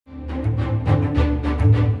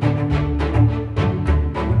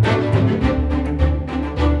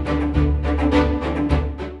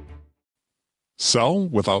Sell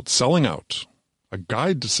Without Selling Out, A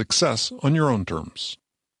Guide to Success on Your Own Terms.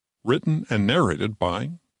 Written and narrated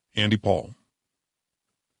by Andy Paul.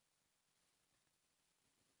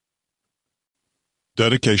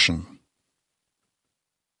 Dedication.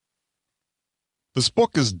 This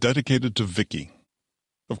book is dedicated to Vicky.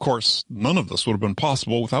 Of course, none of this would have been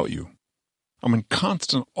possible without you. I'm in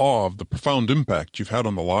constant awe of the profound impact you've had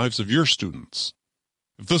on the lives of your students.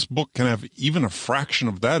 If this book can have even a fraction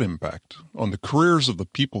of that impact on the careers of the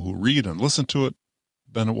people who read and listen to it,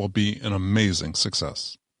 then it will be an amazing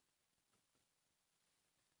success.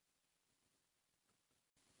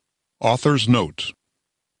 Author's Note: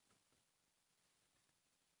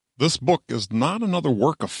 This book is not another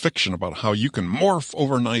work of fiction about how you can morph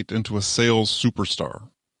overnight into a sales superstar.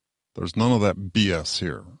 There's none of that BS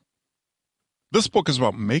here. This book is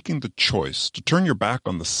about making the choice to turn your back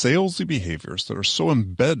on the salesy behaviors that are so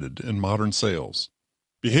embedded in modern sales.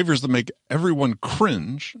 Behaviors that make everyone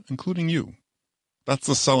cringe, including you. That's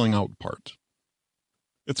the selling out part.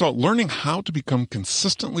 It's about learning how to become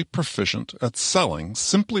consistently proficient at selling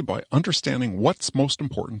simply by understanding what's most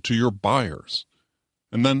important to your buyers,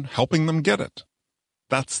 and then helping them get it.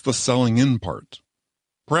 That's the selling in part.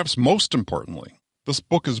 Perhaps most importantly, this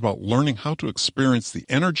book is about learning how to experience the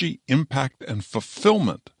energy, impact, and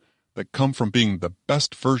fulfillment that come from being the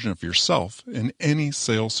best version of yourself in any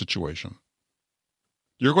sales situation.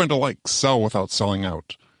 You're going to like Sell Without Selling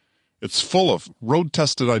Out. It's full of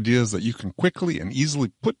road-tested ideas that you can quickly and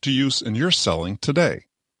easily put to use in your selling today.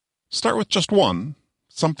 Start with just one,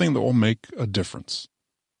 something that will make a difference.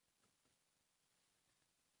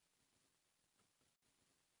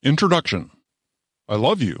 Introduction. I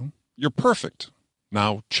love you. You're perfect.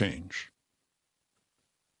 Now change.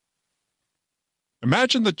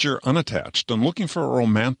 Imagine that you're unattached and looking for a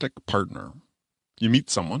romantic partner. You meet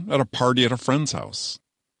someone at a party at a friend's house.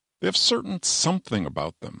 They have certain something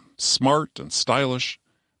about them, smart and stylish.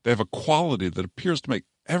 They have a quality that appears to make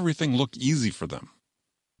everything look easy for them.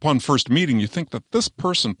 Upon first meeting, you think that this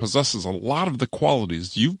person possesses a lot of the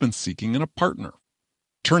qualities you've been seeking in a partner.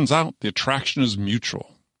 Turns out the attraction is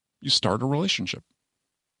mutual. You start a relationship.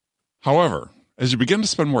 However, as you begin to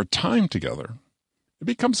spend more time together, it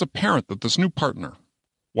becomes apparent that this new partner,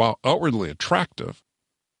 while outwardly attractive,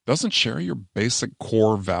 doesn't share your basic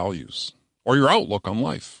core values or your outlook on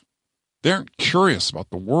life. They aren't curious about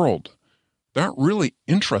the world. They aren't really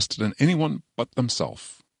interested in anyone but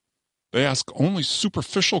themselves. They ask only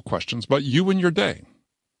superficial questions about you and your day.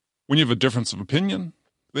 When you have a difference of opinion,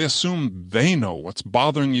 they assume they know what's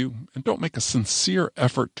bothering you and don't make a sincere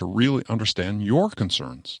effort to really understand your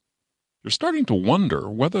concerns. You're starting to wonder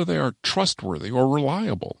whether they are trustworthy or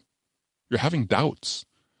reliable. You're having doubts.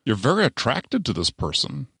 You're very attracted to this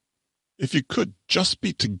person. If you could just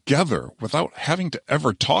be together without having to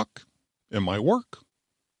ever talk, it might work.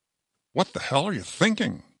 What the hell are you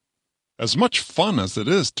thinking? As much fun as it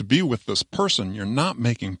is to be with this person, you're not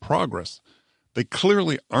making progress. They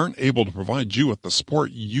clearly aren't able to provide you with the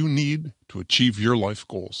support you need to achieve your life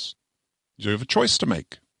goals. You have a choice to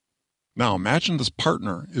make. Now imagine this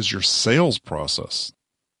partner is your sales process.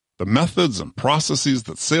 The methods and processes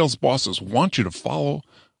that sales bosses want you to follow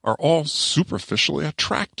are all superficially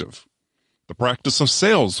attractive. The practice of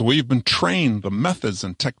sales, the way you've been trained, the methods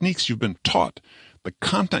and techniques you've been taught, the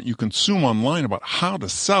content you consume online about how to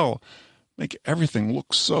sell, make everything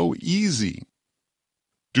look so easy.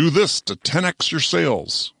 Do this to 10x your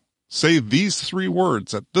sales. Say these 3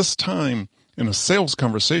 words at this time in a sales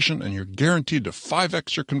conversation and you're guaranteed to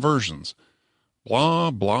 5x your conversions.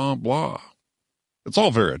 Blah, blah, blah. It's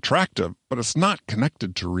all very attractive, but it's not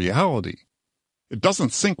connected to reality. It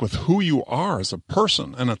doesn't sync with who you are as a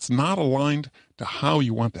person, and it's not aligned to how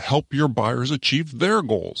you want to help your buyers achieve their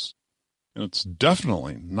goals. And it's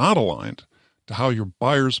definitely not aligned to how your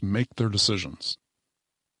buyers make their decisions.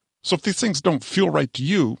 So if these things don't feel right to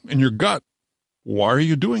you in your gut, why are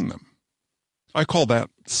you doing them? I call that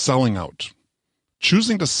selling out.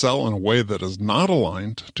 Choosing to sell in a way that is not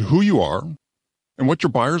aligned to who you are and what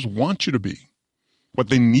your buyers want you to be, what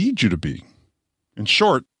they need you to be. In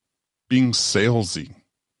short, being salesy.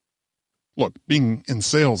 Look, being in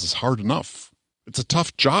sales is hard enough. It's a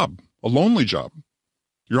tough job, a lonely job.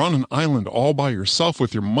 You're on an island all by yourself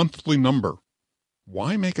with your monthly number.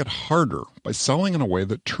 Why make it harder by selling in a way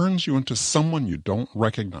that turns you into someone you don't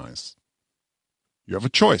recognize? You have a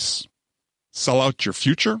choice. Sell out your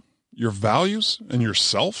future, your values, and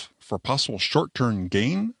yourself for possible short-term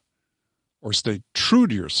gain, or stay true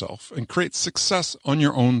to yourself and create success on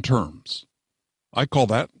your own terms. I call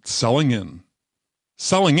that selling in.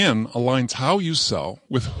 Selling in aligns how you sell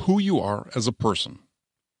with who you are as a person.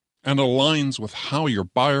 and aligns with how your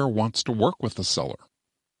buyer wants to work with the seller.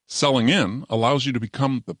 Selling in allows you to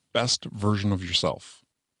become the best version of yourself.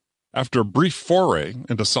 After a brief foray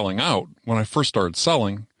into selling out, when I first started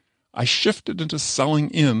selling, I shifted into selling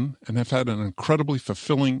in and have had an incredibly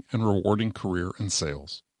fulfilling and rewarding career in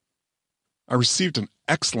sales. I received an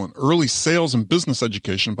excellent early sales and business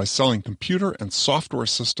education by selling computer and software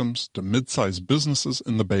systems to mid-sized businesses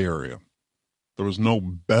in the Bay Area. There was no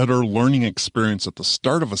better learning experience at the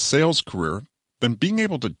start of a sales career than being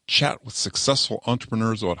able to chat with successful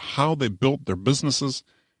entrepreneurs about how they built their businesses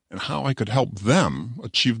and how I could help them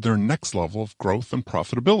achieve their next level of growth and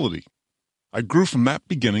profitability. I grew from that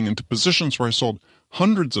beginning into positions where I sold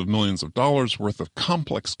hundreds of millions of dollars worth of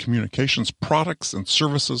complex communications products and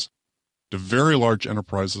services to very large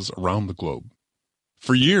enterprises around the globe.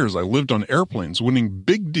 For years, I lived on airplanes winning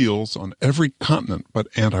big deals on every continent but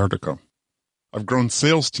Antarctica. I've grown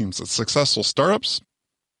sales teams at successful startups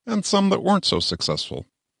and some that weren't so successful.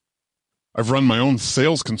 I've run my own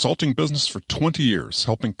sales consulting business for 20 years,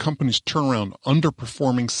 helping companies turn around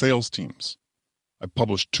underperforming sales teams. I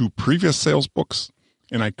published 2 previous sales books,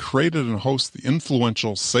 and I created and host the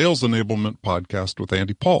influential Sales Enablement podcast with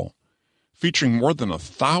Andy Paul, featuring more than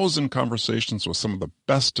 1,000 conversations with some of the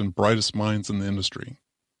best and brightest minds in the industry.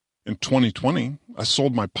 In 2020, I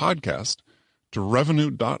sold my podcast to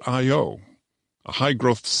Revenue.io, a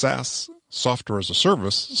high-growth SaaS,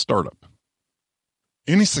 software-as-a-service startup.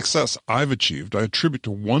 Any success I've achieved, I attribute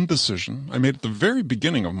to one decision I made at the very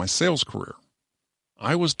beginning of my sales career.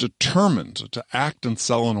 I was determined to act and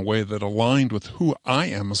sell in a way that aligned with who I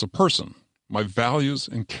am as a person, my values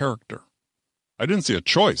and character. I didn't see a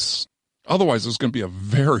choice. Otherwise, it was going to be a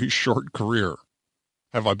very short career.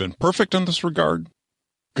 Have I been perfect in this regard?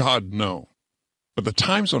 God, no. But the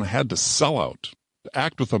times when I had to sell out, to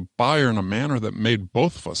act with a buyer in a manner that made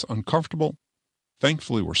both of us uncomfortable,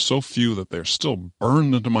 thankfully were so few that they are still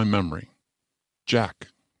burned into my memory. Jack,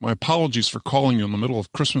 my apologies for calling you in the middle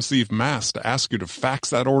of Christmas Eve Mass to ask you to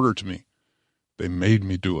fax that order to me. They made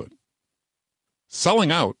me do it.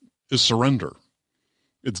 Selling out is surrender.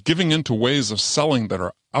 It's giving in to ways of selling that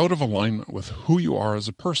are out of alignment with who you are as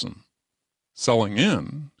a person. Selling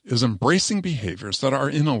in is embracing behaviors that are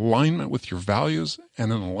in alignment with your values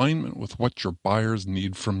and in alignment with what your buyers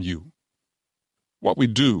need from you. What we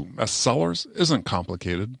do as sellers isn't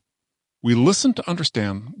complicated. We listen to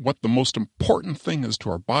understand what the most important thing is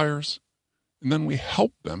to our buyers, and then we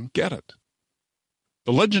help them get it.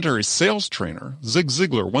 The legendary sales trainer Zig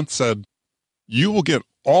Ziglar once said, "You will get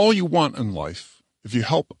all you want in life if you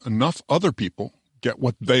help enough other people get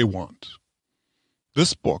what they want."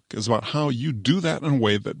 This book is about how you do that in a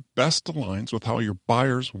way that best aligns with how your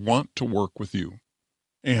buyers want to work with you,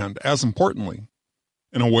 and, as importantly,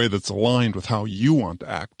 in a way that's aligned with how you want to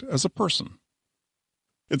act as a person.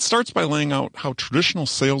 It starts by laying out how traditional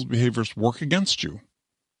sales behaviors work against you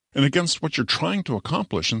and against what you're trying to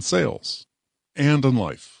accomplish in sales and in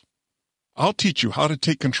life. I'll teach you how to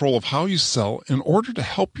take control of how you sell in order to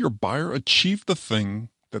help your buyer achieve the thing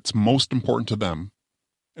that's most important to them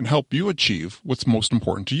and help you achieve what's most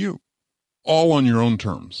important to you, all on your own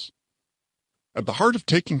terms. At the heart of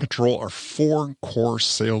taking control are 4 core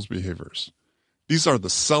sales behaviors. These are the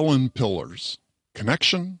sell-in pillars: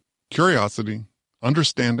 connection, curiosity,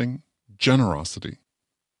 understanding, generosity.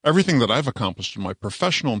 Everything that I've accomplished in my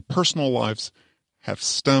professional and personal lives have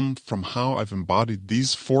stemmed from how I've embodied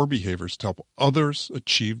these 4 behaviors to help others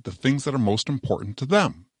achieve the things that are most important to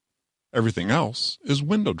them. Everything else is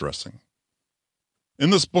window dressing. In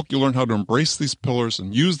this book, you'll learn how to embrace these pillars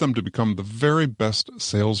and use them to become the very best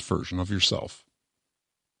sales version of yourself.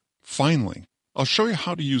 Finally, I'll show you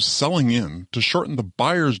how to use selling in to shorten the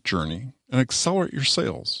buyer's journey and accelerate your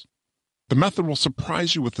sales. The method will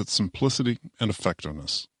surprise you with its simplicity and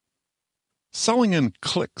effectiveness. Selling in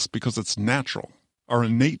clicks because it's natural, our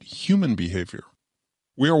innate human behavior.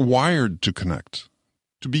 We are wired to connect,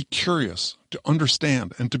 to be curious, to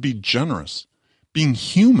understand, and to be generous. Being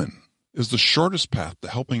human is the shortest path to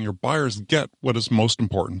helping your buyers get what is most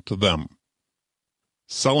important to them.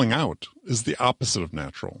 Selling out is the opposite of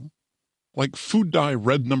natural, like food dye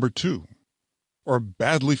red number 2, or a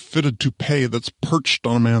badly fitted toupee that's perched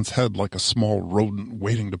on a man's head like a small rodent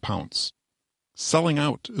waiting to pounce. Selling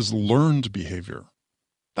out is learned behavior.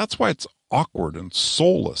 That's why it's awkward and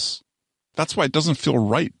soulless. That's why it doesn't feel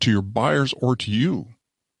right to your buyers or to you.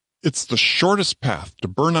 It's the shortest path to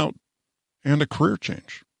burnout and a career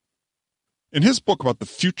change. In his book about the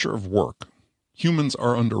future of work, Humans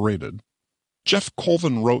Are Underrated, Jeff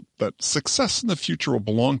Colvin wrote that success in the future will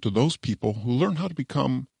belong to those people who learn how to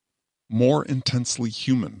become more intensely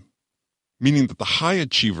human. meaning that the high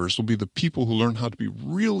achievers will be the people who learn how to be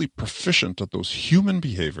really proficient at those human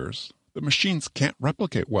behaviors that machines can't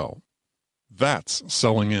replicate well. That's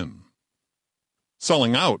selling in.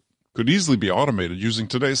 Selling out could easily be automated using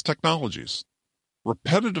today's technologies.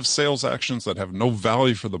 Repetitive sales actions that have no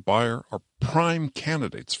value for the buyer are prime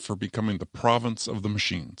candidates for becoming the province of the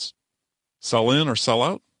machines. Sell in or sell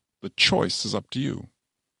out? The choice is up to you.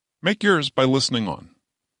 Make yours by listening on.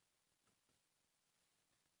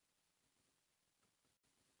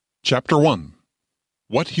 Chapter 1.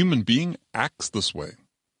 What human being acts this way?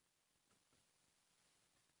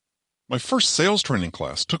 My first sales training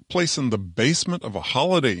class took place in the basement of a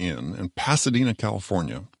Holiday Inn in Pasadena,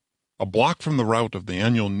 California, a block from the route of the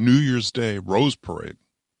annual New Year's Day Rose Parade.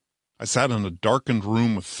 I sat in a darkened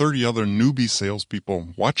room with 30 other newbie salespeople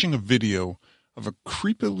watching a video of a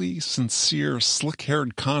creepily sincere,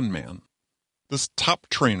 slick-haired con man. This top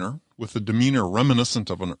trainer, with a demeanor reminiscent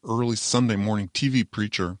of an early Sunday morning TV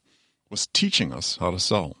preacher, was teaching us how to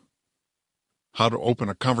sell. How to open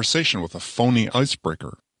a conversation with a phony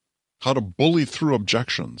icebreaker. How to bully through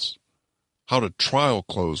objections. How to trial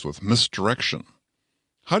close with misdirection.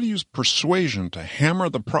 How to use persuasion to hammer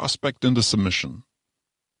the prospect into submission.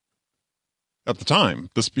 At the time,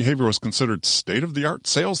 this behavior was considered state-of-the-art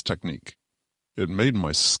sales technique. It made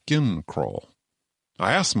my skin crawl.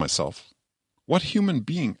 I asked myself, what human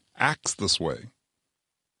being acts this way?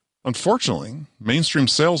 Unfortunately, mainstream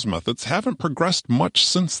sales methods haven't progressed much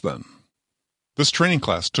since then. This training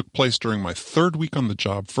class took place during my third week on the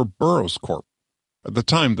job for Burroughs Corp., at the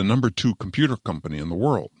time the number 2 computer company in the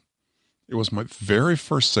world. It was my very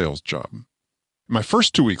first sales job. In my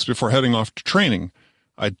first 2 weeks before heading off to training,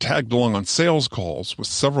 I'd tagged along on sales calls with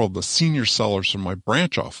several of the senior sellers from my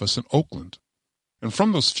branch office in Oakland. And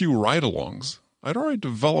from those few ride-alongs, I'd already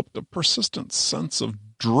developed a persistent sense of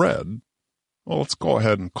dread, well, let's go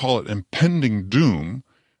ahead and call it impending doom,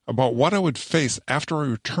 about what I would face after I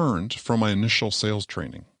returned from my initial sales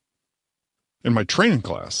training. In my training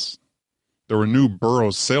class, there were new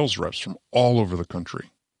Burroughs sales reps from all over the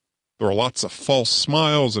country. There were lots of false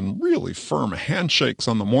smiles and really firm handshakes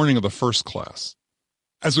on the morning of the first class.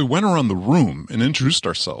 As we went around the room and introduced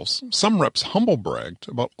ourselves, some reps humble-bragged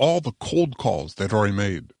about all the cold calls they'd already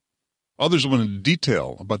made. Others went into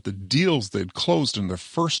detail about the deals they'd closed in their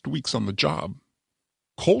first weeks on the job.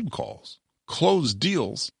 Cold calls, closed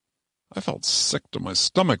deals. I felt sick to my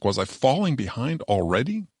stomach. Was I falling behind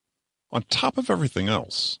already? On top of everything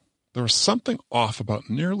else, there was something off about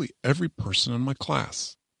nearly every person in my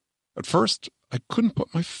class. At first, I couldn't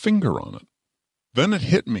put my finger on it. Then it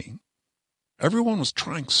hit me. Everyone was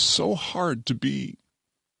trying so hard to be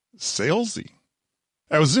salesy,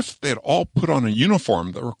 as if they had all put on a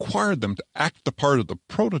uniform that required them to act the part of the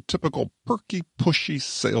prototypical perky, pushy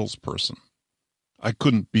salesperson. I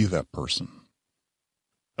couldn't be that person.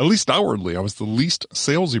 At least outwardly, I was the least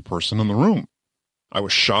salesy person in the room. I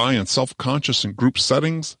was shy and self-conscious in group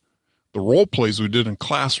settings. The role plays we did in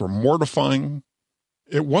class were mortifying.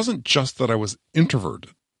 It wasn't just that I was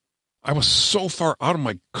introverted. I was so far out of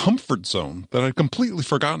my comfort zone that I'd completely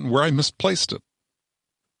forgotten where I misplaced it.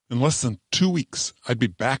 In less than 2 weeks, I'd be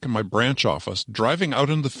back in my branch office, driving out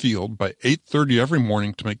in the field by 8:30 every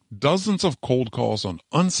morning to make dozens of cold calls on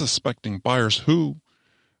unsuspecting buyers who,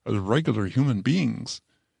 as regular human beings,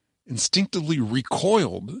 instinctively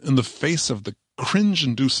recoiled in the face of the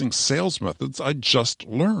cringe-inducing sales methods I'd just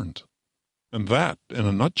learned. And that, in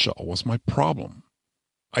a nutshell, was my problem.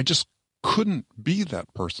 I just couldn't be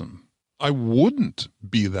that person. I wouldn't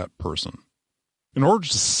be that person. In order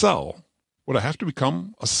to sell, would I have to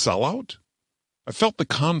become a sellout? I felt the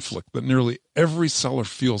conflict that nearly every seller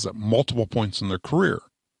feels at multiple points in their career.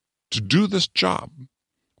 To do this job,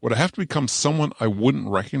 would I have to become someone I wouldn't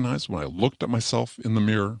recognize when I looked at myself in the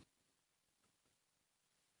mirror?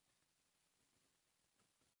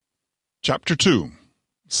 Chapter 2.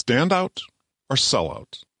 Stand out or sell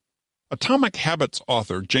out? Atomic Habits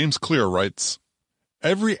author James Clear writes,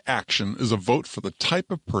 "Every action is a vote for the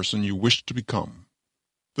type of person you wish to become."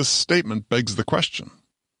 This statement begs the question,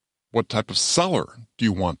 what type of seller do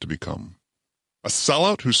you want to become? A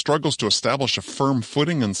sellout who struggles to establish a firm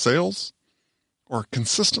footing in sales? Or a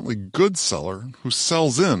consistently good seller who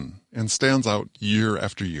sells in and stands out year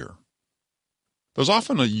after year? There's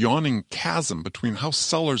often a yawning chasm between how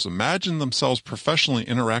sellers imagine themselves professionally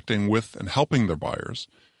interacting with and helping their buyers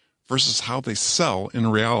versus how they sell in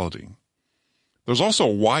reality. There's also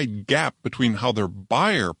a wide gap between how their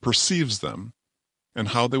buyer perceives them and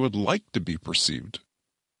how they would like to be perceived,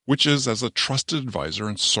 which is as a trusted advisor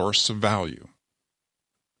and source of value.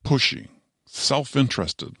 Pushy,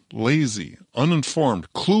 self-interested, lazy,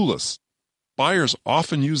 uninformed, clueless. buyers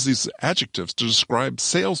often use these adjectives to describe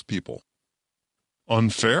salespeople.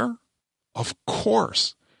 Unfair? Of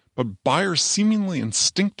course, but buyers' seemingly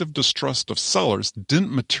instinctive distrust of sellers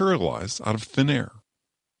didn't materialize out of thin air.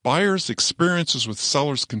 Buyers' experiences with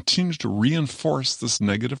sellers continue to reinforce this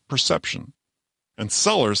negative perception, and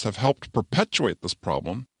sellers have helped perpetuate this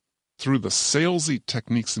problem through the salesy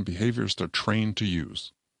techniques and behaviors they're trained to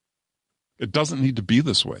use. It doesn't need to be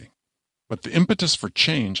this way, but the impetus for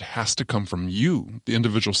change has to come from you, the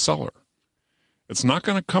individual seller. It's not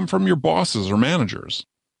going to come from your bosses or managers.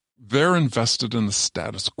 They're invested in the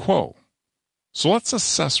status quo. So let's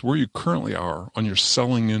assess where you currently are on your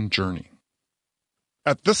selling in journey.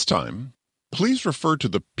 At this time, please refer to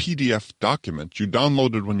the PDF document you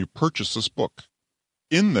downloaded when you purchased this book.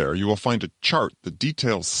 In there, you will find a chart that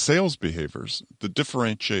details sales behaviors that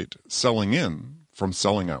differentiate selling in from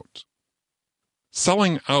selling out.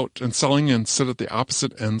 Selling out and selling in sit at the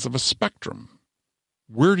opposite ends of a spectrum.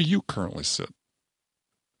 Where do you currently sit?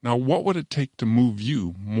 Now, what would it take to move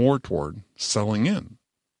you more toward selling in?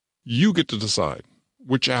 You get to decide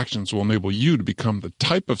which actions will enable you to become the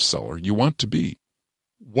type of seller you want to be.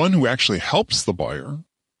 One who actually helps the buyer,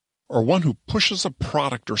 or one who pushes a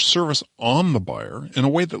product or service on the buyer in a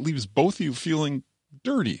way that leaves both of you feeling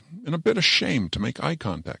dirty and a bit ashamed to make eye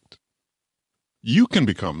contact. You can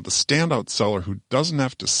become the standout seller who doesn't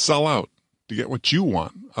have to sell out to get what you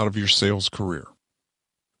want out of your sales career.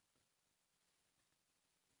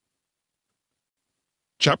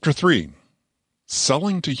 Chapter 3.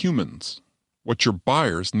 Selling to Humans. What your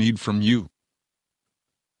buyers need from you.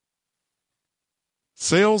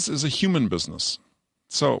 Sales is a human business.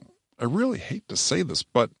 So, I really hate to say this,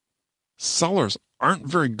 but sellers aren't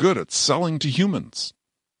very good at selling to humans.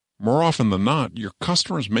 More often than not, your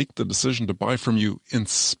customers make the decision to buy from you in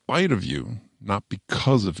spite of you, not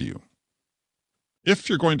because of you. If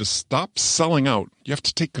you're going to stop selling out, you have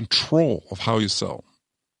to take control of how you sell.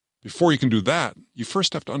 Before you can do that, you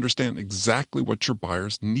first have to understand exactly what your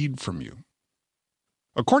buyers need from you.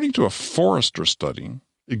 According to a Forrester study,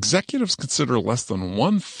 executives consider less than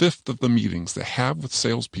 1/5 of the meetings they have with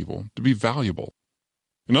salespeople to be valuable.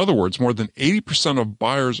 In other words, more than 80% of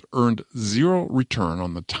buyers earned zero return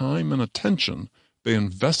on the time and attention they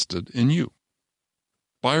invested in you.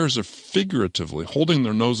 Buyers are figuratively holding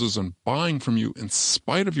their noses and buying from you in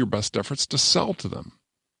spite of your best efforts to sell to them.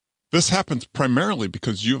 This happens primarily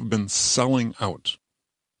because you have been selling out.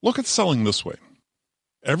 Look at selling this way.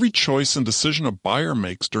 Every choice and decision a buyer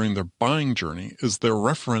makes during their buying journey is their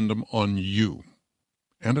referendum on you.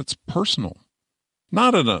 And it's personal.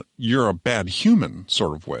 Not in a you're a bad human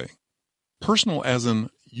sort of way. Personal as in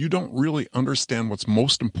you don't really understand what's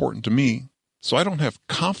most important to me, so I don't have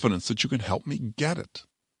confidence that you can help me get it.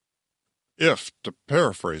 If, to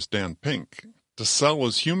paraphrase Dan Pink, to sell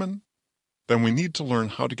is human, then we need to learn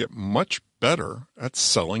how to get much better at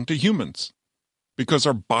selling to humans, because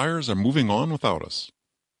our buyers are moving on without us.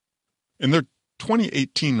 In their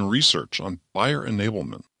 2018 research on buyer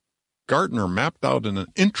enablement, Gartner mapped out an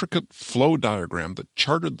intricate flow diagram that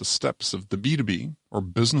charted the steps of the B2B, or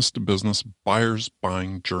business-to-business, buyer's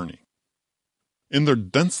buying journey. In their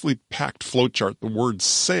densely packed flowchart, the word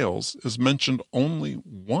sales is mentioned only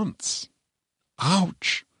once.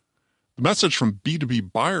 Ouch! The message from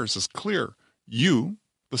B2B buyers is clear. You,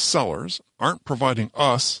 the sellers, aren't providing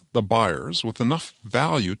us, the buyers, with enough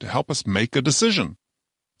value to help us make a decision.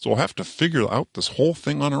 So we'll have to figure out this whole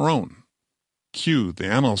thing on our own. Cue the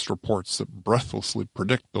analyst reports that breathlessly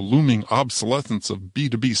predict the looming obsolescence of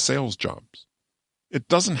B2B sales jobs. It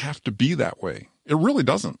doesn't have to be that way. It really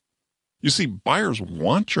doesn't. You see, buyers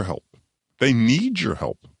want your help. They need your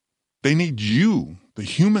help. They need you, the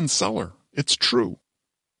human seller. It's true.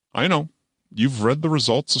 I know. You've read the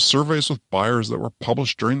results of surveys with buyers that were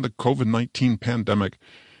published during the COVID-19 pandemic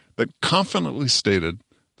that confidently stated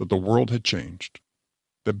that the world had changed,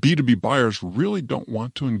 that B2B buyers really don't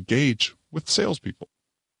want to engage with salespeople.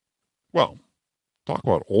 Well, talk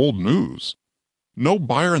about old news. No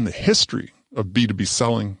buyer in the history of B2B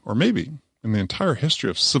selling, or maybe in the entire history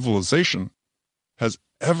of civilization, has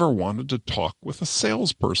ever wanted to talk with a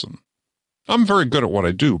salesperson. I'm very good at what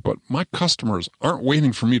I do, but my customers aren't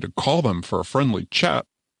waiting for me to call them for a friendly chat.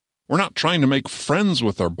 We're not trying to make friends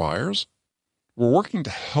with our buyers. We're working to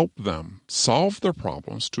help them solve their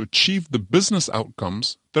problems to achieve the business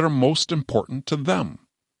outcomes that are most important to them.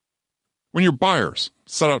 When your buyers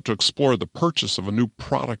set out to explore the purchase of a new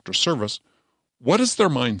product or service, what is their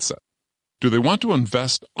mindset? Do they want to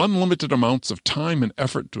invest unlimited amounts of time and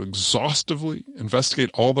effort to exhaustively investigate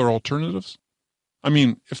all their alternatives? I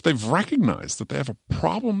mean, if they've recognized that they have a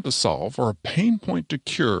problem to solve or a pain point to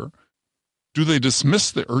cure, Do they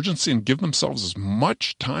dismiss the urgency and give themselves as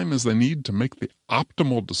much time as they need to make the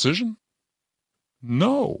optimal decision?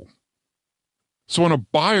 No. So when a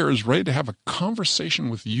buyer is ready to have a conversation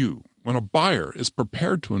with you, when a buyer is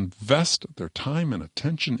prepared to invest their time and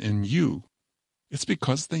attention in you, it's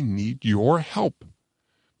because they need your help.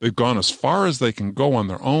 They've gone as far as they can go on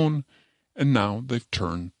their own, and now they've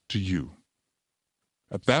turned to you.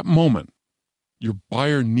 At that moment, your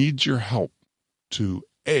buyer needs your help to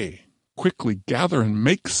A, quickly gather and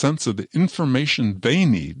make sense of the information they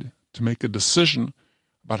need to make a decision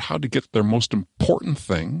about how to get their most important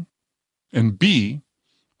thing, and B,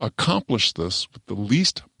 accomplish this with the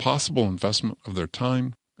least possible investment of their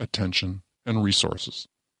time, attention, and resources.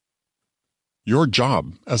 Your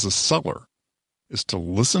job as a seller is to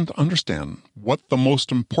listen to understand what the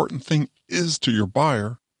most important thing is to your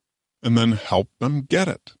buyer and then help them get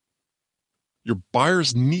it. Your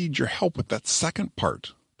buyers need your help with that second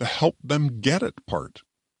part, the help them get it part.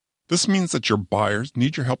 This means that your buyers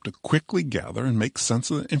need your help to quickly gather and make sense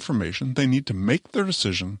of the information they need to make their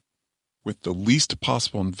decision with the least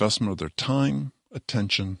possible investment of their time,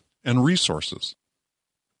 attention, and resources.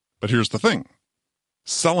 But here's the thing.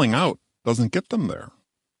 Selling out doesn't get them there.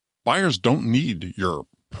 Buyers don't need your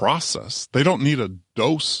process. They don't need a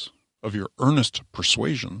dose of your earnest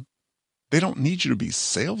persuasion. They don't need you to be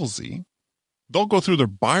salesy. They'll go through their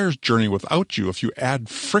buyer's journey without you if you add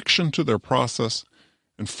friction to their process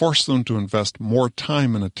and force them to invest more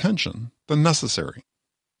time and attention than necessary.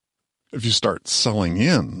 If you start selling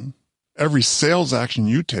in, every sales action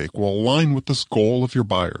you take will align with this goal of your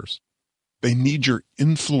buyers. They need your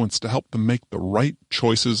influence to help them make the right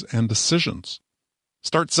choices and decisions.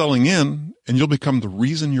 Start selling in, and you'll become the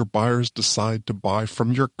reason your buyers decide to buy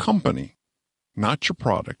from your company. Not your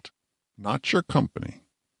product, not your company.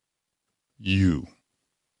 You.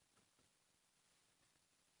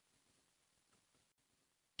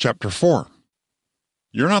 Chapter 4.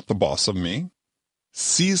 You're not the boss of me.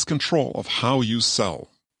 Seize control of how you sell.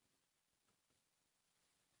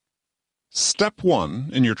 Step 1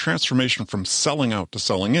 in your transformation from selling out to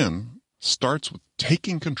selling in starts with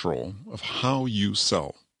taking control of how you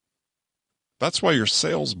sell. That's why your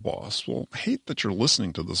sales boss will hate that you're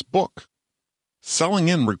listening to this book. Selling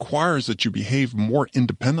in requires that you behave more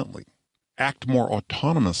independently, act more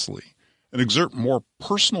autonomously, and exert more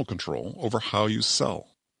personal control over how you sell.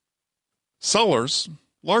 Sellers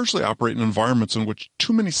largely operate in environments in which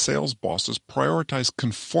too many sales bosses prioritize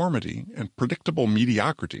conformity and predictable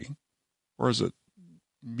mediocrity, or is it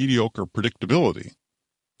mediocre predictability?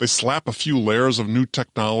 They slap a few layers of new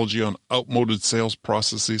technology on outmoded sales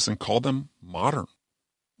processes and call them modern.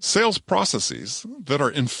 Sales processes that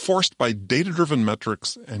are enforced by data-driven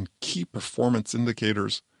metrics and key performance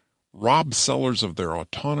indicators rob sellers of their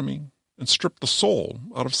autonomy and strip the soul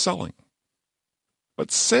out of selling. But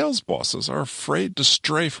sales bosses are afraid to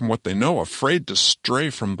stray from what they know, afraid to stray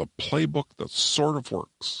from the playbook that sort of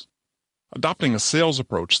works. Adopting a sales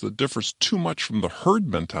approach that differs too much from the herd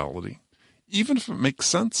mentality, even if it makes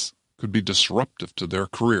sense, could be disruptive to their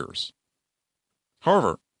careers.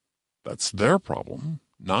 However, that's their problem,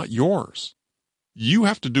 not yours. You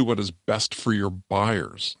have to do what is best for your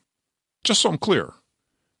buyers. Just so I'm clear,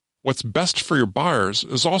 what's best for your buyers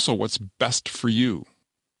is also what's best for you.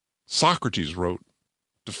 Socrates wrote,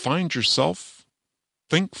 "To find yourself,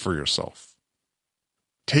 think for yourself."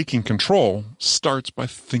 Taking control starts by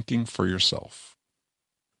thinking for yourself.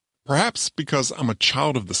 Perhaps because I'm a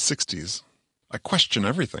child of the 60s, I question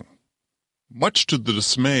everything, much to the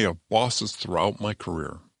dismay of bosses throughout my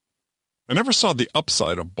career. I never saw the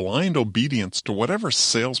upside of blind obedience to whatever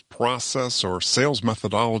sales process or sales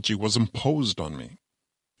methodology was imposed on me.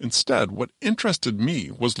 Instead, what interested me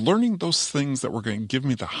was learning those things that were going to give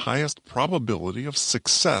me the highest probability of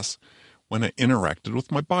success when I interacted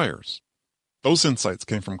with my buyers. Those insights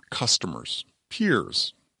came from customers,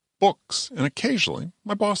 peers, books, and occasionally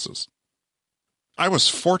my bosses. I was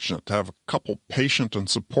fortunate to have a couple patient and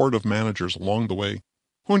supportive managers along the way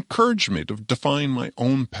who encouraged me to define my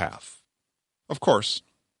own path. Of course,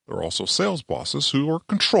 there were also sales bosses who were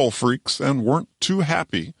control freaks and weren't too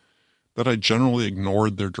happy that I generally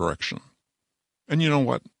ignored their direction. And you know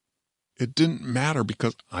what? It didn't matter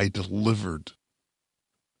because I delivered.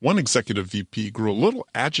 One executive VP grew a little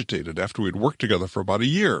agitated after we'd worked together for about a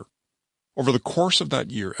year. Over the course of that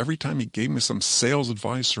year, every time he gave me some sales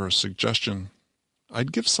advice or a suggestion,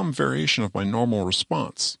 I'd give some variation of my normal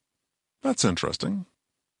response. That's interesting.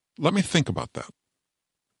 Let me think about that.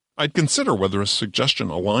 I'd consider whether a suggestion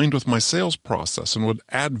aligned with my sales process and would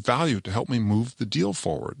add value to help me move the deal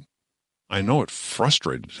forward. I know it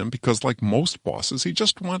frustrated him because, like most bosses, he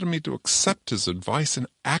just wanted me to accept his advice and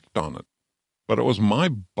act on it. but it was my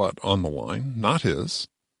butt on the line, not his.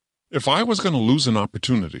 If I was going to lose an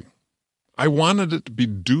opportunity, I wanted it to be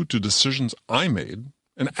due to decisions I made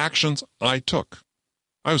and actions I took.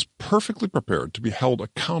 I was perfectly prepared to be held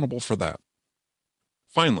accountable for that.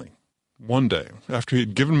 Finally, one day, after he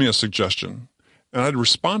had given me a suggestion, and I'd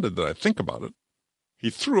responded that I'd think about it, he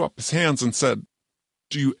threw up his hands and said,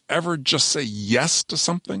 "Do you ever just say yes to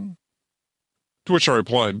something?" To which I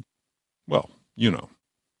replied, "Well, you know."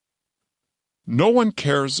 No one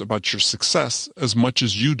cares about your success as much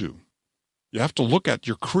as you do. You have to look at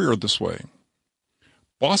your career this way.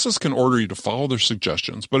 Bosses can order you to follow their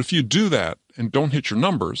suggestions, but if you do that and don't hit your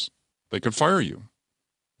numbers, they could fire you.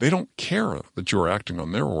 They don't care that you are acting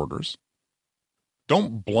on their orders.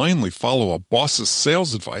 Don't blindly follow a boss's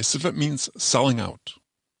sales advice if it means selling out.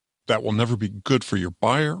 That will never be good for your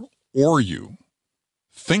buyer or you.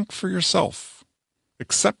 Think for yourself.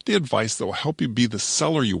 Accept the advice that will help you be the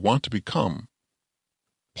seller you want to become.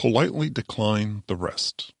 Politely decline the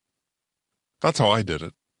rest. That's how I did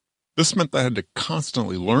it. This meant that I had to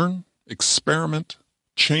constantly learn, experiment,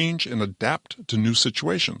 change, and adapt to new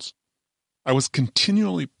situations. I was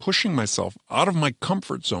continually pushing myself out of my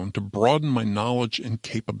comfort zone to broaden my knowledge and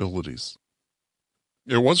capabilities.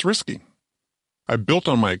 It was risky. I built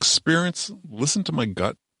on my experience, listened to my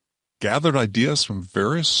gut, gathered ideas from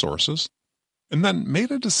various sources, and then made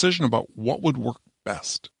a decision about what would work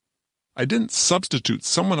best. I didn't substitute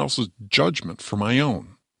someone else's judgment for my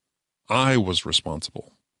own. I was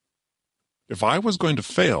responsible. If I was going to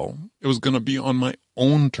fail, it was going to be on my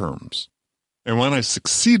own terms. And when I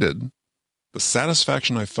succeeded, the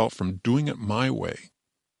satisfaction I felt from doing it my way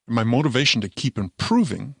and my motivation to keep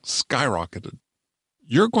improving skyrocketed.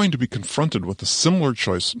 You're going to be confronted with a similar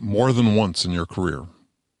choice more than once in your career.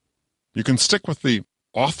 You can stick with the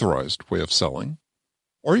authorized way of selling,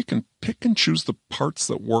 or you can pick and choose the parts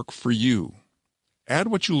that work for you. Add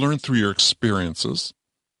what you learned through your experiences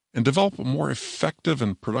and develop a more effective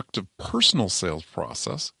and productive personal sales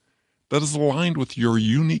process that is aligned with your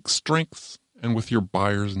unique strengths and with your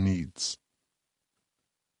buyer's needs.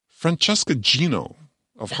 Francesca Gino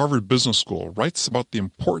of Harvard Business School writes about the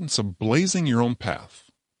importance of blazing your own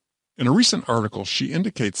path. In a recent article, she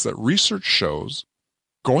indicates that research shows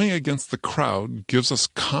going against the crowd gives us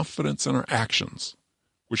confidence in our actions,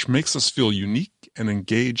 which makes us feel unique and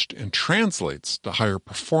engaged and translates to higher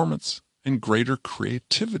performance and greater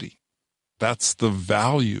creativity. That's the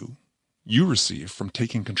value you receive from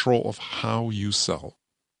taking control of how you sell.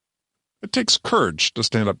 It takes courage to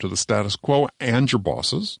stand up to the status quo and your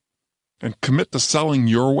bosses and commit to selling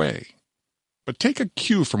your way. But take a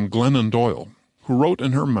cue from Glennon Doyle, who wrote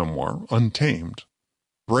in her memoir, Untamed,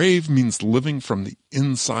 "Brave means living from the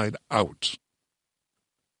inside out.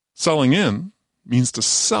 Selling in means to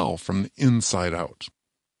sell from the inside out."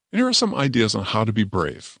 And here are some ideas on how to be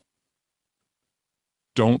brave.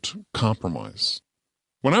 Don't compromise.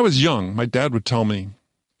 When I was young, my dad would tell me,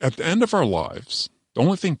 at the end of our lives, the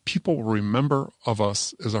only thing people will remember of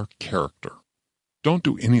us is our character. Don't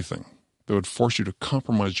do anything that would force you to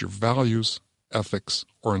compromise your values, ethics,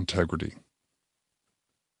 or integrity.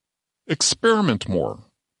 Experiment more.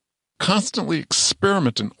 Constantly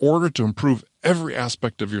experiment in order to improve every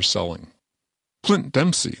aspect of your selling. Clint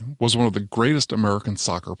Dempsey was one of the greatest American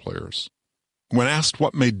soccer players. When asked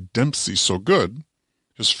what made Dempsey so good,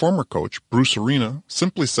 his former coach, Bruce Arena,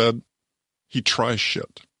 simply said, "He tries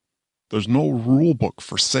shit. There's no rule book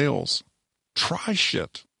for sales. Try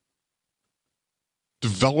shit."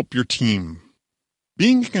 Develop your team.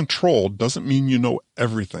 Being in control doesn't mean you know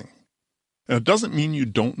everything, and it doesn't mean you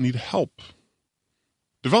don't need help.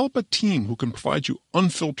 Develop a team who can provide you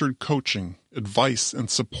unfiltered coaching, advice, and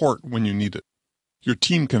support when you need it. Your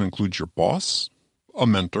team can include your boss, a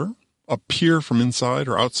mentor, a peer from inside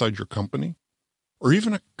or outside your company, or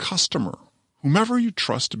even a customer, whomever you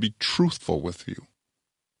trust to be truthful with you.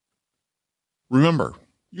 Remember,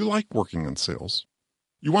 you like working in sales.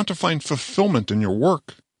 You want to find fulfillment in your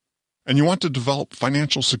work, and you want to develop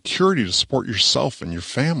financial security to support yourself and your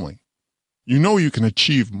family. You know you can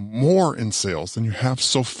achieve more in sales than you have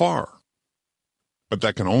so far. But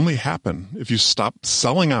that can only happen if you stop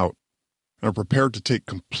selling out and are prepared to take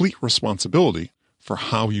complete responsibility for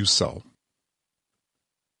how you sell.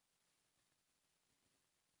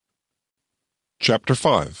 Chapter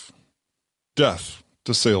 5. Death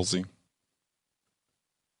to Salesy.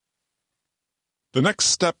 The next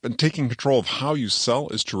step in taking control of how you sell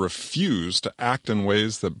is to refuse to act in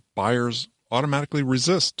ways that buyers automatically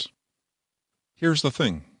resist. Here's the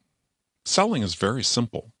thing. Selling is very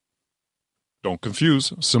simple. Don't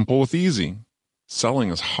confuse simple with easy. Selling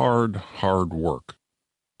is hard work.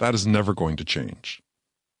 That is never going to change.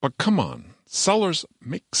 But come on, Sellers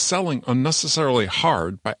make selling unnecessarily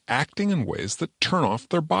hard by acting in ways that turn off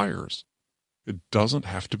their buyers. It doesn't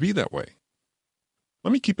have to be that way.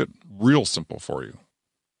 Let me keep it real simple for you.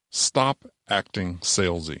 Stop acting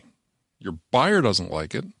salesy. Your buyer doesn't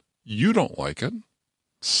like it. You don't like it.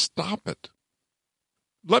 Stop it.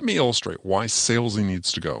 Let me illustrate why salesy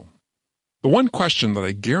needs to go. The one question that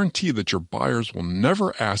I guarantee that your buyers will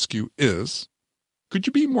never ask you is, could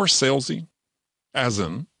you be more salesy? As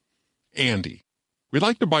in, Andy, we'd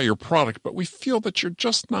like to buy your product, but we feel that you're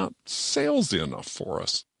just not salesy enough for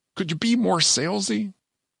us. Could you be more salesy?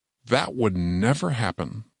 That would never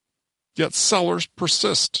happen. Yet sellers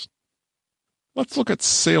persist. Let's look at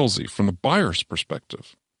salesy from the buyer's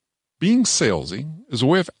perspective. Being salesy is a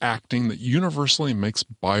way of acting that universally makes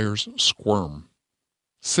buyers squirm.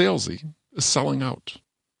 Salesy is selling out.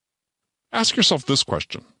 Ask yourself this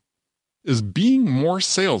question. Is being more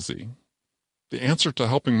salesy the answer to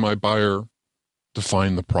helping my buyer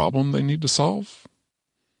define the problem they need to solve?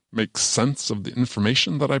 Make sense of the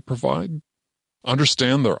information that I provide?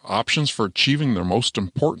 Understand their options for achieving their most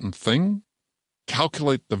important thing?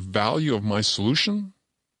 Calculate the value of my solution?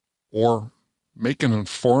 Or make an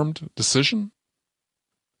informed decision?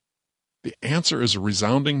 The answer is a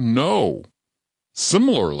resounding no.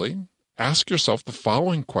 Similarly, ask yourself the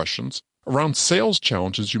following questions around sales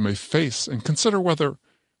challenges you may face and consider whether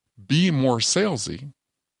be more salesy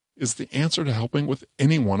is the answer to helping with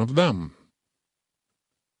any one of them.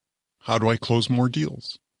 How do I close more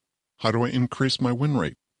deals? How do I increase my win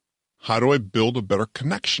rate? How do I build a better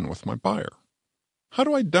connection with my buyer? How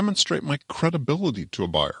do I demonstrate my credibility to a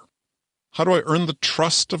buyer? How do I earn the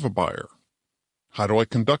trust of a buyer? How do I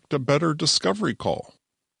conduct a better discovery call?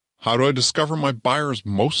 How do I discover my buyer's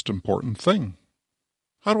most important thing?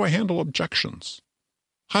 How do I handle objections?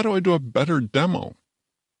 How do I do a better demo?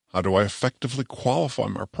 How do I effectively qualify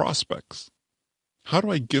my prospects? How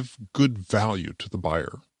do I give good value to the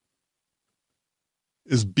buyer?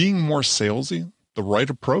 Is being more salesy the right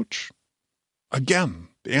approach? Again,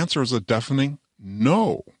 the answer is a deafening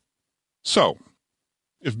no. So,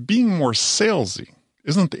 if being more salesy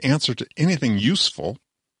isn't the answer to anything useful,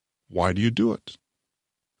 why do you do it?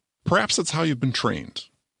 Perhaps it's how you've been trained.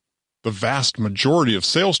 The vast majority of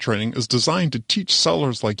sales training is designed to teach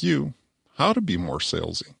sellers like you how to be more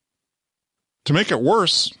salesy. To make it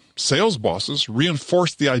worse, sales bosses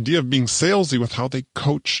reinforce the idea of being salesy with how they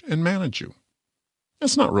coach and manage you.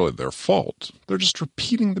 It's not really their fault. They're just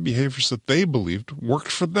repeating the behaviors that they believed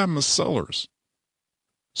worked for them as sellers.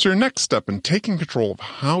 So your next step in taking control of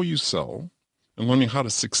how you sell and learning how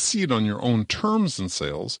to succeed on your own terms in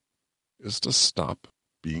sales is to stop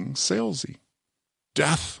being salesy.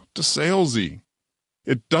 Death to salesy.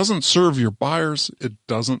 It doesn't serve your buyers. It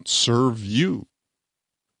doesn't serve you.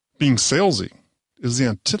 Being salesy is the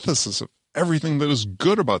antithesis of everything that is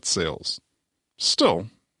good about sales. Still,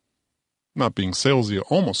 not being salesy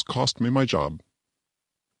almost cost me my job.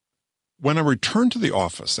 When I returned to the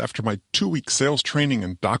office after my 2-week sales training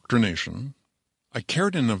indoctrination, I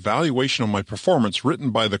carried an evaluation of my performance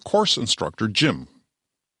written by the course instructor, Jim.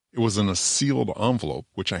 It was in a sealed envelope,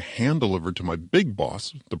 which I hand-delivered to my big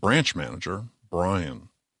boss, the branch manager, Brian.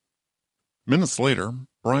 Minutes later,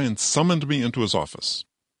 Brian summoned me into his office.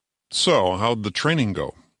 So, how'd the training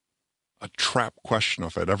go? A trap question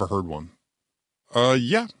if I'd ever heard one.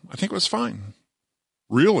 Yeah, I think it was fine.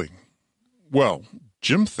 Really? Well,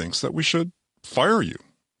 Jim thinks that we should fire you.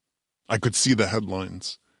 I could see the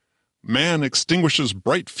headlines. Man extinguishes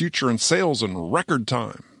bright future in sales in record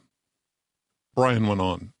time. Brian went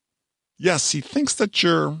on. Yes, he thinks that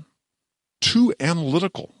you're too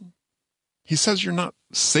analytical. He says you're not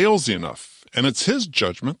salesy enough, and it's his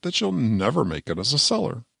judgment that you'll never make it as a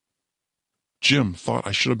seller. Jim thought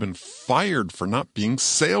I should have been fired for not being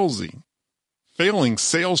salesy. Failing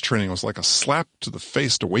sales training was like a slap to the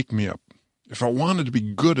face to wake me up. If I wanted to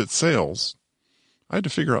be good at sales, I had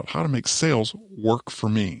to figure out how to make sales work for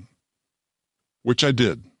me. Which I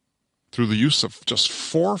did, through the use of just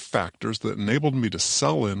 4 factors that enabled me to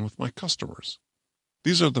sell in with my customers.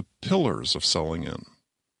 These are the pillars of selling in.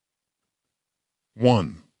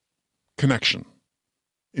 1. Connection.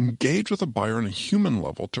 Engage with a buyer on a human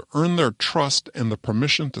level to earn their trust and the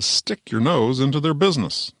permission to stick your nose into their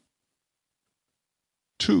business.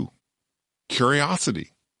 2.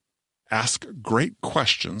 Curiosity. Ask great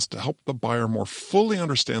questions to help the buyer more fully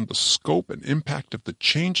understand the scope and impact of the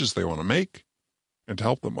changes they want to make and to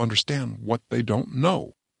help them understand what they don't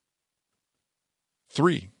know.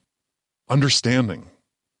 3. Understanding.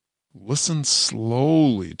 Listen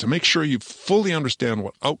slowly to make sure you fully understand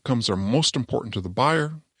what outcomes are most important to the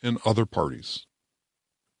buyer and other parties.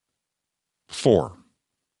 4.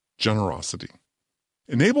 generosity.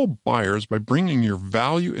 Enable buyers by bringing your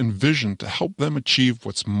value and vision to help them achieve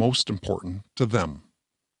what's most important to them.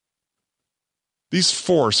 These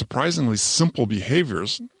 4 surprisingly simple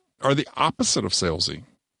behaviors are the opposite of salesy.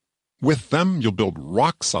 With them, you'll build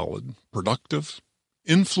rock-solid, productive,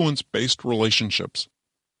 influence-based relationships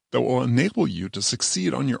that will enable you to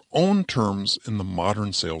succeed on your own terms in the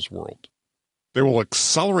modern sales world. They will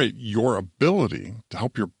accelerate your ability to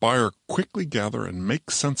help your buyer quickly gather and make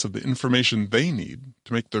sense of the information they need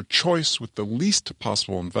to make their choice with the least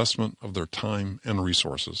possible investment of their time and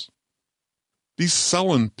resources. These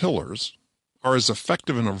sell-in pillars are as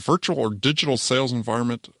effective in a virtual or digital sales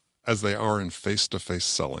environment as they are in face-to-face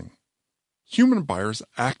selling. Human buyers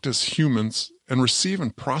act as humans and receive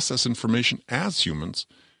and process information as humans,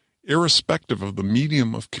 irrespective of the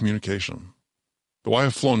medium of communication. Though I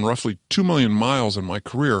have flown roughly 2 million miles in my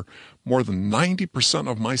career, more than 90%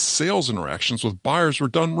 of my sales interactions with buyers were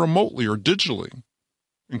done remotely or digitally,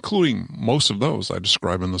 including most of those I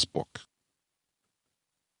describe in this book.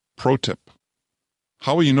 Pro tip: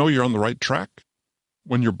 how will you know you're on the right track?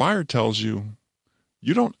 When your buyer tells you,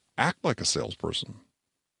 "You don't act like a salesperson."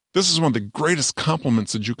 This is one of the greatest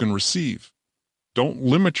compliments that you can receive. Don't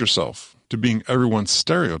limit yourself to being everyone's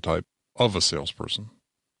stereotype of a salesperson.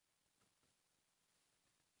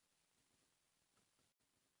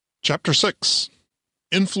 Chapter 6.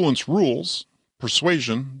 Influence rules,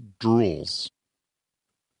 persuasion drools.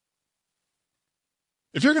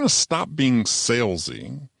 If you're going to stop being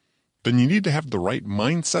salesy, then you need to have the right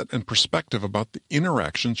mindset and perspective about the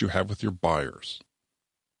interactions you have with your buyers.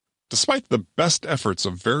 Despite the best efforts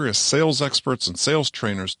of various sales experts and sales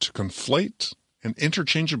trainers to conflate and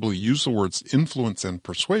interchangeably use the words influence and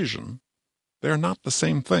persuasion, they are not the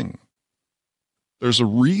same thing. There's a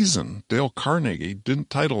reason Dale Carnegie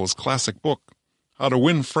didn't title his classic book, How to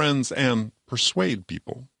Win Friends and Persuade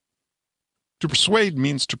People. To persuade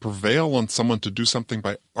means to prevail on someone to do something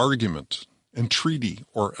by argument, entreaty,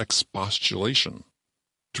 or expostulation.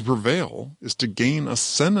 To prevail is to gain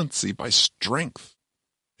ascendancy by strength.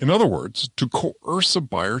 In other words, to coerce a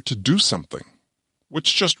buyer to do something,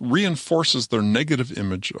 which just reinforces their negative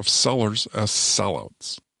image of sellers as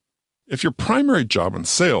sellouts. If your primary job in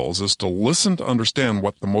sales is to listen to understand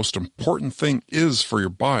what the most important thing is for your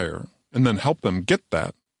buyer and then help them get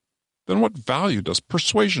that, then what value does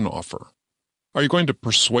persuasion offer? Are you going to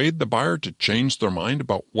persuade the buyer to change their mind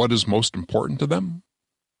about what is most important to them?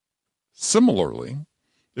 Similarly,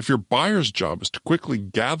 if your buyer's job is to quickly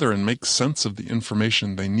gather and make sense of the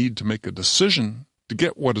information they need to make a decision to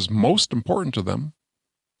get what is most important to them,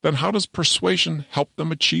 then how does persuasion help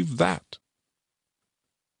them achieve that?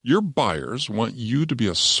 Your buyers want you to be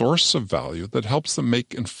a source of value that helps them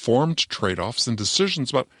make informed trade-offs and decisions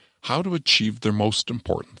about how to achieve their most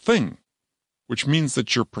important thing, which means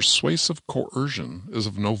that your persuasive coercion is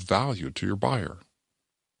of no value to your buyer.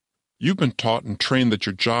 You've been taught and trained that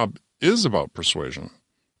your job is about persuasion,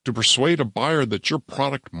 to persuade a buyer that your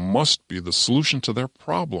product must be the solution to their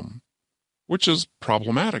problem, which is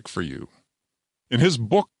problematic for you. In his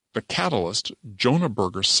book, The Catalyst, Jonah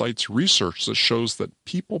Berger cites research that shows that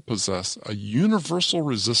people possess a universal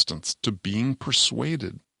resistance to being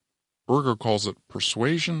persuaded. Berger calls it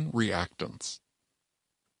persuasion reactance.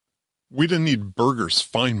 We didn't need Berger's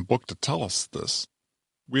fine book to tell us this.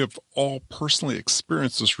 We have all personally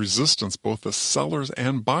experienced this resistance both as sellers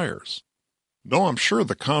and buyers. No, I'm sure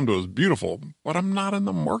the condo is beautiful, but I'm not in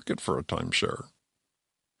the market for a timeshare.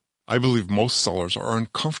 I believe most sellers are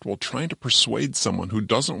uncomfortable trying to persuade someone who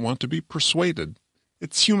doesn't want to be persuaded.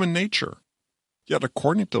 It's human nature. Yet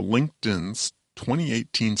according to LinkedIn's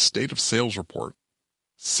 2018 State of Sales Report,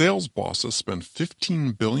 sales bosses spend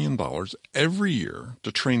 $15 billion every year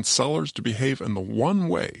to train sellers to behave in the one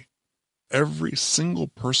way every single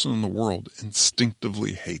person in the world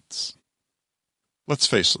instinctively hates. Let's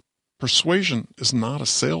face it, persuasion is not a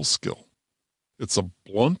sales skill. It's a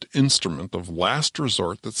blunt instrument of last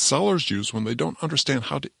resort that sellers use when they don't understand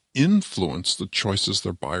how to influence the choices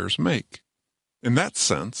their buyers make. In that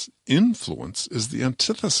sense, influence is the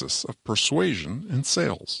antithesis of persuasion in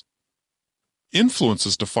sales. Influence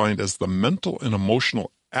is defined as the mental and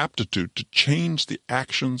emotional aptitude to change the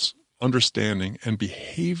actions, understanding, and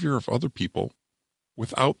behavior of other people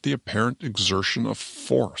without the apparent exertion of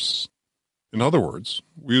force. In other words,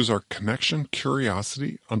 we use our connection,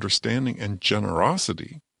 curiosity, understanding, and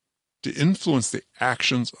generosity to influence the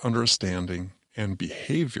actions, understanding, and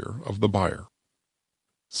behavior of the buyer.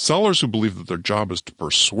 Sellers who believe that their job is to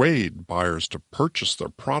persuade buyers to purchase their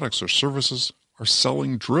products or services are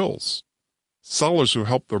selling drills. Sellers who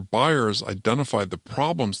help their buyers identify the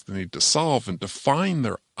problems they need to solve and define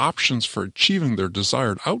their options for achieving their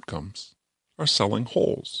desired outcomes are selling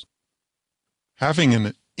wholes. Having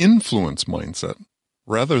an influence mindset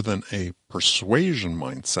rather than a persuasion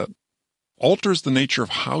mindset alters the nature of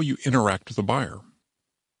how you interact with the buyer.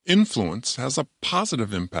 Influence has a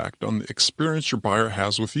positive impact on the experience your buyer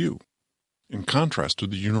has with you, in contrast to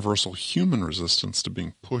the universal human resistance to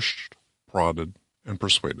being pushed, prodded, and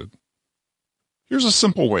persuaded. Here's a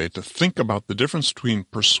simple way to think about the difference between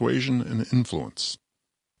persuasion and influence.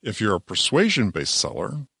 If you're a persuasion-based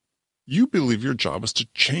seller, you believe your job is to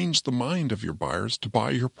change the mind of your buyers to buy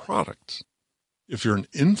your product. If you're an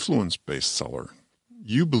influence-based seller,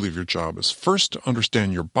 you believe your job is first to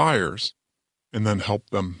understand your buyers and then help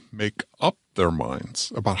them make up their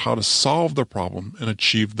minds about how to solve their problem and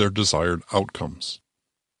achieve their desired outcomes.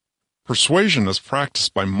 Persuasion, as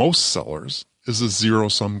practiced by most sellers, is a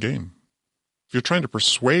zero-sum game. If you're trying to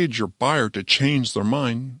persuade your buyer to change their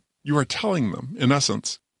mind, you are telling them, in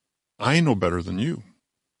essence, I know better than you.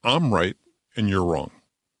 I'm right and you're wrong.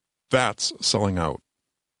 That's selling out,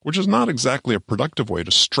 which is not exactly a productive way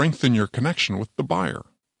to strengthen your connection with the buyer.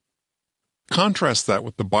 Contrast that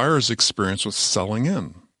with the buyer's experience with selling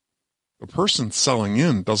in. The person selling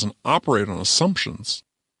in doesn't operate on assumptions.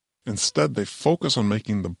 Instead, they focus on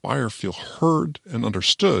making the buyer feel heard and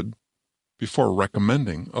understood before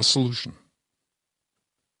recommending a solution.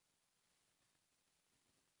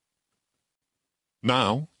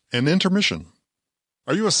 Now, an intermission.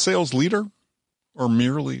 Are you a sales leader or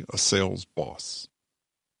merely a sales boss?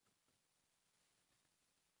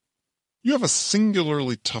 You have a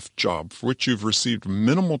singularly tough job for which you've received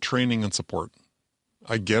minimal training and support.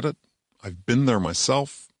 I get it. I've been there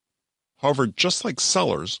myself. However, just like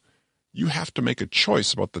sellers, you have to make a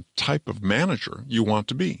choice about the type of manager you want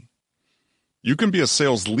to be. You can be a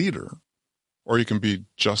sales leader, or you can be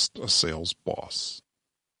just a sales boss.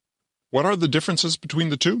 What are the differences between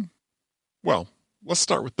the two? Well, let's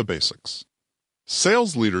start with the basics.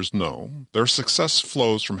 Sales leaders know their success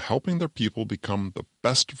flows from helping their people become the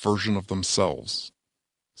best version of themselves.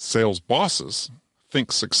 Sales bosses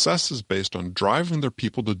think success is based on driving their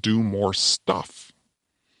people to do more stuff,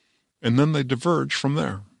 and then they diverge from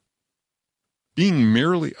there. Being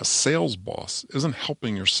merely a sales boss isn't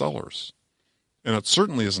helping your sellers, and it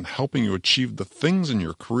certainly isn't helping you achieve the things in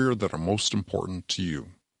your career that are most important to you.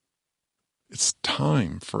 It's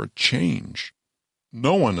time for a change.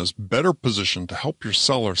 No one is better positioned to help your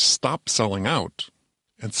seller stop selling out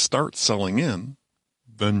and start selling in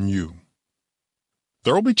than you.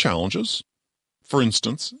 There will be challenges. For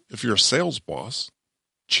instance, if you're a sales boss,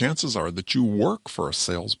 chances are that you work for a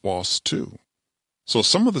sales boss too. So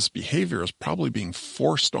some of this behavior is probably being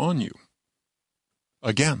forced on you.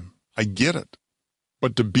 Again, I get it.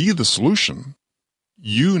 But to be the solution,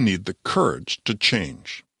 you need the courage to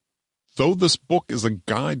change. Though this book is a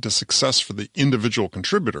guide to success for the individual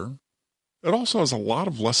contributor, it also has a lot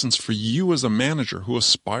of lessons for you as a manager who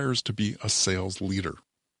aspires to be a sales leader.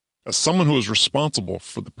 As someone who is responsible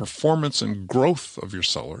for the performance and growth of your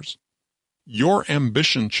sellers, your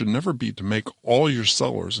ambition should never be to make all your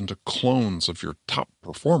sellers into clones of your top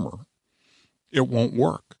performer. It won't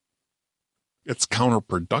work. It's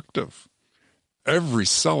counterproductive. Every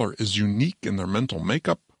seller is unique in their mental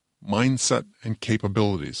makeup, mindset, and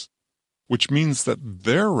capabilities, which means that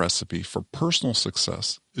their recipe for personal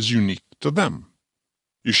success is unique to them.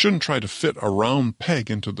 You shouldn't try to fit a round peg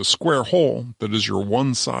into the square hole that is your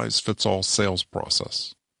one-size-fits-all sales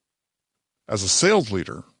process. As a sales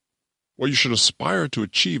leader, what you should aspire to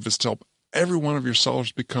achieve is to help every one of your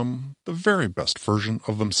sellers become the very best version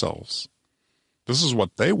of themselves. This is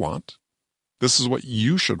what they want. This is what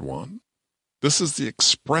you should want. This is the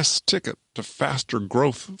express ticket to faster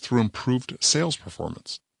growth through improved sales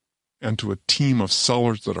performance, and to a team of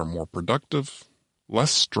sellers that are more productive,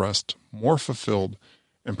 less stressed, more fulfilled,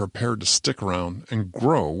 and prepared to stick around and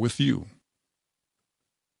grow with you.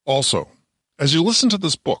 Also, as you listen to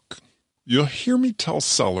this book, you'll hear me tell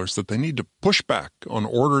sellers that they need to push back on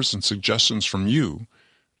orders and suggestions from you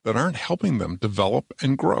that aren't helping them develop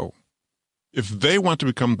and grow. If they want to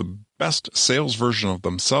become the best sales version of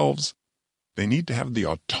themselves, they need to have the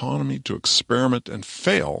autonomy to experiment and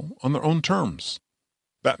fail on their own terms.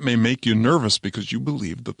 That may make you nervous because you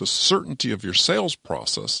believe that the certainty of your sales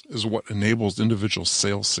process is what enables individual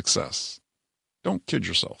sales success. Don't kid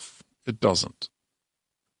yourself. It doesn't.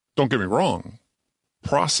 Don't get me wrong.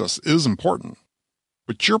 Process is important,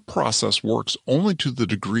 but your process works only to the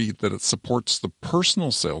degree that it supports the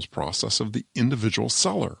personal sales process of the individual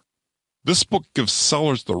seller. This book gives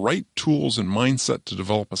sellers the right tools and mindset to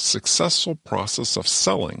develop a successful process of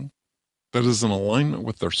selling that is in alignment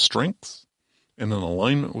with their strengths and in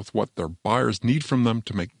alignment with what their buyers need from them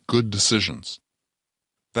to make good decisions.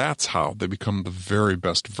 That's how they become the very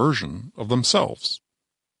best version of themselves.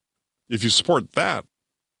 If you support that,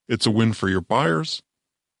 it's a win for your buyers,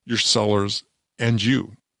 your sellers, and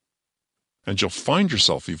you. And you'll find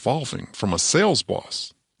yourself evolving from a sales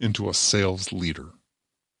boss into a sales leader.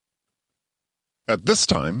 At this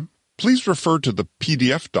time, please refer to the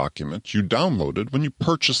PDF document you downloaded when you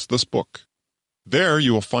purchased this book. There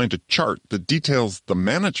you will find a chart that details the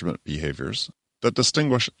management behaviors that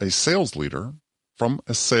distinguish a sales leader from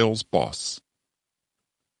a sales boss.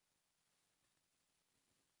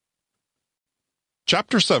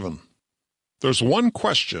 Chapter 7. There's one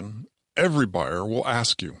question every buyer will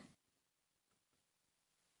ask you.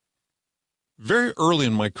 Very early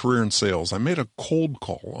in my career in sales, I made a cold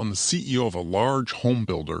call on the CEO of a large home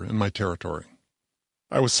builder in my territory.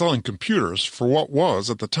 I was selling computers for what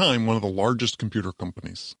was, at the time, one of the largest computer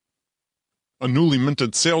companies. A newly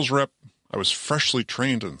minted sales rep, I was freshly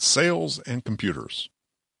trained in sales and computers.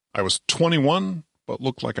 I was 21, but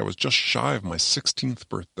looked like I was just shy of my 16th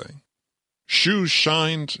birthday. Shoes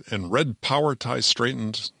shined and red power ties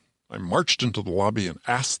straightened. I marched into the lobby and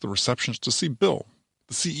asked the receptionist to see Bill,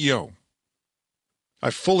 the CEO. I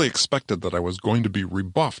fully expected that I was going to be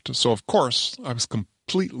rebuffed, so of course I was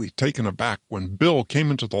completely taken aback when Bill came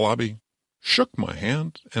into the lobby, shook my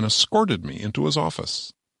hand, and escorted me into his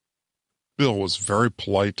office. Bill was very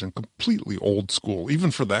polite and completely old school, even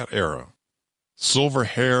for that era. Silver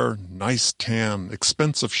hair, nice tan,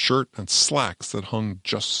 expensive shirt, and slacks that hung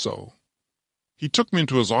just so. He took me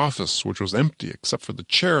into his office, which was empty except for the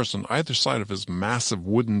chairs on either side of his massive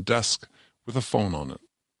wooden desk with a phone on it.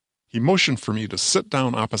 He motioned for me to sit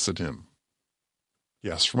down opposite him. He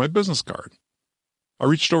asked for my business card. I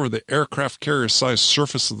reached over the aircraft carrier-sized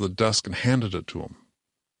surface of the desk and handed it to him.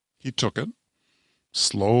 He took it,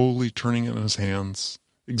 slowly turning it in his hands,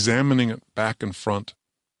 examining it back and front,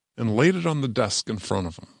 and laid it on the desk in front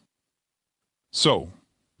of him. So,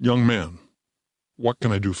 young man, what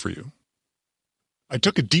can I do for you? I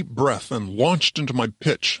took a deep breath and launched into my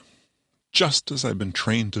pitch, just as I'd been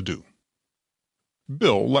trained to do.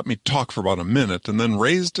 Bill let me talk for about a minute and then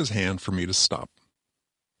raised his hand for me to stop.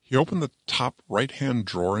 He opened the top right-hand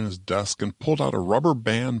drawer in his desk and pulled out a rubber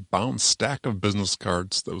band-bound stack of business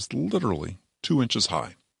cards that was literally 2 inches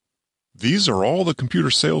high. These are all the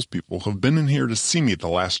computer salespeople who have been in here to see me the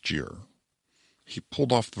last year. He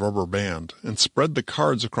pulled off the rubber band and spread the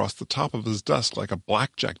cards across the top of his desk like a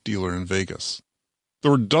blackjack dealer in Vegas.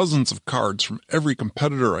 There were dozens of cards from every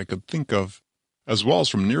competitor I could think of, as well as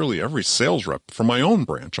from nearly every sales rep from my own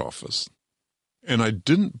branch office. And I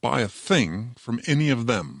didn't buy a thing from any of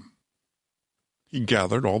them. He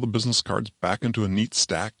gathered all the business cards back into a neat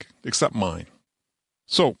stack, except mine.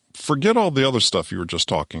 So, forget all the other stuff you were just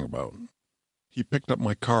talking about. He picked up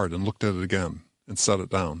my card and looked at it again and set it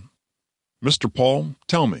down. Mr. Paul,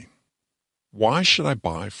 tell me, why should I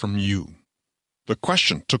buy from you? The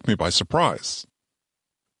question took me by surprise.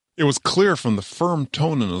 It was clear from the firm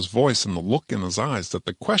tone in his voice and the look in his eyes that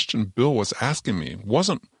the question Bill was asking me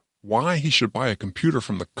wasn't why he should buy a computer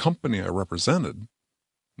from the company I represented.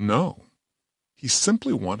 No, he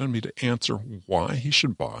simply wanted me to answer why he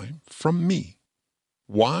should buy from me.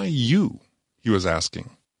 Why you, he was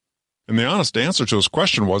asking. And the honest answer to his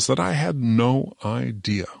question was that I had no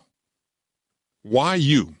idea. Why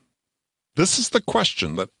you? This is the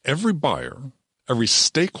question that every buyer, every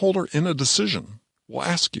stakeholder in a decision will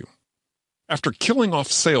ask you. After killing off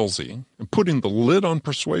salesy and putting the lid on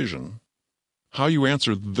persuasion, how you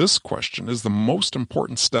answer this question is the most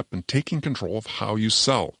important step in taking control of how you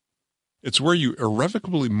sell. It's where you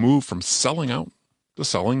irrevocably move from selling out to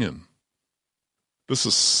selling in. This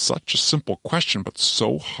is such a simple question, but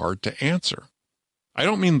so hard to answer. I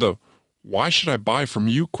don't mean the why should I buy from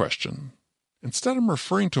you question. Instead, I'm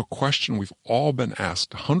referring to a question we've all been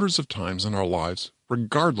asked hundreds of times in our lives,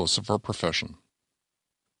 regardless of our profession.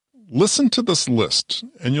 Listen to this list,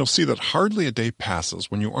 and you'll see that hardly a day passes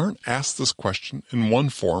when you aren't asked this question in one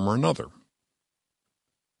form or another.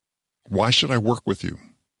 Why should I work with you?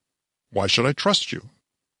 Why should I trust you?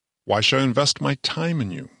 Why should I invest my time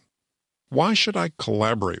in you? Why should I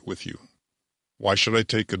collaborate with you? Why should I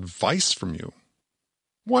take advice from you?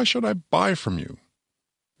 Why should I buy from you?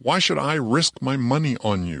 Why should I risk my money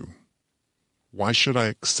on you? Why should I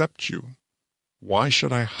accept you? Why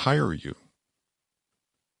should I hire you?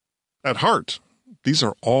 At heart, these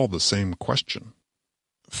are all the same question.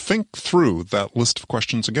 Think through that list of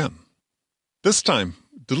questions again. This time,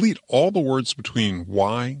 delete all the words between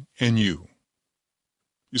why and you.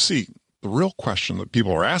 You see, the real question that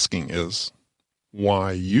people are asking is,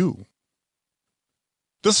 why you?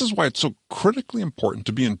 This is why it's so critically important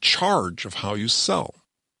to be in charge of how you sell,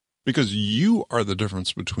 because you are the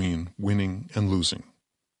difference between winning and losing.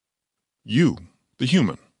 You, the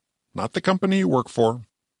human, not the company you work for,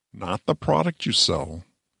 not the product you sell,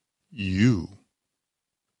 you.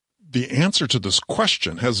 The answer to this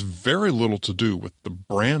question has very little to do with the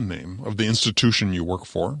brand name of the institution you work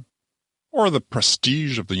for, or the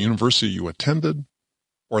prestige of the university you attended,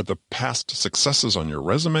 or the past successes on your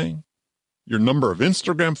resume, your number of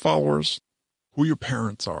Instagram followers, who your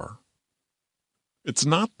parents are. It's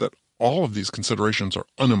not that all of these considerations are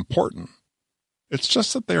unimportant. It's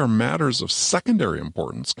just that they are matters of secondary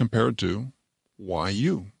importance compared to why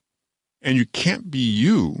you. And you can't be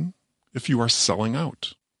you if you are selling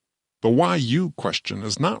out. The why you question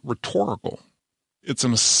is not rhetorical. It's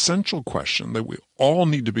an essential question that we all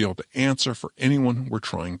need to be able to answer for anyone we're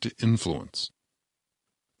trying to influence.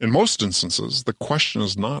 In most instances, the question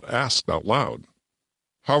is not asked out loud.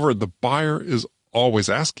 However, the buyer is always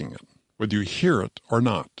asking it, whether you hear it or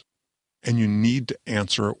not, and you need to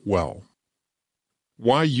answer it well.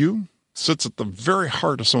 Why you sits at the very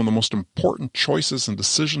heart of some of the most important choices and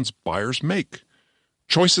decisions buyers make.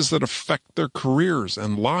 Choices that affect their careers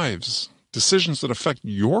and lives, decisions that affect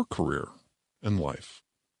your career and life.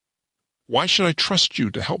 Why should I trust you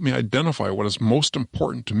to help me identify what is most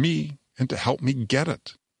important to me and to help me get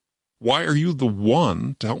it? Why are you the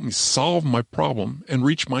one to help me solve my problem and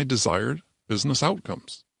reach my desired business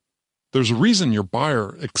outcomes? There's a reason your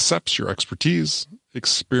buyer accepts your expertise,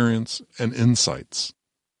 experience, and insights.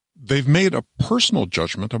 They've made a personal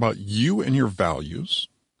judgment about you and your values,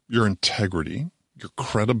 your integrity, your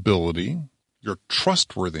credibility, your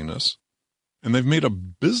trustworthiness, and they've made a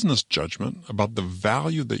business judgment about the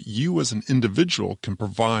value that you as an individual can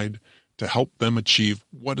provide to help them achieve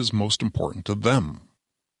what is most important to them.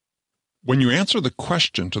 When you answer the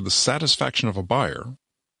question to the satisfaction of a buyer,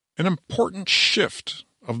 an important shift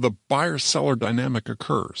of the buyer-seller dynamic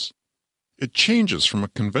occurs. It changes from a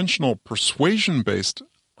conventional persuasion-based,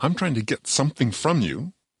 I'm trying to get something from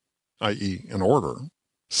you, i.e. an order,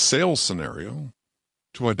 sales scenario,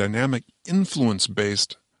 to a dynamic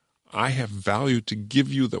influence-based, I have value to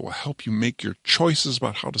give you that will help you make your choices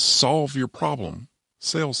about how to solve your problem,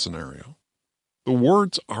 sales scenario. The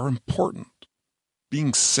words are important.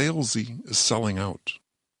 Being salesy is selling out.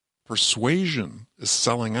 Persuasion is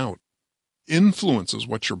selling out. Influence is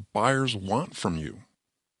what your buyers want from you.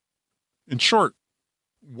 In short,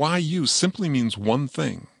 why you simply means one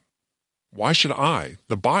thing. Why should I,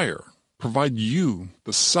 the buyer, provide you,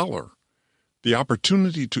 the seller, the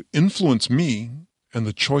opportunity to influence me and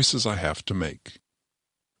the choices I have to make?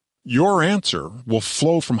 Your answer will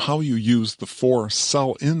flow from how you use the 4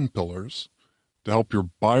 sell-in pillars to help your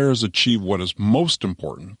buyers achieve what is most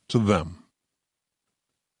important to them.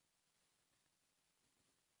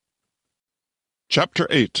 Chapter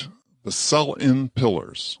 8, The Sell-In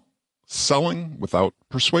Pillars, Selling Without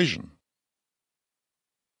Persuasion.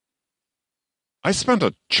 I spent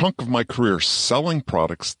a chunk of my career selling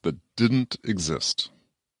products that didn't exist.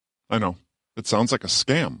 I know, it sounds like a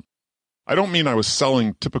scam. I don't mean I was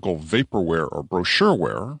selling typical vaporware or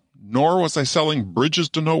brochureware, nor was I selling bridges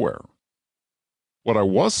to nowhere. What I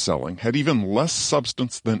was selling had even less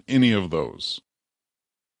substance than any of those.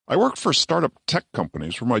 I worked for startup tech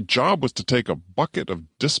companies where my job was to take a bucket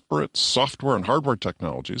of disparate software and hardware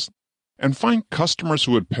technologies and find customers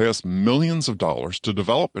who would pay us millions of dollars to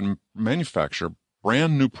develop and manufacture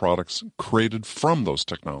brand new products created from those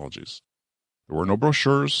technologies. There were no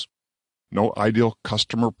brochures, no ideal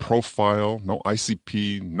customer profile, no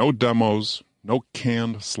ICP, no demos, no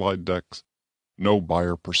canned slide decks, no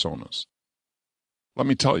buyer personas. Let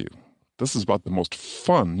me tell you, this is about the most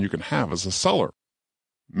fun you can have as a seller.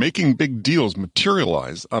 Making big deals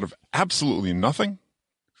materialize out of absolutely nothing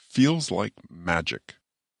feels like magic.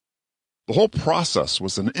 The whole process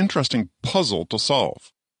was an interesting puzzle to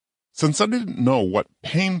solve. Since I didn't know what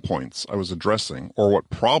pain points I was addressing or what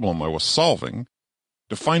problem I was solving,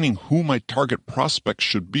 defining who my target prospects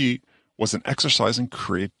should be was an exercise in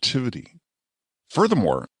creativity.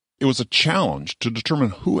 Furthermore, it was a challenge to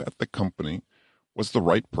determine who at the company was the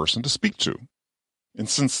right person to speak to. And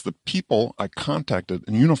since the people I contacted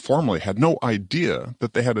uniformly had no idea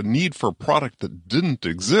that they had a need for a product that didn't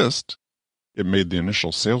exist, it made the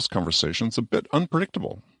initial sales conversations a bit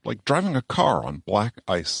unpredictable, like driving a car on black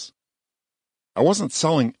ice. I wasn't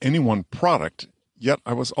selling any one product, yet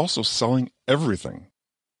I was also selling everything.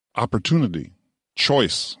 Opportunity,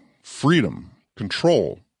 choice, freedom,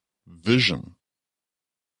 control, vision.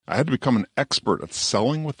 I had to become an expert at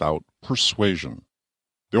selling without persuasion.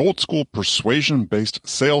 The old school persuasion-based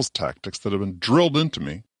sales tactics that had been drilled into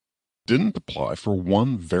me didn't apply for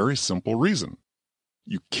one very simple reason.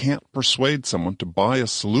 You can't persuade someone to buy a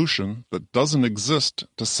solution that doesn't exist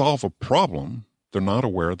to solve a problem they're not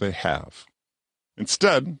aware they have.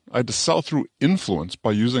 Instead, I had to sell through influence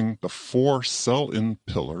by using the 4 sell-in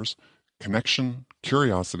pillars: connection,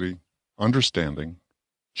 curiosity, understanding,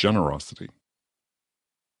 generosity.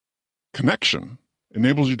 Connection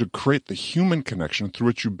enables you to create the human connection through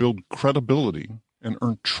which you build credibility and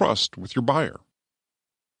earn trust with your buyer.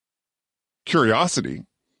 Curiosity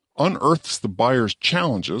unearths the buyer's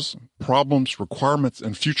challenges, problems, requirements,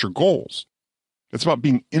 and future goals. It's about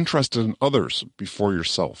being interested in others before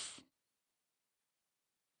yourself.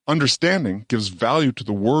 Understanding gives value to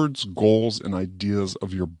the words, goals, and ideas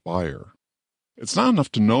of your buyer. It's not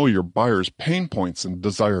enough to know your buyer's pain points and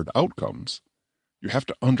desired outcomes. You have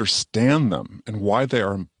to understand them and why they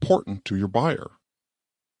are important to your buyer.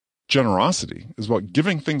 Generosity is about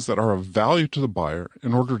giving things that are of value to the buyer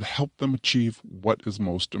in order to help them achieve what is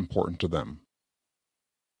most important to them.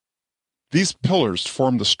 These pillars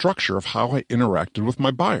form the structure of how I interacted with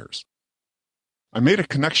my buyers. I made a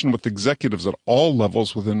connection with executives at all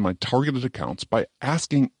levels within my targeted accounts by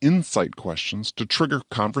asking insight questions to trigger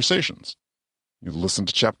conversations. You listen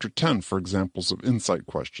to Chapter 10 for examples of insight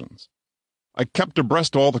questions. I kept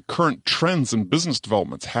abreast of all the current trends and business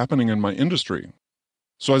developments happening in my industry.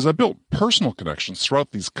 So as I built personal connections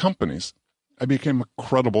throughout these companies, I became a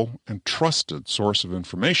credible and trusted source of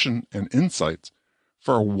information and insights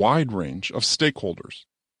for a wide range of stakeholders.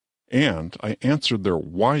 And I answered their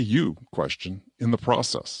 "why you" question in the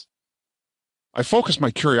process. I focused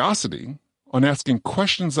my curiosity on asking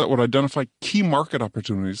questions that would identify key market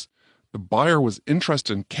opportunities the buyer was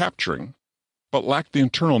interested in capturing, but lacked the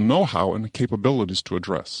internal know-how and capabilities to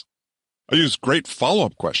address. I used great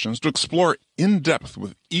follow-up questions to explore in depth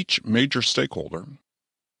with each major stakeholder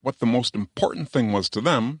what the most important thing was to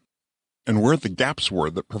them and where the gaps were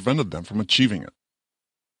that prevented them from achieving it.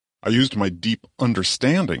 I used my deep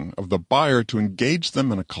understanding of the buyer to engage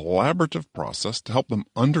them in a collaborative process to help them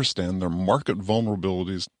understand their market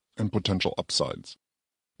vulnerabilities and potential upsides,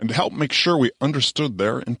 and to help make sure we understood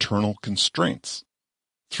their internal constraints.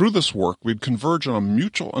 Through this work, we'd converge on a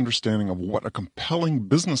mutual understanding of what a compelling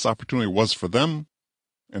business opportunity was for them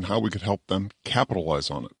and how we could help them capitalize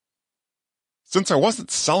on it. Since I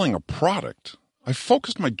wasn't selling a product, I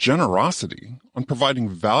focused my generosity on providing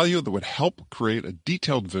value that would help create a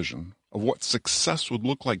detailed vision of what success would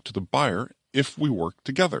look like to the buyer if we worked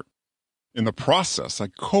together. In the process, I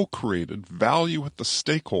co-created value with the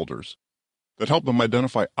stakeholders that helped them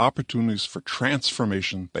identify opportunities for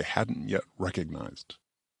transformation they hadn't yet recognized.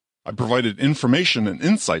 I provided information and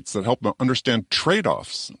insights that helped them understand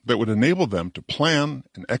trade-offs that would enable them to plan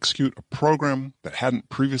and execute a program that hadn't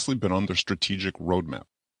previously been on their strategic roadmap.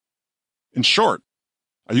 In short,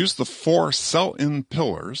 I used the 4 sell-in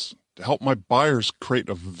pillars to help my buyers create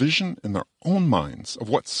a vision in their own minds of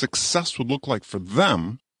what success would look like for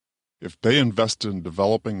them if they invested in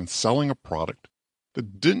developing and selling a product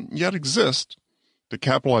that didn't yet exist to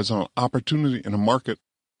capitalize on an opportunity in a market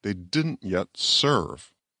they didn't yet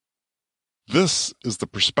serve. This is the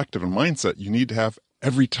perspective and mindset you need to have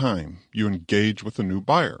every time you engage with a new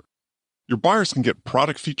buyer. Your buyers can get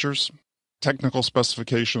product features, technical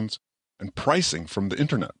specifications, and pricing from the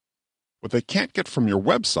internet. What they can't get from your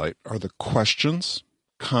website are the questions,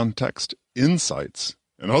 context, insights,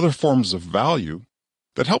 and other forms of value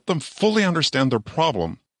that help them fully understand their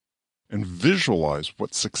problem and visualize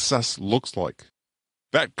what success looks like.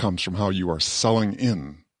 That comes from how you are selling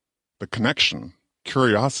in. The connection,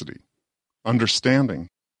 curiosity, understanding,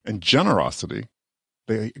 and generosity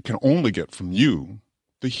they can only get from you,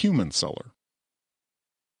 the human seller.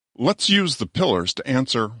 Let's use the pillars to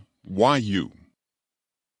answer why you.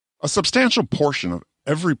 A substantial portion of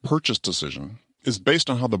every purchase decision is based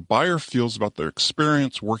on how the buyer feels about their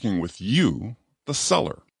experience working with you, the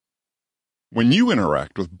seller. When you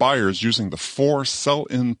interact with buyers using the 4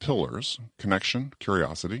 sell-in pillars, connection,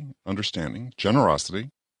 curiosity, understanding, generosity,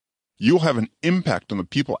 you'll have an impact on the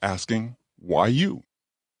people asking, why you?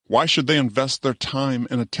 Why should they invest their time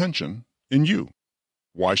and attention in you?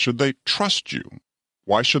 Why should they trust you?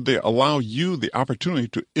 Why should they allow you the opportunity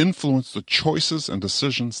to influence the choices and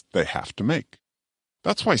decisions they have to make?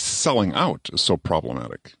 That's why selling out is so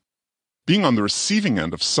problematic. Being on the receiving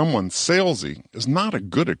end of someone salesy is not a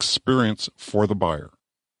good experience for the buyer.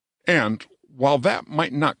 And while that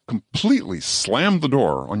might not completely slam the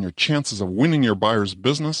door on your chances of winning your buyer's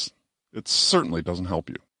business, it certainly doesn't help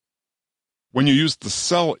you. When you use the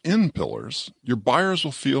sell-in pillars, your buyers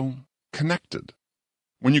will feel connected.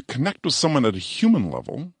 When you connect with someone at a human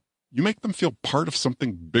level, you make them feel part of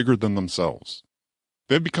something bigger than themselves.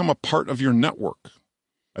 They've become a part of your network.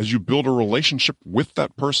 As you build a relationship with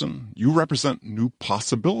that person, you represent new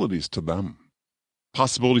possibilities to them.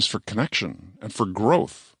 Possibilities for connection and for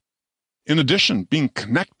growth. In addition, being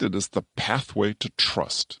connected is the pathway to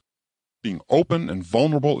trust. Being open and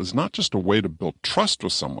vulnerable is not just a way to build trust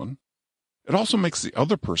with someone, it also makes the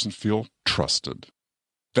other person feel trusted.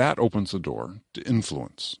 That opens the door to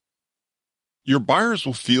influence. Your buyers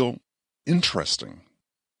will feel interesting.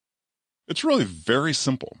 It's really very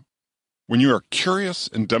simple. When you are curious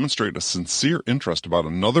and demonstrate a sincere interest about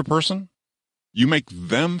another person, you make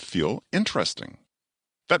them feel interesting.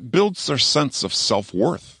 That builds their sense of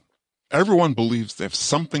self-worth. Everyone believes they have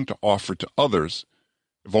something to offer to others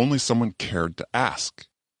if only someone cared to ask.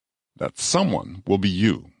 That someone will be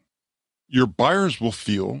you. Your buyers will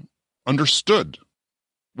feel understood.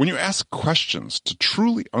 When you ask questions to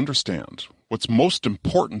truly understand what's most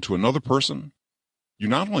important to another person, you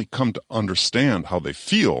not only come to understand how they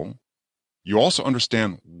feel, you also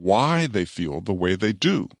understand why they feel the way they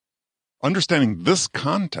do. Understanding this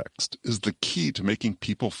context is the key to making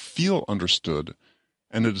people feel understood,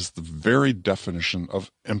 and it is the very definition of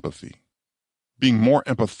empathy. Being more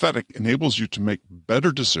empathetic enables you to make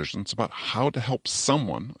better decisions about how to help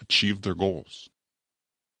someone achieve their goals.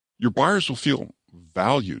 Your buyers will feel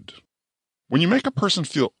valued. When you make a person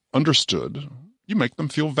feel understood, you make them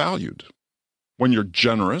feel valued. When you're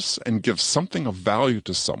generous and give something of value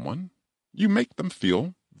to someone, you make them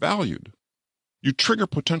feel valued. You trigger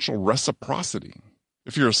potential reciprocity.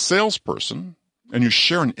 If you're a salesperson and you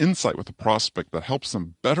share an insight with a prospect that helps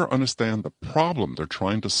them better understand the problem they're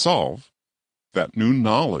trying to solve, that new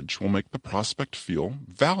knowledge will make the prospect feel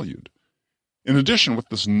valued. In addition, with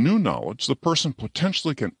this new knowledge, the person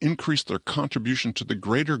potentially can increase their contribution to the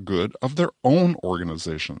greater good of their own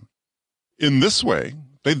organization. In this way,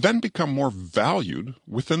 they then become more valued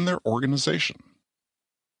within their organization.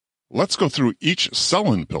 Let's go through each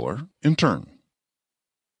sell-in pillar in turn.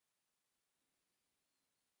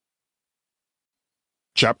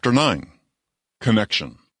 Chapter 9.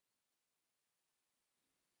 Connection.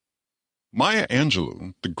 Maya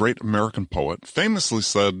Angelou, the great American poet, famously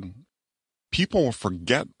said, "People will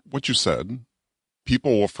forget what you said,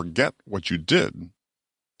 people will forget what you did,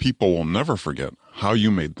 people will never forget how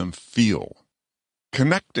you made them feel."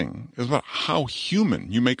 Connecting is about how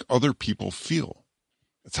human you make other people feel.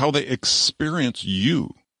 It's how they experience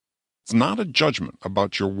you. It's not a judgment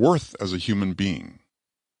about your worth as a human being.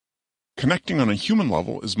 Connecting on a human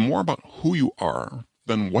level is more about who you are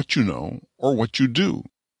than what you know or what you do.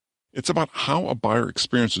 It's about how a buyer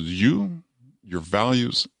experiences you, your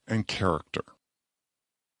values, and character.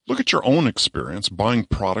 Look at your own experience buying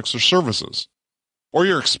products or services, or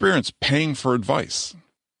your experience paying for advice.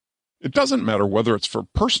 It doesn't matter whether it's for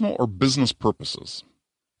personal or business purposes.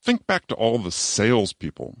 Think back to all the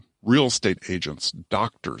salespeople, real estate agents,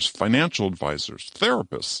 doctors, financial advisors,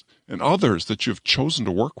 therapists, and others that you've chosen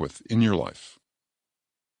to work with in your life.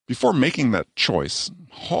 Before making that choice,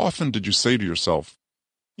 how often did you say to yourself,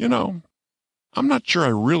 I'm not sure I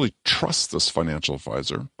really trust this financial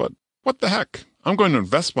advisor, but what the heck? I'm going to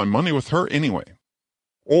invest my money with her anyway.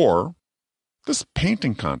 Or, this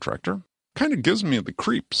painting contractor kind of gives me the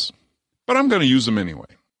creeps, but I'm going to use him anyway.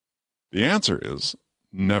 The answer is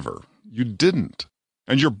never. You didn't.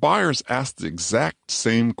 And your buyers ask the exact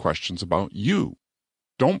same questions about you.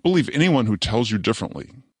 Don't believe anyone who tells you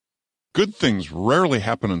differently. Good things rarely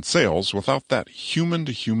happen in sales without that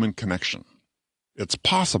human-to-human connection. It's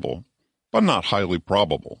possible, but not highly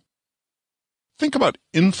probable. Think about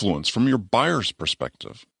influence from your buyer's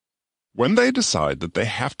perspective. When they decide that they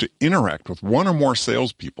have to interact with one or more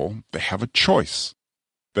salespeople, they have a choice.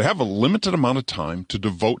 They have a limited amount of time to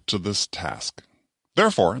devote to this task.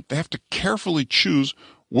 Therefore, they have to carefully choose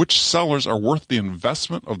which sellers are worth the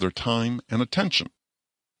investment of their time and attention.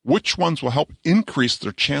 Which ones will help increase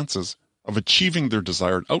their chances of achieving their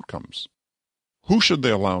desired outcomes? Who should they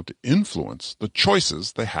allow to influence the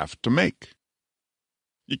choices they have to make?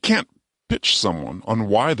 You can't pitch someone on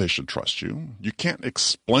why they should trust you. You can't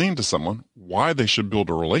explain to someone why they should build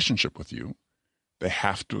a relationship with you. They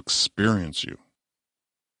have to experience you.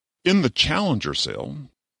 In The Challenger Sale,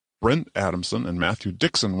 Brent Adamson and Matthew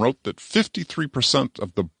Dixon wrote that 53%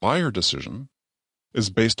 of the buyer decision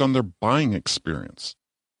is based on their buying experience.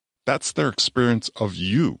 That's their experience of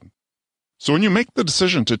you. So when you make the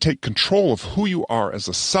decision to take control of who you are as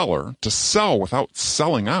a seller, to sell without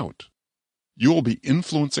selling out, you will be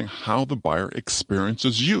influencing how the buyer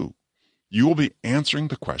experiences you. You will be answering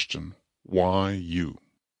the question, why you?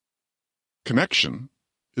 Connection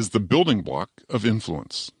is the building block of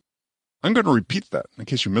influence. I'm going to repeat that in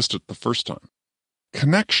case you missed it the first time.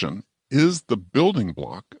 Connection is the building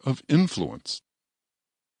block of influence.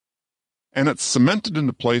 And it's cemented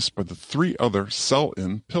into place by the three other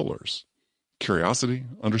sell-in pillars: curiosity,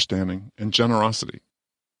 understanding, and generosity.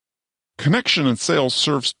 Connection in sales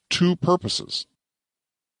serves two purposes.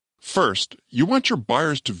 First, you want your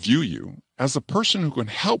buyers to view you as a person who can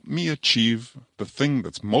help me achieve the thing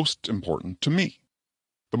that's most important to me.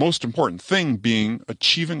 The most important thing being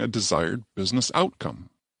achieving a desired business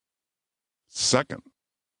outcome. Second,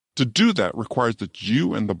 to do that requires that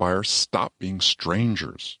you and the buyer stop being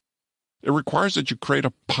strangers. It requires that you create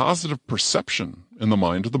a positive perception in the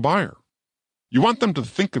mind of the buyer. You want them to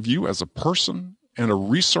think of you as a person and a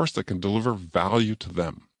resource that can deliver value to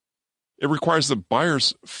them. It requires that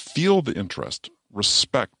buyers feel the interest,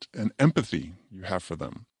 respect, and empathy you have for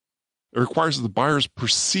them. It requires that the buyers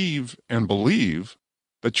perceive and believe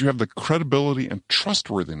that you have the credibility and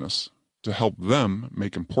trustworthiness to help them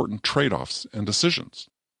make important trade-offs and decisions.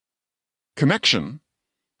 Connection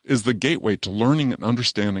is the gateway to learning and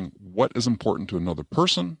understanding what is important to another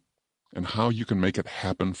person and how you can make it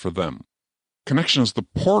happen for them. Connection is the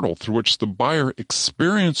portal through which the buyer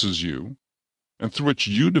experiences you and through which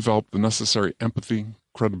you develop the necessary empathy,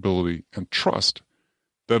 credibility, and trust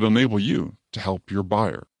that enable you to help your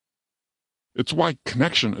buyer. It's why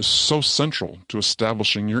connection is so central to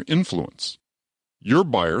establishing your influence. Your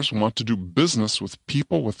buyers want to do business with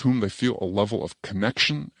people with whom they feel a level of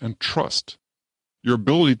connection and trust. Your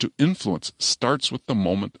ability to influence starts with the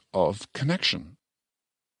moment of connection.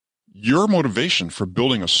 Your motivation for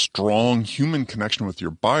building a strong human connection with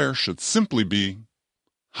your buyer should simply be,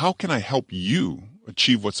 how can I help you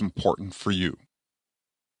achieve what's important for you?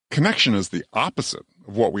 Connection is the opposite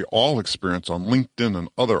of what we all experience on LinkedIn and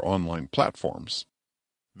other online platforms.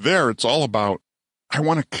 There, it's all about, I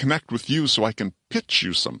want to connect with you so I can pitch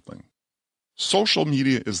you something. Social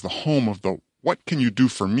media is the home of the what can you do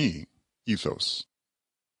for me ethos.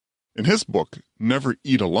 In his book, Never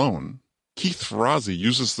Eat Alone, Keith Ferrazzi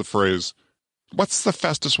uses the phrase, what's the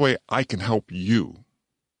fastest way I can help you?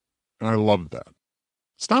 And I love that.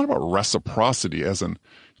 It's not about reciprocity as in,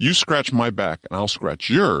 you scratch my back and I'll scratch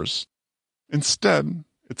yours. Instead,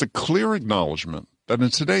 it's a clear acknowledgement that in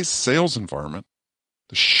today's sales environment,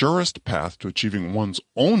 the surest path to achieving one's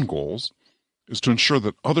own goals is to ensure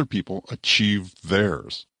that other people achieve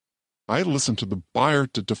theirs. I listen to the buyer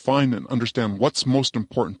to define and understand what's most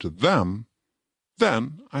important to them,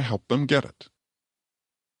 then I help them get it.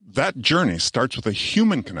 That journey starts with a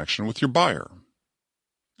human connection with your buyer.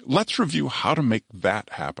 Let's review how to make that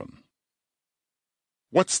happen.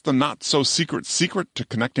 What's the not-so-secret secret to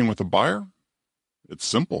connecting with a buyer? It's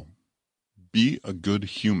simple. Be a good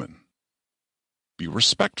human. Be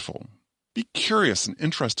respectful. Be curious and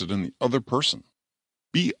interested in the other person.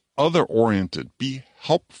 Be other-oriented. Be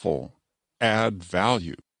helpful. Add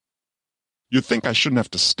value. You'd think I shouldn't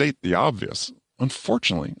have to state the obvious.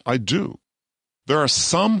 Unfortunately, I do. There are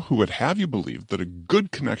some who would have you believe that a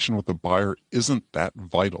good connection with a buyer isn't that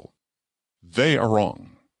vital. They are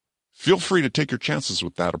wrong. Feel free to take your chances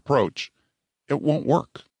with that approach. It won't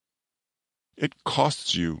work. It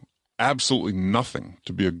costs you absolutely nothing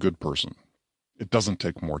to be a good person. It doesn't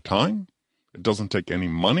take more time. It doesn't take any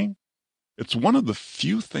money. It's one of the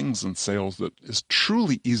few things in sales that is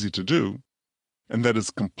truly easy to do and that is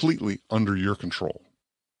completely under your control.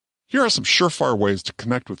 Here are some surefire ways to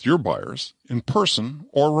connect with your buyers in person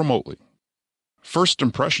or remotely. First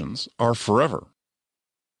impressions are forever.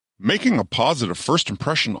 Making a positive first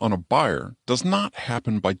impression on a buyer does not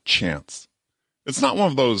happen by chance. It's not one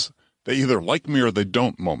of those they either like me or they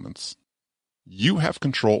don't moments. You have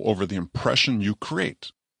control over the impression you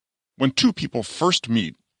create. When two people first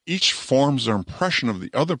meet, each forms their impression of the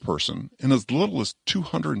other person in as little as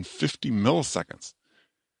 250 milliseconds.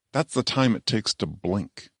 That's the time it takes to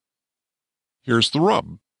blink. Here's the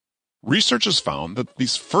rub. Research has found that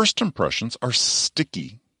these first impressions are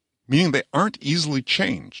sticky, meaning they aren't easily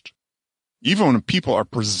changed. Even when people are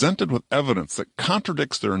presented with evidence that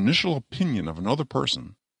contradicts their initial opinion of another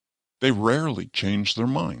person, they rarely change their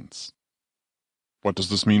minds. What does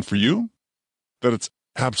this mean for you? That it's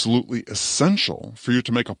absolutely essential for you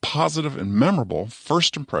to make a positive and memorable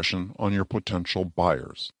first impression on your potential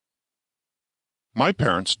buyers. My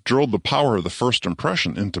parents drilled the power of the first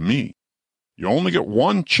impression into me. You only get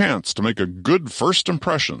one chance to make a good first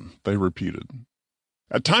impression, they repeated.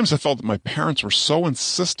 At times I felt that my parents were so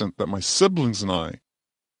insistent that my siblings and I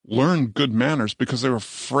learned good manners because they were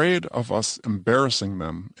afraid of us embarrassing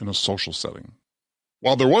them in a social setting.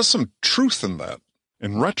 While there was some truth in that,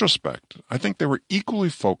 in retrospect, I think they were equally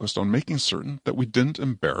focused on making certain that we didn't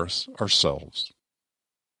embarrass ourselves.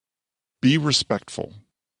 Be respectful.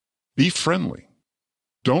 Be friendly.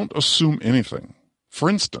 Don't assume anything. For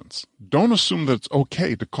instance, don't assume that it's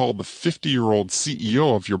okay to call the 50-year-old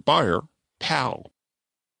CEO of your buyer pal.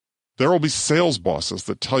 There will be sales bosses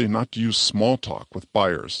that tell you not to use small talk with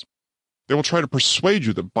buyers. They will try to persuade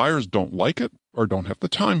you that buyers don't like it or don't have the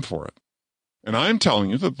time for it. And I am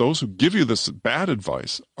telling you that those who give you this bad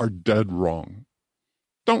advice are dead wrong.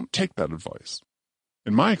 Don't take that advice.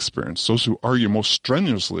 In my experience, those who argue most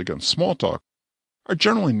strenuously against small talk are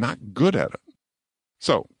generally not good at it.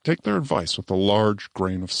 So take their advice with a large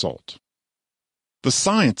grain of salt. The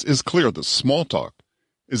science is clear that small talk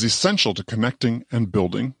is essential to connecting and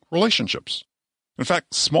building relationships. In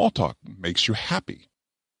fact, small talk makes you happy.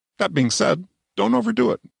 That being said, don't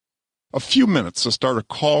overdo it. A few minutes to start a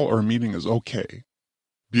call or a meeting is okay.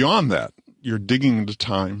 Beyond that, you're digging into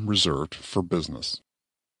time reserved for business.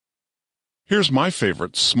 Here's my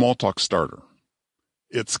favorite small talk starter.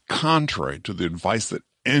 It's contrary to the advice that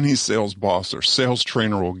any sales boss or sales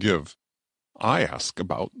trainer will give. I ask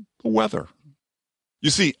about the weather. You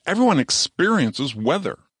see, everyone experiences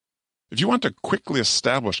weather. If you want to quickly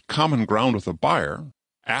establish common ground with a buyer,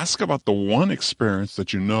 ask about the one experience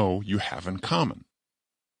that you know you have in common.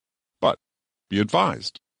 But be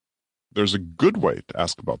advised, there's a good way to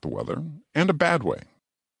ask about the weather and a bad way.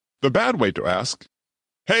 The bad way to ask,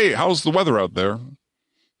 "Hey, how's the weather out there?"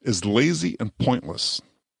 is lazy and pointless.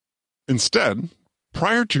 Instead,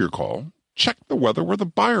 prior to your call, check the weather where the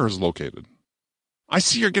buyer is located. I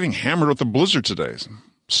see you're getting hammered with a blizzard today.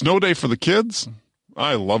 Snow day for the kids?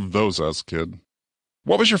 I loved those as a kid.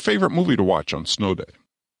 What was your favorite movie to watch on snow day?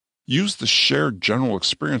 Use the shared general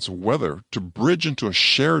experience of weather to bridge into a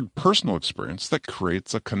shared personal experience that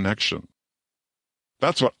creates a connection.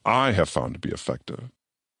 That's what I have found to be effective.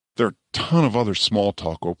 There are a ton of other small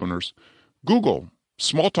talk openers. Google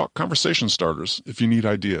small talk conversation starters if you need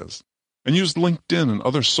ideas. And use LinkedIn and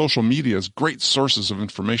other social media as great sources of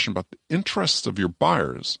information about the interests of your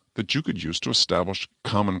buyers that you could use to establish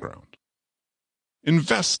common ground.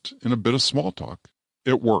 Invest in a bit of small talk.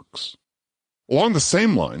 It works. Along the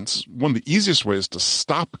same lines, one of the easiest ways to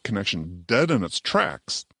stop a connection dead in its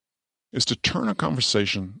tracks is to turn a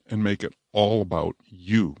conversation and make it all about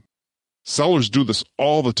you. Sellers do this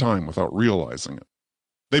all the time without realizing it.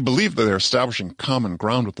 They believe that they're establishing common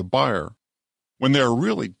ground with the buyer when they are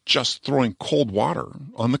really just throwing cold water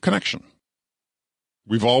on the connection.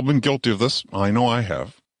 We've all been guilty of this. I know I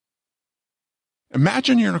have.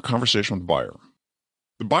 Imagine you're in a conversation with a buyer.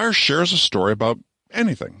 The buyer shares a story about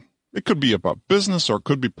anything. It could be about business or it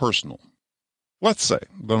could be personal. Let's say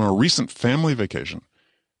that on a recent family vacation,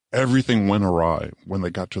 everything went awry when they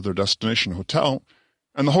got to their destination hotel,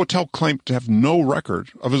 and the hotel claimed to have no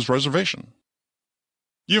record of his reservation.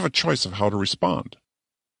 You have a choice of how to respond.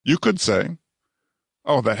 You could say,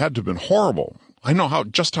 "Oh, that had to have been horrible. I know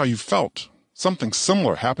just how you felt. Something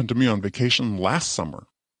similar happened to me on vacation last summer.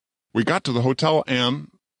 We got to the hotel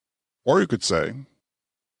and..." Or you could say,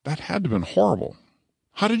 "That had to have been horrible.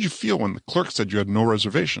 How did you feel when the clerk said you had no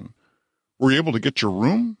reservation? Were you able to get your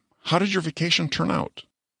room? How did your vacation turn out?"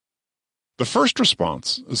 The first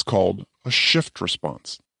response is called a shift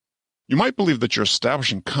response. You might believe that you're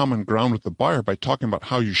establishing common ground with the buyer by talking about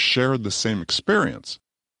how you shared the same experience.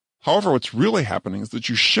 However, what's really happening is that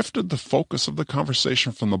you shifted the focus of the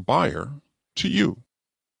conversation from the buyer to you.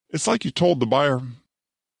 It's like you told the buyer,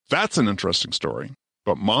 "That's an interesting story,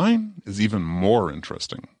 but mine is even more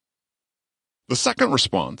interesting." The second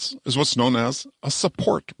response is what's known as a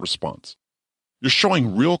support response. You're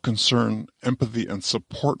showing real concern, empathy, and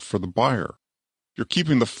support for the buyer. You're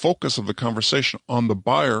keeping the focus of the conversation on the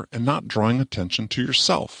buyer and not drawing attention to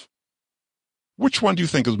yourself. Which one do you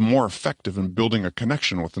think is more effective in building a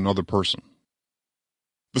connection with another person?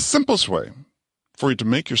 The simplest way for you to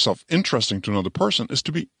make yourself interesting to another person is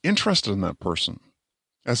to be interested in that person.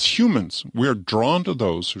 As humans, we are drawn to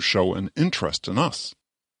those who show an interest in us.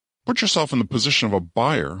 Put yourself in the position of a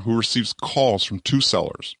buyer who receives calls from two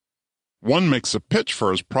sellers. One makes a pitch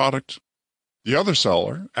for his product. The other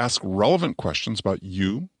seller asks relevant questions about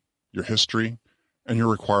you, your history, and your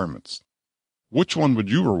requirements. Which one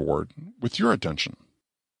would you reward with your attention?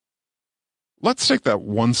 Let's take that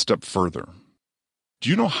one step further.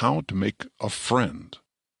 Do you know how to make a friend?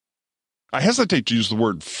 I hesitate to use the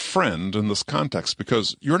word friend in this context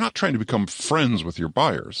because you're not trying to become friends with your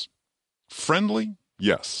buyers. Friendly?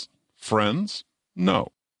 Yes. Friends?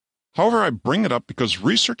 No. However, I bring it up because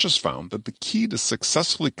research has found that the key to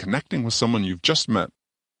successfully connecting with someone you've just met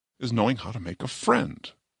is knowing how to make a friend.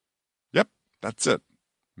 Yep, that's it.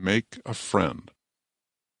 Make a friend.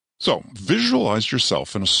 So, visualize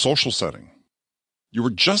yourself in a social setting. You were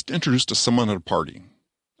just introduced to someone at a party,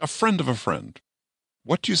 a friend of a friend.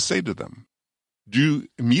 What do you say to them? Do you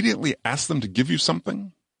immediately ask them to give you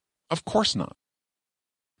something? Of course not.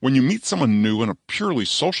 When you meet someone new in a purely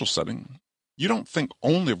social setting, you don't think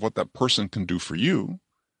only of what that person can do for you.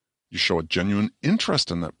 You show a genuine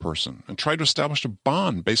interest in that person and try to establish a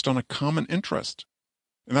bond based on a common interest.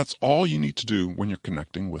 And that's all you need to do when you're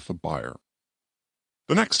connecting with a buyer.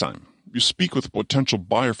 The next time you speak with a potential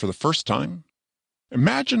buyer for the first time,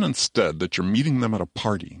 imagine instead that you're meeting them at a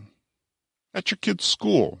party, at your kid's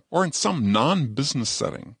school, or in some non-business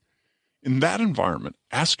setting. In that environment,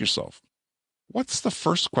 ask yourself, what's the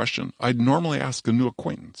first question I'd normally ask a new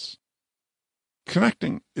acquaintance?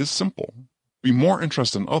 Connecting is simple. Be more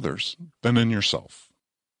interested in others than in yourself.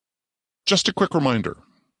 Just a quick reminder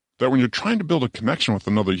that when you're trying to build a connection with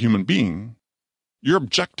another human being, your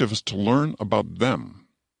objective is to learn about them,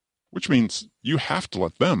 which means you have to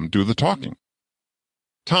let them do the talking.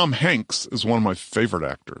 Tom Hanks is one of my favorite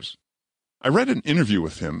actors. I read an interview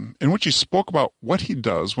with him in which he spoke about what he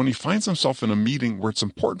does when he finds himself in a meeting where it's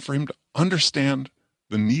important for him to understand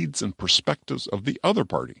the needs and perspectives of the other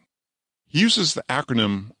party. He uses the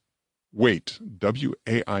acronym WAIT,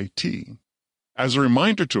 W-A-I-T, as a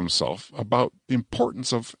reminder to himself about the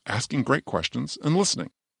importance of asking great questions and listening.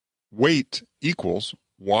 WAIT equals,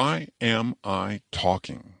 why am I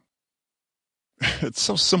talking? It's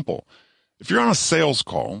so simple. If you're on a sales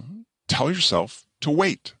call, tell yourself to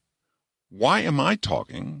wait. Why am I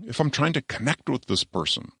talking if I'm trying to connect with this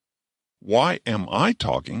person? Why am I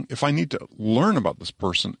talking if I need to learn about this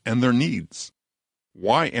person and their needs?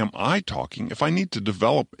 Why am I talking if I need to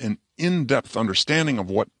develop an in-depth understanding of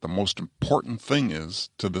what the most important thing is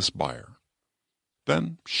to this buyer?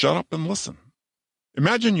 Then shut up and listen.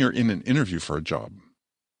 Imagine you're in an interview for a job.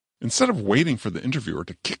 Instead of waiting for the interviewer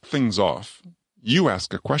to kick things off, you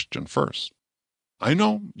ask a question first. I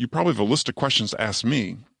know you probably have a list of questions to ask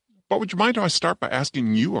me, but would you mind if I start by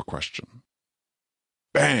asking you a question?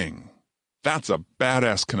 Bang! That's a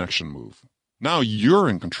badass connection move. Now you're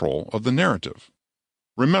in control of the narrative.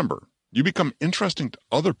 Remember, you become interesting to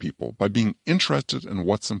other people by being interested in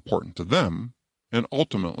what's important to them and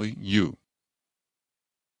ultimately you.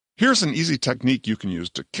 Here's an easy technique you can use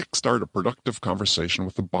to kickstart a productive conversation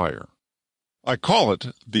with a buyer. I call it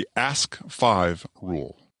the Ask 5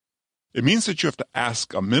 rule. It means that you have to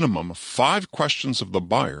ask a minimum of 5 questions of the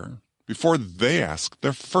buyer before they ask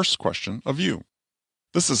their first question of you.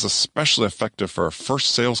 This is especially effective for a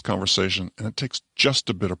first sales conversation, and it takes just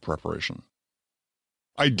a bit of preparation.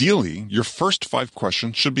 Ideally, your first 5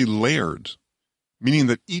 questions should be layered, meaning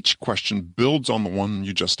that each question builds on the one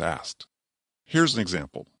you just asked. Here's an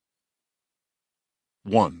example.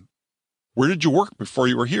 1. Where did you work before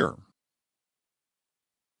you were here?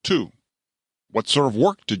 2. What sort of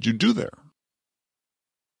work did you do there?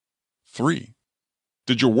 3.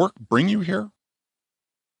 Did your work bring you here?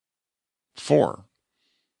 4.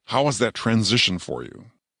 How was that transition for you?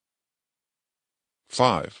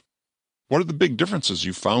 5. What are the big differences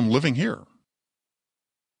you found living here?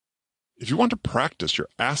 If you want to practice your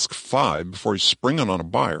Ask 5 before you spring it on a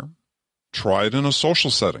buyer, try it in a social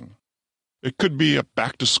setting. It could be a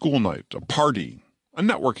back-to-school night, a party, a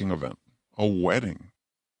networking event, a wedding.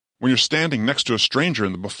 When you're standing next to a stranger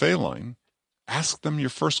in the buffet line, ask them your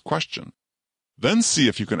first question. Then see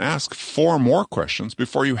if you can ask 4 more questions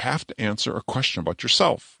before you have to answer a question about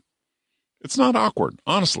yourself. It's not awkward,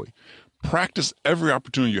 honestly. Practice every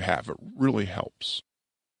opportunity you have. It really helps.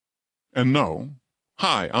 And no,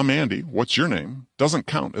 hi, I'm Andy, what's your name, doesn't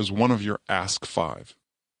count as one of your Ask 5.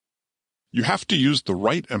 You have to use the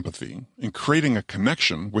right empathy in creating a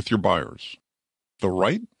connection with your buyers. The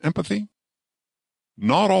right empathy?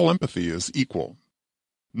 Not all empathy is equal,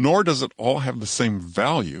 nor does it all have the same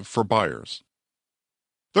value for buyers.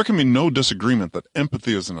 There can be no disagreement that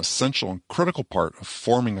empathy is an essential and critical part of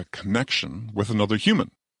forming a connection with another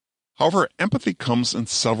human. However, empathy comes in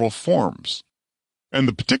several forms, and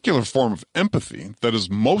the particular form of empathy that is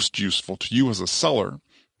most useful to you as a seller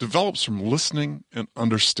develops from listening and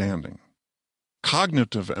understanding.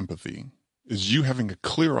 Cognitive empathy is you having a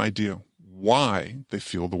clear idea why they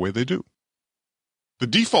feel the way they do. The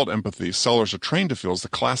default empathy sellers are trained to feel is the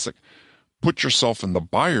classic put yourself in the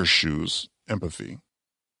buyer's shoes empathy.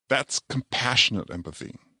 That's compassionate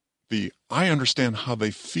empathy, the I understand how they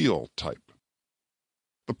feel type.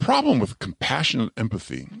 The problem with compassionate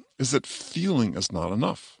empathy is that feeling is not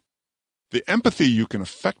enough. The empathy you can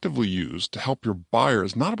effectively use to help your buyer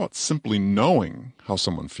is not about simply knowing how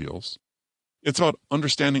someone feels. It's about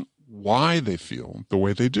understanding why they feel the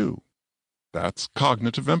way they do. That's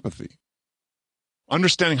cognitive empathy.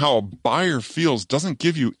 Understanding how a buyer feels doesn't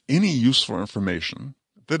give you any useful information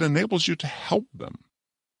that enables you to help them.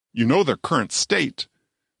 You know their current state,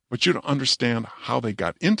 but you don't understand how they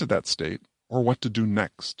got into that state or what to do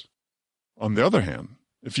next. On the other hand,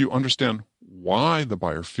 if you understand why the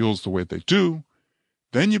buyer feels the way they do,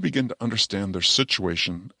 then you begin to understand their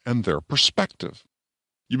situation and their perspective.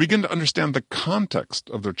 You begin to understand the context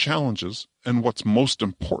of their challenges and what's most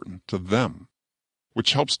important to them,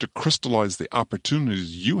 which helps to crystallize the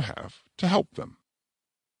opportunities you have to help them.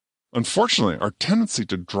 Unfortunately, our tendency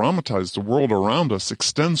to dramatize the world around us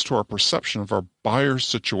extends to our perception of our buyer's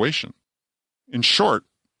situation. In short,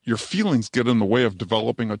 your feelings get in the way of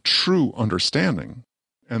developing a true understanding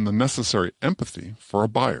and the necessary empathy for a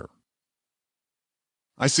buyer.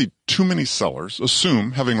 I see too many sellers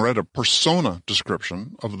assume, having read a persona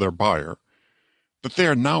description of their buyer, that they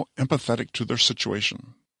are now empathetic to their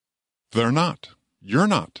situation. They're not. You're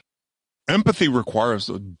not. Empathy requires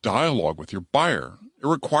a dialogue with your buyer. It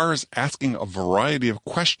requires asking a variety of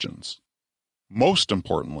questions. Most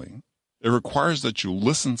importantly, it requires that you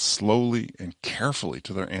listen slowly and carefully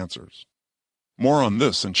to their answers. More on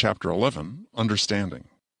this in Chapter 11, Understanding.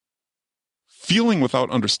 Feeling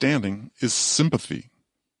without understanding is sympathy.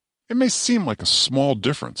 It may seem like a small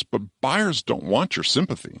difference, but buyers don't want your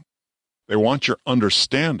sympathy. They want your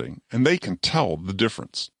understanding, and they can tell the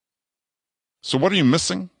difference. So what are you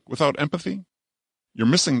missing without empathy? You're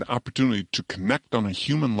missing the opportunity to connect on a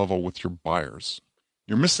human level with your buyers.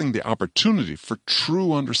 You're missing the opportunity for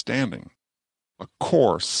true understanding, a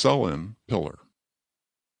core sell-in pillar.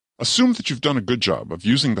 Assume that you've done a good job of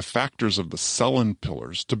using the factors of the sell-in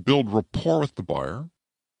pillars to build rapport with the buyer,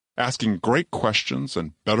 asking great questions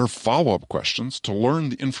and better follow-up questions to learn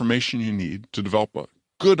the information you need to develop a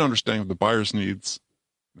good understanding of the buyer's needs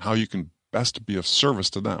and how you can best be of service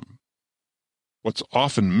to them. What's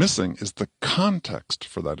often missing is the context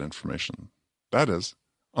for that information. That is,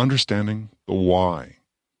 understanding the why.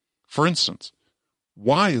 For instance,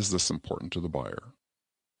 why is this important to the buyer?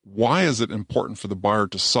 Why is it important for the buyer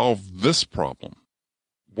to solve this problem?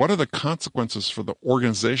 What are the consequences for the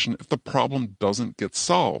organization if the problem doesn't get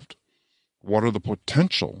solved? What are the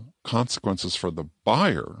potential consequences for the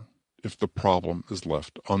buyer if the problem is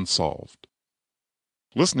left unsolved?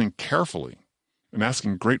 Listening carefully and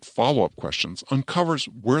asking great follow-up questions uncovers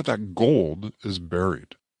where that gold is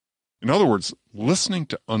buried. In other words, listening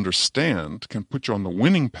to understand can put you on the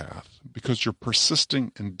winning path because you're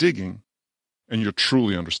persisting and digging and you're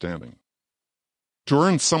truly understanding. To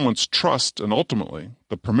earn someone's trust and ultimately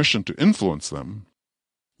the permission to influence them,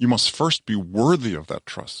 you must first be worthy of that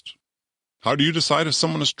trust. How do you decide if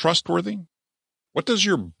someone is trustworthy? What does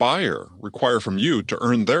your buyer require from you to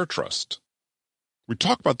earn their trust? We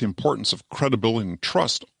talk about the importance of credibility and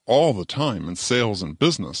trust all the time in sales and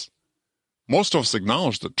business. Most of us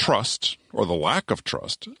acknowledge that trust, or the lack of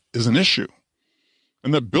trust, is an issue,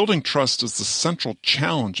 and that building trust is the central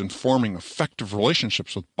challenge in forming effective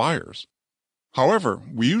relationships with buyers. However,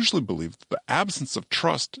 we usually believe that the absence of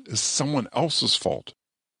trust is someone else's fault,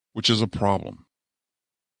 which is a problem.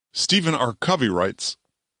 Stephen R. Covey writes,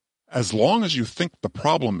 "As long as you think the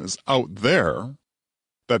problem is out there,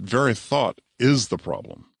 that very thought is the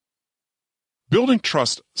problem." Building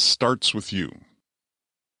trust starts with you.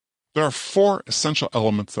 There are 4 essential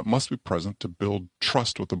elements that must be present to build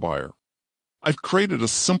trust with the buyer. I've created a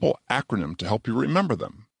simple acronym to help you remember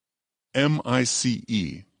them. MICE,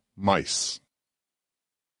 MICE.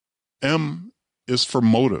 M is for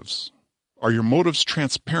motives. Are your motives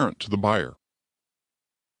transparent to the buyer?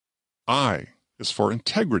 I is for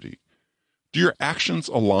integrity. Do your actions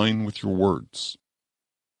align with your words?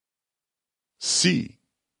 C,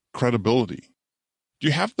 credibility. Do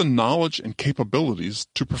you have the knowledge and capabilities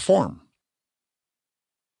to perform?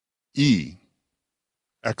 E,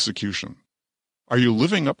 execution. Are you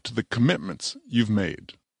living up to the commitments you've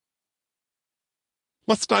made?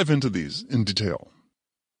 Let's dive into these in detail.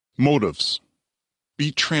 Motives.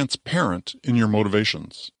 Be transparent in your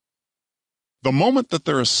motivations. The moment that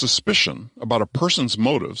there is suspicion about a person's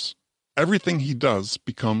motives, everything he does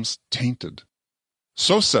becomes tainted.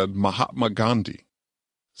 So said Mahatma Gandhi.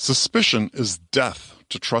 Suspicion is death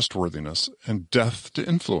to trustworthiness and death to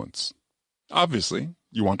influence. Obviously,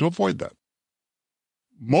 you want to avoid that.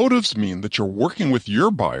 Motives mean that you're working with your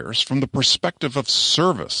buyers from the perspective of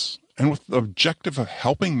service and with the objective of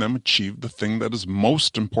helping them achieve the thing that is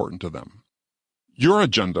most important to them. Your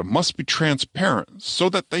agenda must be transparent so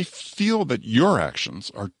that they feel that your actions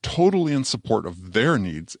are totally in support of their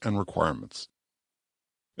needs and requirements.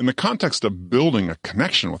 In the context of building a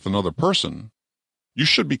connection with another person, you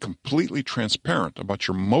should be completely transparent about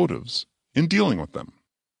your motives in dealing with them.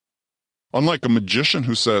 Unlike a magician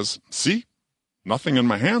who says, "See, nothing in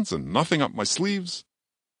my hands and nothing up my sleeves,"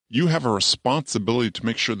 you have a responsibility to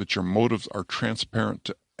make sure that your motives are transparent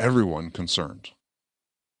to everyone concerned.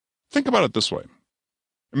 Think about it this way.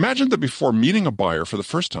 Imagine that before meeting a buyer for the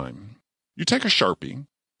first time, you take a Sharpie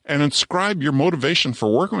and inscribe your motivation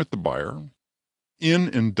for working with the buyer in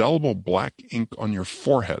indelible black ink on your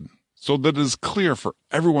forehead so that it is clear for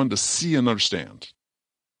everyone to see and understand.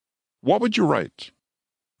 What would you write?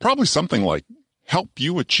 Probably something like, help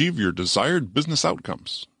you achieve your desired business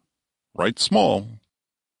outcomes. Write small.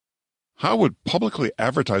 How would publicly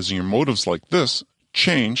advertising your motives like this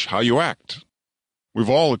change how you act? We've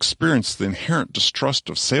all experienced the inherent distrust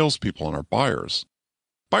of salespeople and our buyers.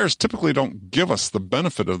 Buyers typically don't give us the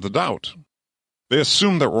benefit of the doubt. They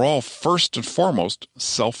assume that we're all first and foremost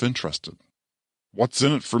self-interested. What's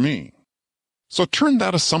in it for me? So turn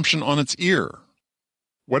that assumption on its ear.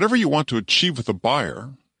 Whatever you want to achieve with a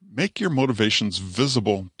buyer, make your motivations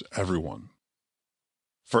visible to everyone.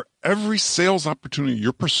 For every sales opportunity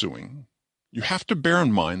you're pursuing, you have to bear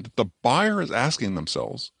in mind that the buyer is asking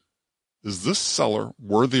themselves, is this seller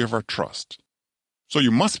worthy of our trust? So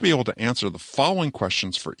you must be able to answer the following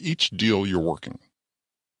questions for each deal you're working.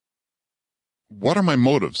 What are my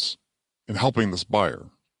motives in helping this buyer,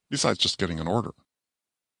 besides just getting an order?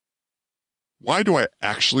 Why do I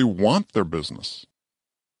actually want their business?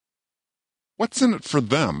 What's in it for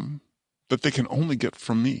them that they can only get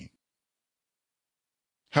from me?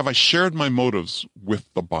 Have I shared my motives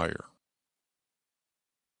with the buyer?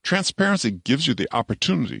 Transparency gives you the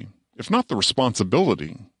opportunity, if not the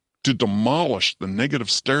responsibility, to demolish the negative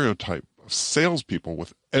stereotype of salespeople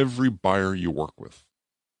with every buyer you work with.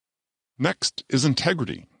 Next is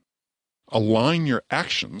integrity. Align your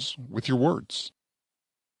actions with your words.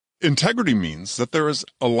 Integrity means that there is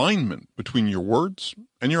alignment between your words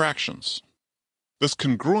and your actions. This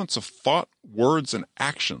congruence of thought, words, and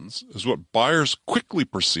actions is what buyers quickly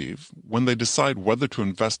perceive when they decide whether to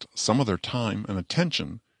invest some of their time and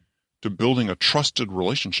attention to building a trusted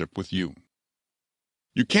relationship with you.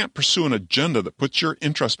 You can't pursue an agenda that puts your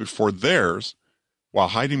interest before theirs while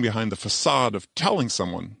hiding behind the facade of telling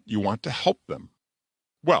someone you want to help them.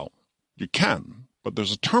 Well, you can, but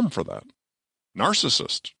there's a term for that.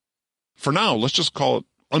 Narcissist. For now, let's just call it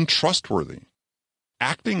untrustworthy.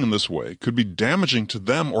 Acting in this way could be damaging to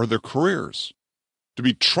them or their careers. To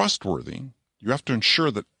be trustworthy, you have to ensure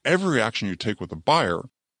that every action you take with a buyer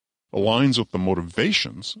aligns with the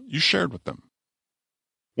motivations you shared with them.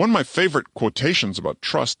 One of my favorite quotations about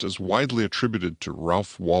trust is widely attributed to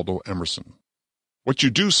Ralph Waldo Emerson. What you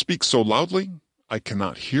do speaks so loudly, I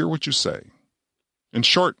cannot hear what you say. In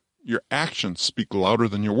short, your actions speak louder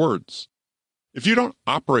than your words. If you don't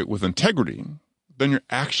operate with integrity, then your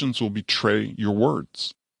actions will betray your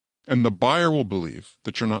words, and the buyer will believe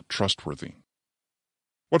that you're not trustworthy.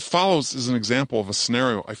 What follows is an example of a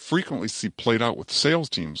scenario I frequently see played out with sales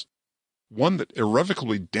teams, one that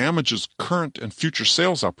irrevocably damages current and future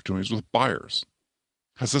sales opportunities with buyers.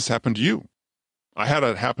 Has this happened to you? I had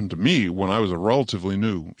it happen to me when I was a relatively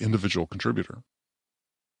new individual contributor.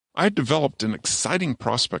 I had developed an exciting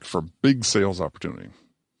prospect for a big sales opportunity.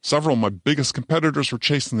 Several of my biggest competitors were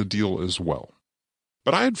chasing the deal as well.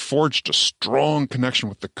 But I had forged a strong connection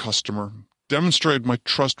with the customer, demonstrated my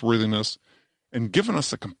trustworthiness, and given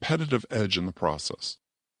us a competitive edge in the process.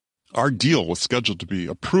 Our deal was scheduled to be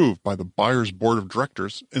approved by the buyer's board of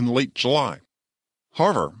directors in late July.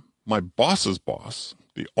 However, my boss's boss,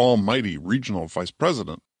 the almighty regional vice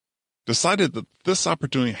president, decided that this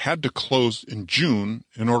opportunity had to close in June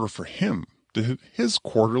in order for him to hit his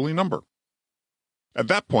quarterly number. At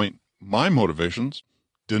that point, my motivations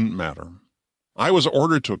didn't matter. I was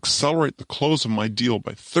ordered to accelerate the close of my deal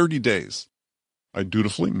by 30 days. I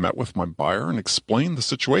dutifully met with my buyer and explained the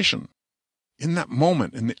situation. In that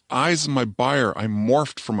moment, in the eyes of my buyer, I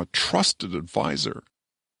morphed from a trusted advisor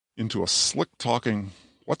into a slick-talking,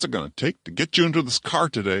 what's it going to take to get you into this car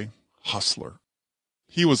today, hustler.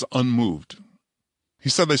 He was unmoved. He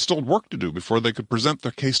said they still had work to do before they could present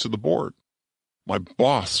their case to the board. My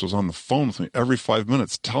boss was on the phone with me every 5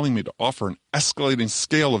 minutes telling me to offer an escalating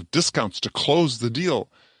scale of discounts to close the deal.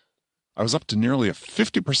 I was up to nearly a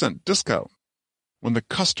 50% discount when the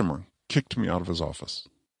customer kicked me out of his office.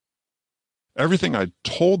 Everything I'd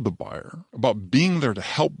told the buyer about being there to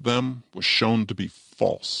help them was shown to be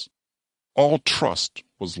false. All trust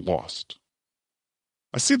was lost.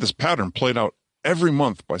 I see this pattern played out every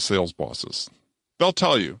month by sales bosses. They'll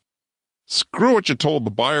tell you, screw what you told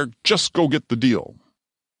the buyer, just go get the deal.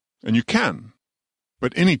 And you can,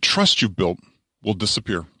 but any trust you've built will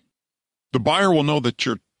disappear. The buyer will know that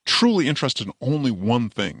you're truly interested in only one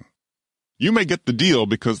thing. You may get the deal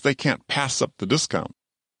because they can't pass up the discount,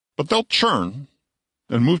 but they'll churn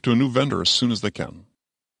and move to a new vendor as soon as they can.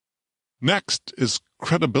 Next is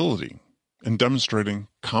credibility. and demonstrating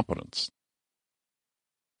competence.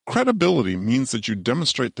 Credibility means that you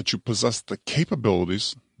demonstrate that you possess the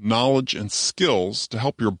capabilities, knowledge, and skills to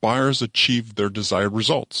help your buyers achieve their desired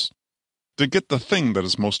results, to get the thing that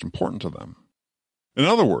is most important to them. In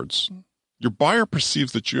other words, your buyer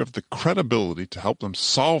perceives that you have the credibility to help them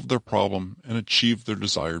solve their problem and achieve their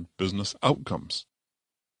desired business outcomes.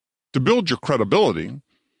 To build your credibility,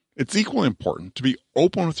 it's equally important to be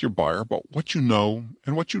open with your buyer about what you know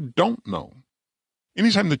and what you don't know.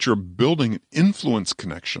 Anytime that you're building an influence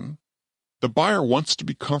connection, the buyer wants to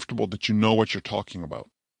be comfortable that you know what you're talking about,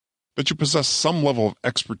 that you possess some level of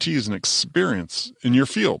expertise and experience in your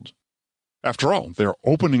field. After all, they're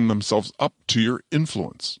opening themselves up to your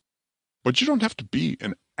influence. But you don't have to be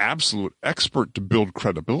an absolute expert to build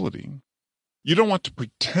credibility. You don't want to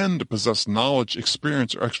pretend to possess knowledge,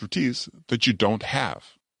 experience, or expertise that you don't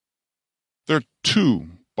have. There are two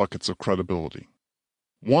buckets of credibility.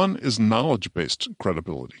 One is knowledge-based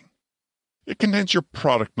credibility. It contains your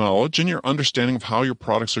product knowledge and your understanding of how your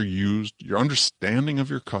products are used, your understanding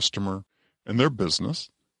of your customer and their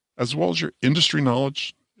business, as well as your industry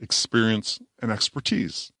knowledge, experience, and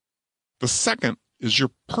expertise. The second is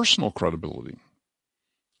your personal credibility.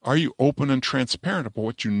 Are you open and transparent about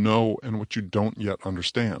what you know and what you don't yet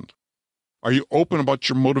understand? Are you open about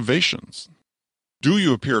your motivations? Do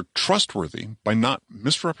you appear trustworthy by not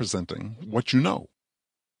misrepresenting what you know?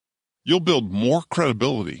 You'll build more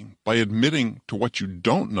credibility by admitting to what you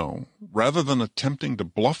don't know rather than attempting to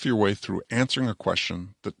bluff your way through answering a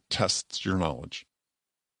question that tests your knowledge.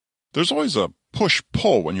 There's always a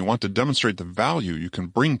push-pull when you want to demonstrate the value you can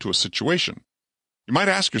bring to a situation. You might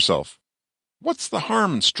ask yourself, what's the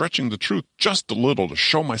harm in stretching the truth just a little to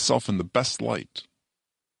show myself in the best light?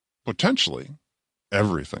 Potentially,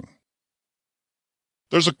 everything.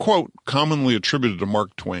 There's a quote commonly attributed to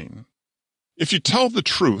Mark Twain. If you tell the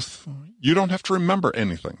truth, you don't have to remember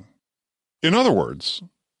anything. In other words,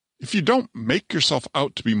 if you don't make yourself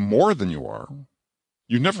out to be more than you are,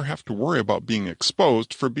 you never have to worry about being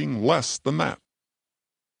exposed for being less than that.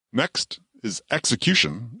 Next is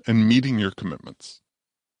execution and meeting your commitments.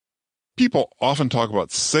 People often talk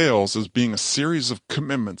about sales as being a series of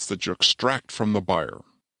commitments that you extract from the buyer.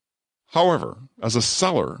 However, as a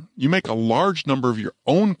seller, you make a large number of your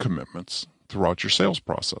own commitments throughout your sales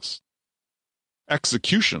process.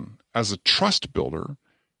 Execution, as a trust builder,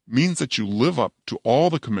 means that you live up to all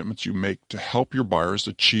the commitments you make to help your buyers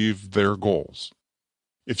achieve their goals.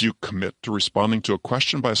 If you commit to responding to a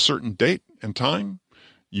question by a certain date and time,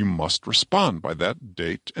 you must respond by that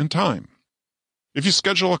date and time. If you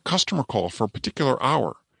schedule a customer call for a particular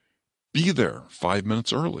hour, be there 5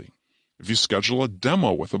 minutes early. If you schedule a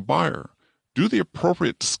demo with a buyer, do the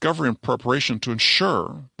appropriate discovery and preparation to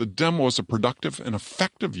ensure the demo is a productive and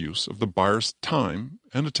effective use of the buyer's time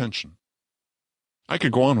and attention. I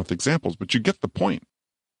could go on with examples, but you get the point.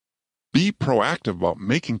 Be proactive about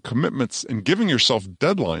making commitments and giving yourself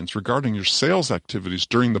deadlines regarding your sales activities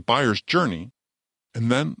during the buyer's journey,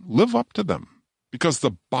 and then live up to them, because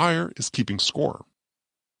the buyer is keeping score.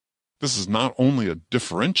 This is not only a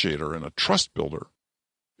differentiator and a trust builder,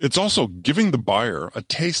 it's also giving the buyer a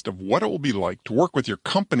taste of what it will be like to work with your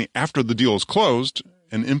company after the deal is closed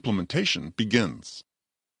and implementation begins.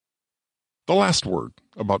 The last word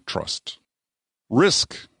about trust.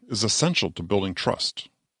 Risk is essential to building trust.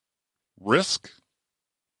 Risk?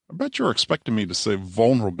 I bet you're expecting me to say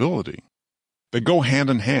vulnerability. They go hand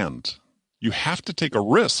in hand. You have to take a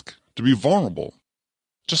risk to be vulnerable.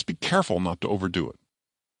 Just be careful not to overdo it.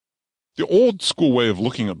 The old school way of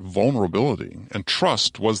looking at vulnerability and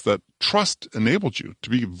trust was that trust enabled you to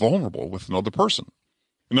be vulnerable with another person.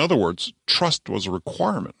 In other words, trust was a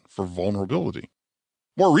requirement for vulnerability.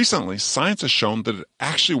 More recently, science has shown that it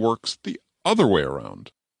actually works the other way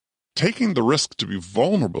around. Taking the risk to be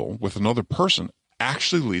vulnerable with another person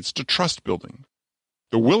actually leads to trust building.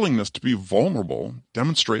 The willingness to be vulnerable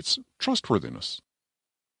demonstrates trustworthiness.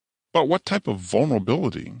 But what type of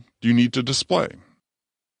vulnerability do you need to display?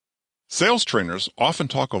 Sales trainers often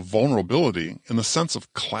talk of vulnerability in the sense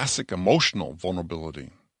of classic emotional vulnerability.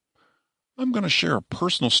 I'm going to share a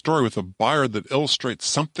personal story with a buyer that illustrates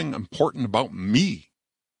something important about me.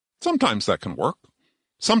 Sometimes that can work.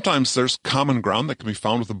 Sometimes there's common ground that can be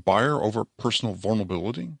found with a buyer over personal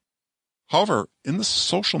vulnerability. However, in the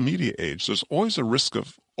social media age, there's always a risk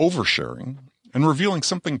of oversharing and revealing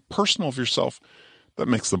something personal of yourself that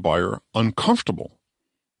makes the buyer uncomfortable.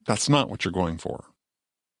 That's not what you're going for.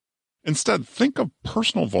 Instead, think of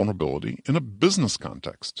personal vulnerability in a business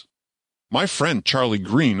context. My friend Charlie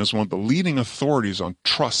Green is one of the leading authorities on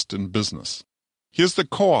trust in business. He is the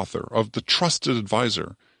co-author of The Trusted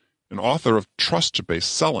Advisor and author of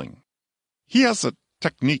Trust-Based Selling. He has a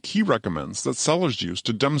technique he recommends that sellers use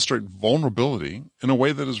to demonstrate vulnerability in a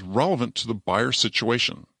way that is relevant to the buyer's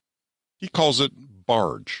situation. He calls it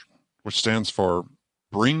BARGE, which stands for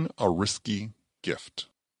Bring a Risky Gift.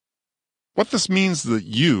 What this means is that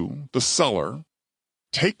you, the seller,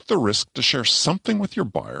 take the risk to share something with your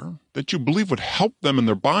buyer that you believe would help them in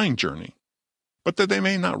their buying journey, but that they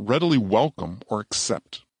may not readily welcome or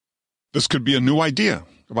accept. This could be a new idea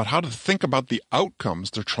about how to think about the outcomes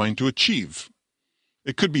they're trying to achieve.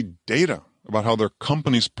 It could be data about how their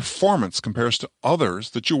company's performance compares to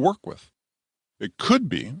others that you work with. It could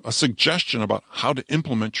be a suggestion about how to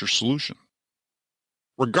implement your solution.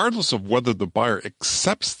 Regardless of whether the buyer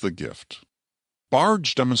accepts the gift,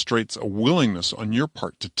 BARGE demonstrates a willingness on your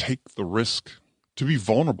part to take the risk, to be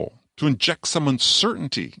vulnerable, to inject some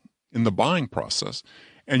uncertainty in the buying process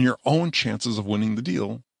and your own chances of winning the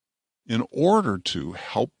deal in order to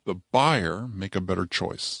help the buyer make a better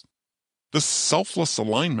choice. This selfless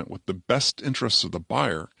alignment with the best interests of the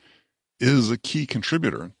buyer is a key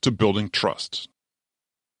contributor to building trust.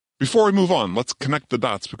 Before we move on, let's connect the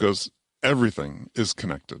dots because everything is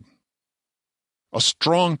connected. A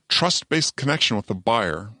strong trust-based connection with the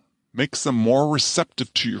buyer makes them more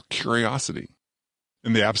receptive to your curiosity.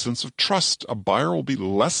 In the absence of trust, a buyer will be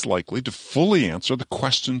less likely to fully answer the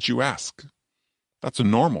questions you ask. That's a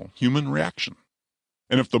normal human reaction.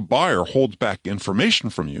 And if the buyer holds back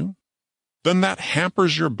information from you, then that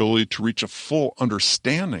hampers your ability to reach a full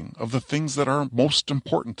understanding of the things that are most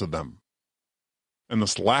important to them. And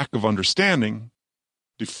this lack of understanding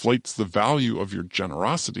deflates the value of your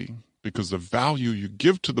generosity because the value you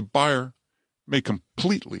give to the buyer may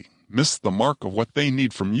completely miss the mark of what they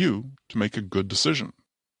need from you to make a good decision.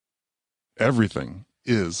 Everything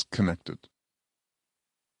is connected.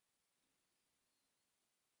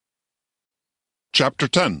 Chapter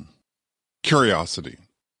 10. Curiosity.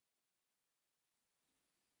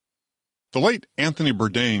 The late Anthony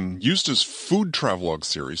Bourdain used his food travelogue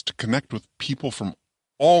series to connect with people from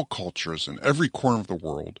all cultures in every corner of the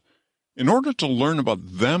world in order to learn about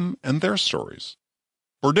them and their stories.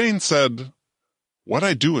 Bourdain said, "What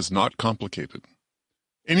I do is not complicated.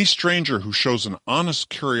 Any stranger who shows an honest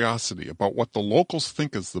curiosity about what the locals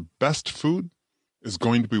think is the best food is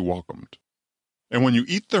going to be welcomed. And when you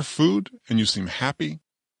eat their food and you seem happy,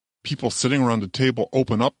 people sitting around the table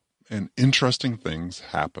open up and interesting things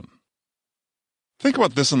happen." Think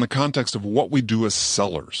about this in the context of what we do as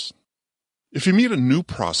sellers. If you meet a new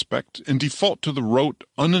prospect and default to the rote,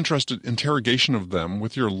 uninterested interrogation of them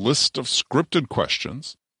with your list of scripted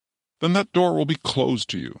questions, then that door will be closed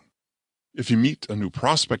to you. If you meet a new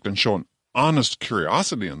prospect and show an honest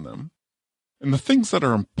curiosity in them, and the things that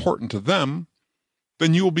are important to them,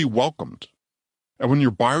 then you will be welcomed. And when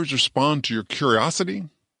your buyers respond to your curiosity,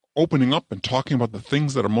 opening up and talking about the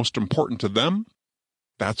things that are most important to them,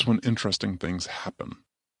 that's when interesting things happen.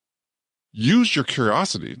 Use your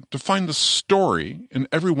curiosity to find the story in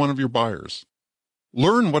every one of your buyers.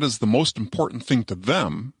 Learn what is the most important thing to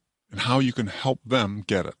them and how you can help them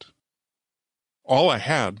get it. All I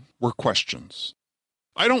had were questions.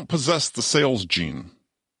 I don't possess the sales gene.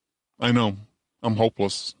 I know, I'm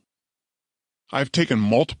hopeless. I've taken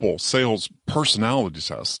multiple sales personality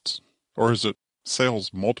tests, or is it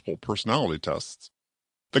sales multiple personality tests,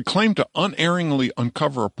 that claim to unerringly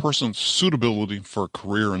uncover a person's suitability for a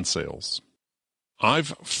career in sales.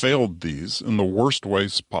 I've failed these in the worst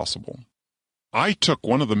ways possible. I took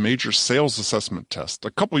one of the major sales assessment tests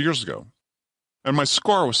a couple years ago, and my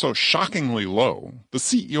score was so shockingly low, the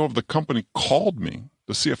CEO of the company called me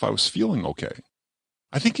to see if I was feeling okay.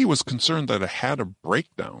 I think he was concerned that I had a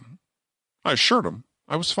breakdown. I assured him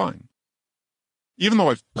I was fine. Even though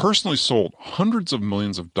I've personally sold hundreds of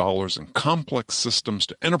millions of dollars in complex systems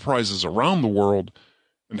to enterprises around the world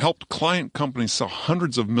and helped client companies sell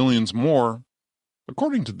hundreds of millions more,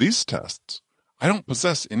 according to these tests, I don't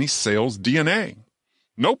possess any sales DNA.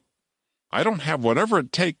 Nope, I don't have whatever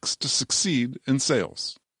it takes to succeed in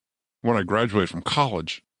sales. When I graduated from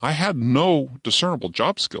college, I had no discernible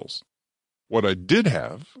job skills. What I did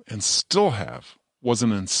have, and still have, was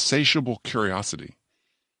an insatiable curiosity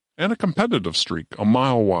and a competitive streak a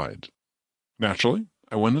mile wide. Naturally,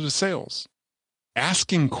 I went into sales.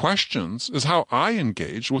 Asking questions is how I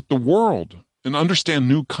engage with the world and understand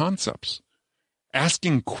new concepts.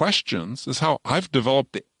 Asking questions is how I've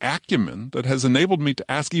developed the acumen that has enabled me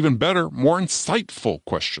to ask even better, more insightful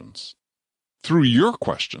questions. Through your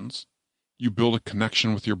questions, you build a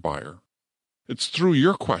connection with your buyer. It's through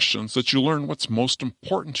your questions that you learn what's most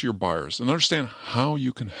important to your buyers and understand how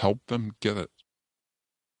you can help them get it.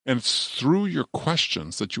 And it's through your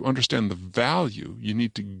questions that you understand the value you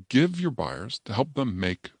need to give your buyers to help them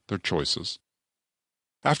make their choices.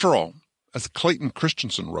 After all, as Clayton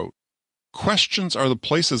Christensen wrote, questions are the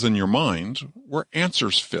places in your mind where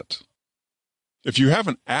answers fit. If you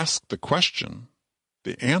haven't asked the question,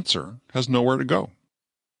 the answer has nowhere to go.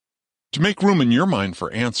 To make room in your mind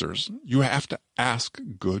for answers, you have to ask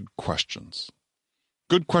good questions.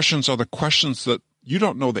 Good questions are the questions that you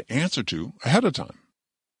don't know the answer to ahead of time.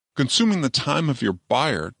 Consuming the time of your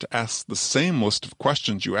buyer to ask the same list of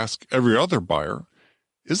questions you ask every other buyer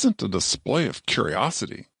isn't a display of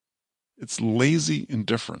curiosity. It's lazy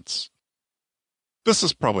indifference. This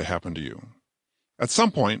has probably happened to you. At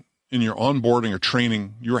some point in your onboarding or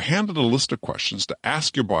training, you were handed a list of questions to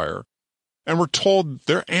ask your buyer and were told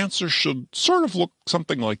their answer should sort of look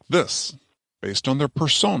something like this, based on their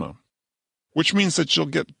persona, which means that you'll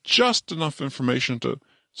get just enough information to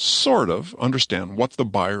sort of understand what the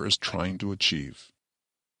buyer is trying to achieve.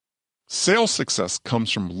 Sales success comes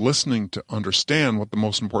from listening to understand what the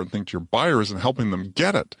most important thing to your buyer is and helping them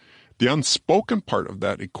get it. The unspoken part of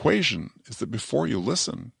that equation is that before you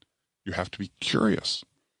listen, you have to be curious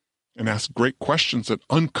and ask great questions that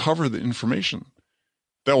uncover the information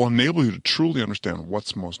that will enable you to truly understand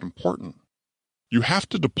what's most important. You have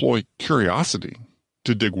to deploy curiosity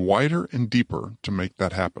to dig wider and deeper to make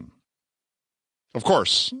that happen. Of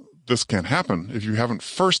course, this can't happen if you haven't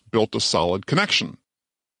first built a solid connection.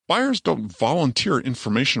 Buyers don't volunteer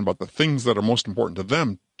information about the things that are most important to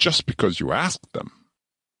them just because you ask them.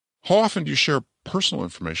 How often do you share personal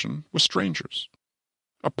information with strangers?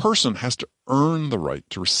 A person has to earn the right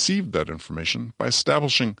to receive that information by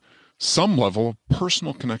establishing some level of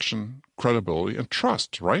personal connection, credibility, and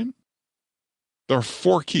trust, right? There are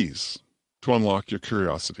 4 keys to unlock your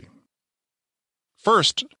curiosity.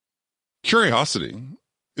 First, curiosity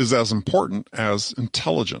is as important as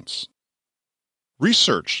intelligence.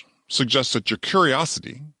 Research suggests that your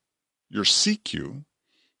curiosity, your CQ,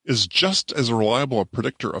 is just as reliable a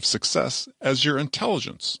predictor of success as your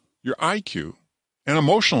intelligence, your IQ, and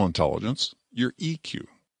emotional intelligence, your EQ.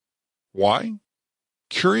 Why?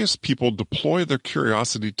 Curious people deploy their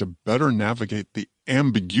curiosity to better navigate the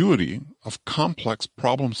ambiguity of complex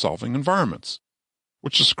problem-solving environments,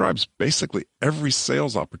 which describes basically every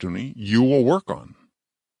sales opportunity you will work on.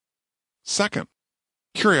 Second,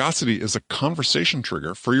 curiosity is a conversation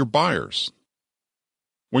trigger for your buyers.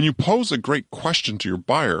 When you pose a great question to your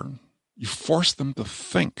buyer, you force them to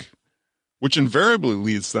think, which invariably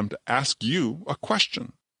leads them to ask you a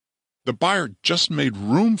question. The buyer just made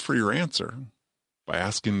room for your answer by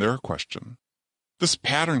asking their question. This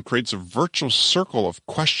pattern creates a virtuous circle of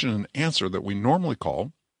question and answer that we normally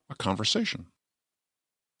call a conversation.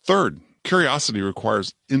 Third, curiosity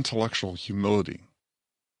requires intellectual humility.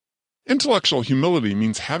 Intellectual humility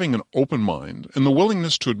means having an open mind and the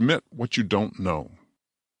willingness to admit what you don't know.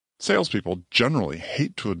 Salespeople generally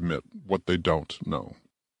hate to admit what they don't know.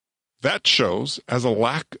 That shows as a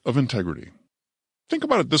lack of integrity. Think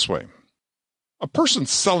about it this way. A person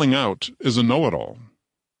selling out is a know-it-all.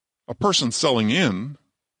 A person selling in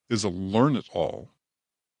is a learn-it-all.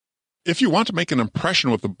 If you want to make an impression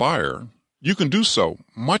with the buyer, you can do so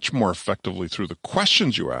much more effectively through the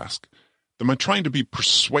questions you ask than by trying to be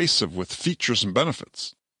persuasive with features and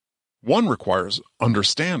benefits. One requires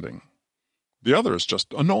understanding. The other is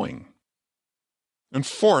just annoying. And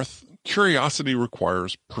fourth, curiosity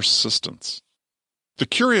requires persistence. The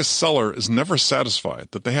curious seller is never satisfied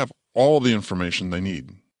that they have all the information they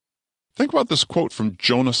need. Think about this quote from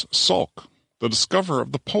Jonas Salk, the discoverer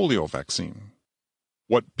of the polio vaccine.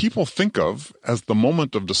 What people think of as the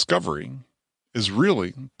moment of discovery is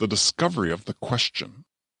really the discovery of the question.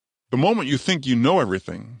 The moment you think you know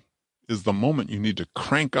everything is the moment you need to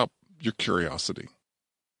crank up your curiosity.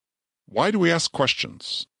 Why do we ask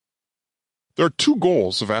questions? There are 2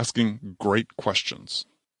 goals of asking great questions.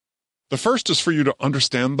 The first is for you to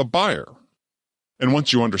understand the buyer, and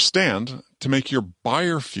once you understand, to make your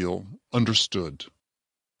buyer feel understood.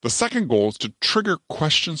 The second goal is to trigger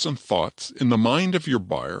questions and thoughts in the mind of your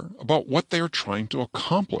buyer about what they are trying to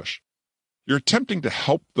accomplish. You're attempting to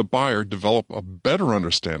help the buyer develop a better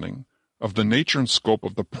understanding of the nature and scope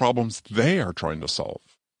of the problems they are trying to solve.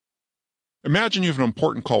 Imagine you have an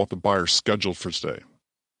important call with the buyer scheduled for today.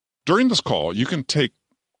 During this call, you can take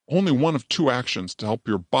only one of 2 actions to help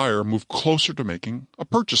your buyer move closer to making a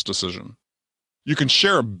purchase decision. You can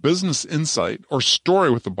share a business insight or story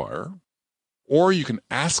with the buyer, or you can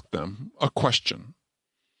ask them a question.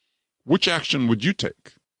 Which action would you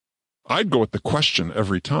take? I'd go with the question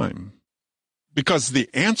every time, because the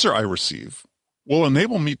answer I receive will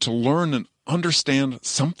enable me to learn and understand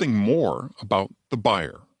something more about the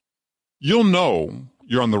buyer. You'll know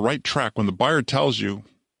you're on the right track when the buyer tells you,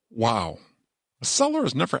 wow, a seller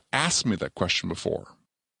has never asked me that question before.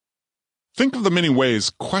 Think of the many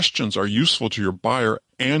ways questions are useful to your buyer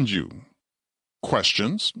and you.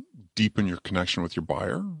 Questions deepen your connection with your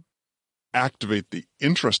buyer, activate the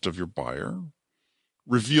interest of your buyer,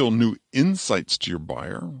 reveal new insights to your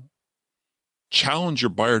buyer, challenge your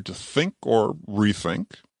buyer to think or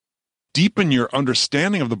rethink, deepen your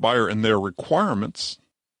understanding of the buyer and their requirements,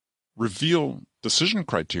 reveal decision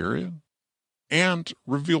criteria, and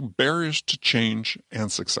reveal barriers to change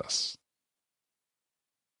and success.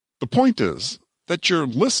 The point is that your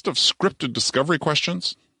list of scripted discovery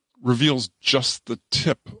questions reveals just the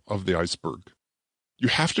tip of the iceberg. You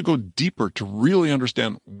have to go deeper to really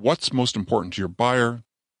understand what's most important to your buyer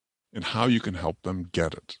and how you can help them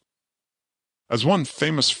get it. As one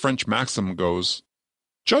famous French maxim goes,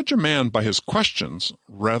 judge a man by his questions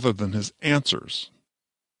rather than his answers.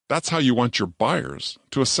 That's how you want your buyers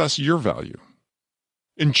to assess your value.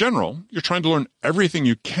 In general, you're trying to learn everything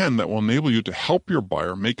you can that will enable you to help your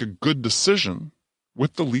buyer make a good decision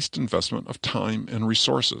with the least investment of time and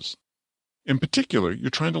resources. In particular, you're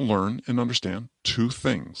trying to learn and understand two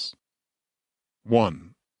things.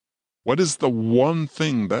 One, what is the one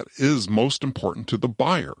thing that is most important to the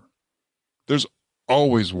buyer? There's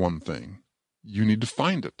always one thing. You need to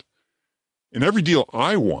find it. In every deal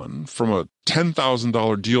I won, from a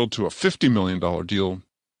 $10,000 deal to a $50 million deal,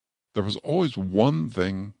 there was always one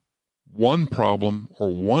thing, one problem, or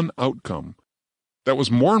one outcome that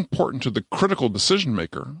was more important to the critical decision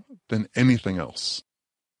maker than anything else.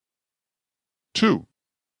 2.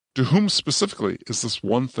 To whom specifically is this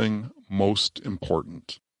one thing most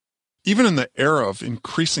important? Even in the era of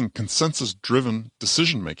increasing consensus-driven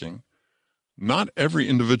decision-making, not every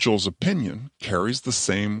individual's opinion carries the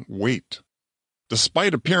same weight.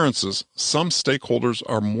 Despite appearances, some stakeholders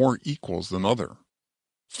are more equals than others.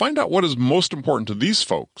 Find out what is most important to these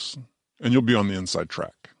folks, and you'll be on the inside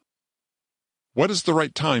track. What is the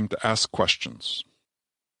right time to ask questions?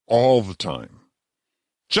 All the time.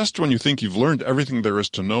 Just when you think you've learned everything there is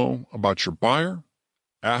to know about your buyer,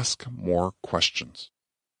 ask more questions.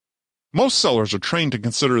 Most sellers are trained to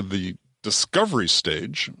consider the discovery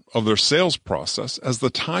stage of their sales process as the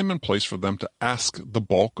time and place for them to ask the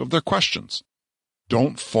bulk of their questions.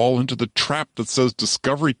 Don't fall into the trap that says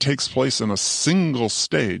discovery takes place in a single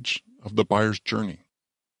stage of the buyer's journey.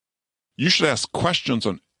 You should ask questions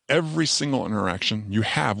on every single interaction you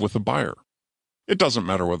have with a buyer. It doesn't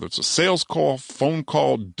matter whether it's a sales call, phone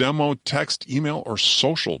call, demo, text, email, or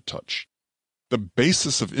social touch. The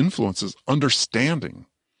basis of influence is understanding.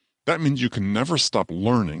 That means you can never stop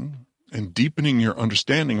learning and deepening your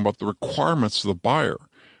understanding about the requirements of the buyer,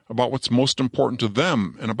 about what's most important to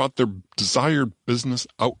them, and about their desired business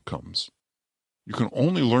outcomes. You can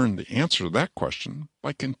only learn the answer to that question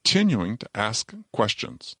by continuing to ask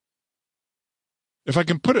questions. If I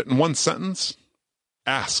can put it in one sentence,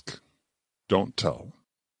 ask, don't tell.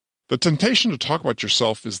 The temptation to talk about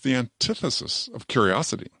yourself is the antithesis of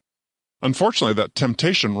curiosity. Unfortunately, that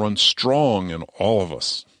temptation runs strong in all of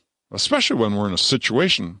us, especially when we're in a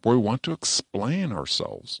situation where we want to explain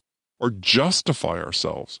ourselves, or justify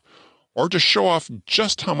ourselves, or to show off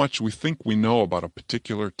just how much we think we know about a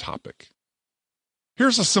particular topic.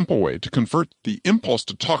 Here's a simple way to convert the impulse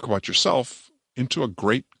to talk about yourself into a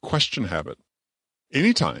great question habit.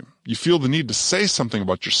 Anytime you feel the need to say something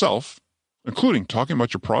about yourself, including talking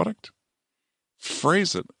about your product,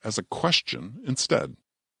 phrase it as a question instead.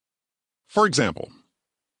 For example,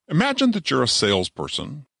 imagine that you're a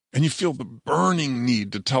salesperson and you feel the burning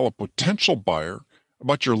need to tell a potential buyer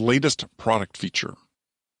about your latest product feature.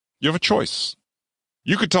 You have a choice.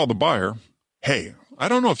 You could tell the buyer, hey, I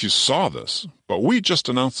don't know if you saw this, but we just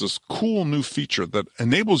announced this cool new feature that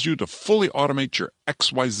enables you to fully automate your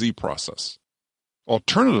XYZ process.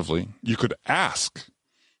 Alternatively, you could ask,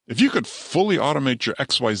 if you could fully automate your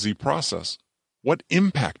XYZ process, what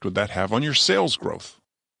impact would that have on your sales growth?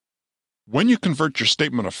 When you convert your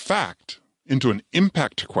statement of fact into an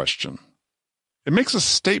impact question, it makes a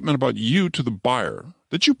statement about you to the buyer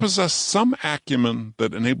that you possess some acumen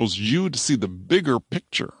that enables you to see the bigger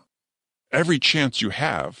picture. Every chance you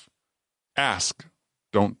have, ask,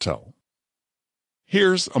 don't tell.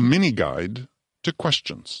 Here's a mini guide to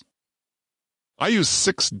questions. I use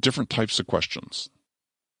 6 different types of questions.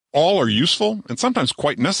 All are useful and sometimes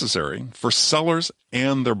quite necessary for sellers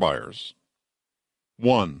and their buyers.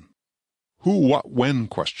 1. Who, what, when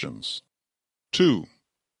questions. 2.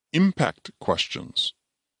 Impact questions.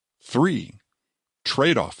 3.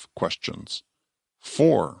 Trade-off questions.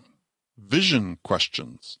 4. Vision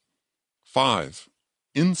questions. 5.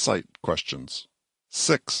 Insight questions.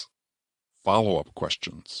 6. follow-up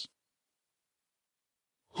questions.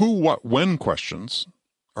 Who, what, when questions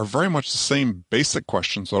are very much the same basic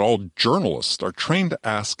questions that all journalists are trained to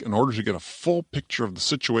ask in order to get a full picture of the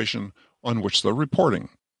situation on which they're reporting,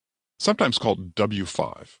 sometimes called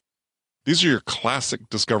W5. These are your classic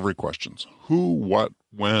discovery questions. Who, what,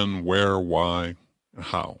 when, where, why, and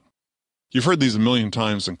how. You've heard these a million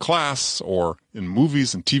times in class or in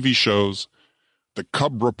movies and TV shows. The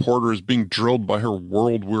cub reporter is being drilled by her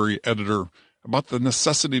world-weary editor about the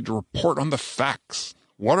necessity to report on the facts.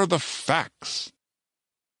 What are the facts?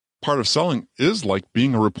 Part of selling is like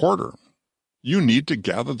being a reporter. You need to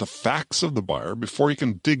gather the facts of the buyer before you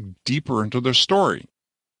can dig deeper into their story.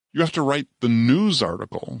 You have to write the news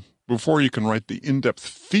article before you can write the in-depth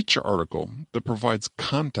feature article that provides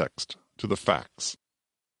context to the facts.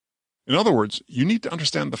 In other words, you need to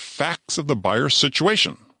understand the facts of the buyer's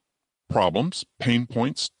situation, problems, pain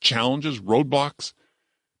points, challenges, roadblocks,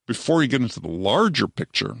 before you get into the larger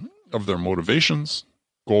picture of their motivations,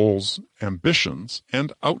 goals, ambitions,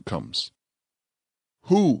 and outcomes.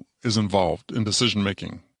 Who is involved in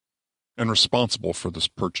decision-making and responsible for this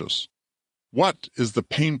purchase? What is the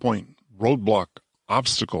pain point, roadblock,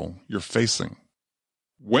 obstacle you're facing?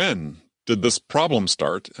 When did this problem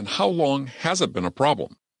start, and how long has it been a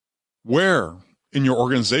problem? Where in your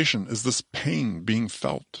organization is this pain being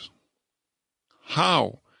felt?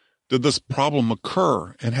 How did this problem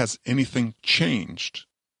occur, and has anything changed?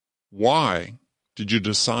 Why did you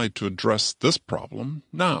decide to address this problem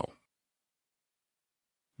now?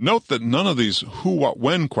 Note that none of these who, what,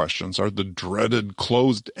 when questions are the dreaded,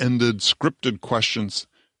 closed-ended, scripted questions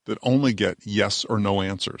that only get yes or no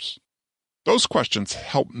answers. Those questions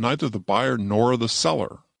help neither the buyer nor the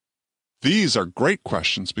seller. These are great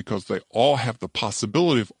questions because they all have the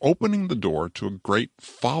possibility of opening the door to a great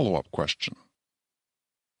follow-up question.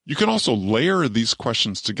 You can also layer these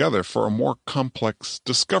questions together for a more complex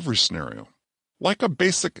discovery scenario, like a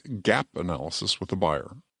basic gap analysis with a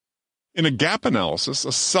buyer. In a gap analysis,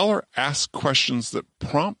 a seller asks questions that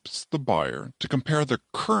prompts the buyer to compare their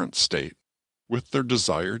current state with their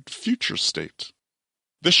desired future state.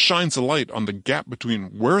 This shines a light on the gap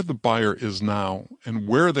between where the buyer is now and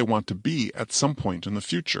where they want to be at some point in the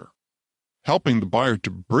future. Helping the buyer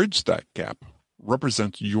to bridge that gap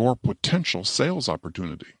represents your potential sales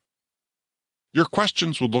opportunity. Your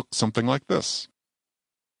questions would look something like this.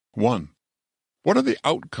 1. What are the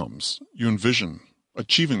outcomes you envision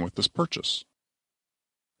achieving with this purchase?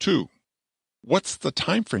 2. What's the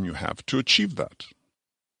time frame you have to achieve that?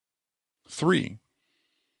 3.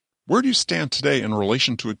 Where do you stand today in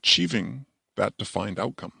relation to achieving that defined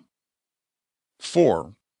outcome?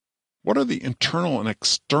 4. What are the internal and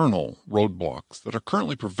external roadblocks that are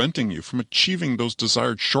currently preventing you from achieving those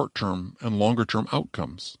desired short-term and longer-term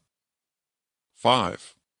outcomes?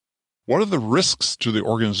 5. What are the risks to the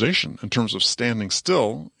organization in terms of standing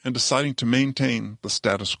still and deciding to maintain the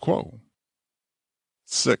status quo?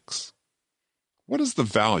 6. What is the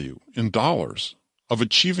value in dollars of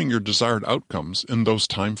achieving your desired outcomes in those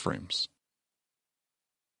time frames?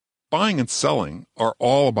 Buying and selling are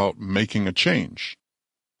all about making a change.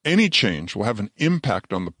 Any change will have an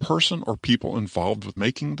impact on the person or people involved with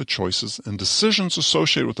making the choices and decisions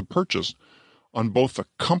associated with the purchase on both a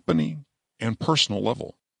company and personal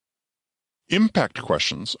level. Impact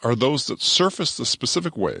questions are those that surface the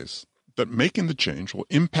specific ways that making the change will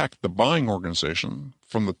impact the buying organization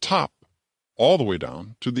from the top all the way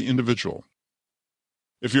down to the individual.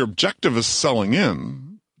 If your objective is selling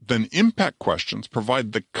in, then impact questions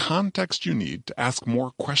provide the context you need to ask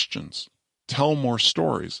more questions, tell more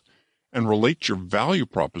stories, and relate your value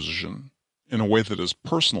proposition in a way that is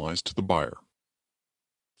personalized to the buyer.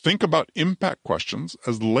 Think about impact questions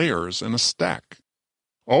as layers in a stack.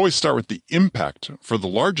 Always start with the impact for the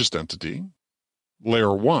largest entity,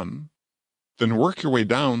 layer 1, then work your way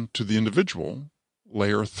down to the individual,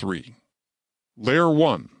 layer 3. Layer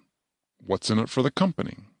 1, what's in it for the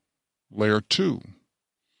company? Layer 2,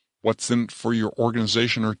 what's in it for your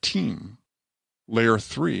organization or team? Layer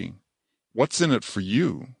 3, what's in it for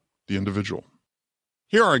you, the individual?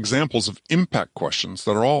 Here are examples of impact questions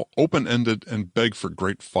that are all open-ended and beg for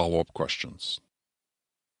great follow-up questions.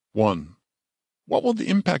 1. What will the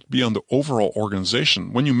impact be on the overall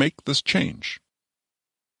organization when you make this change?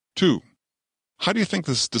 2. How do you think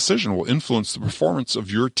this decision will influence the performance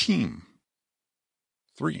of your team?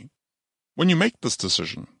 3. When you make this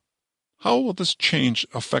decision, how will this change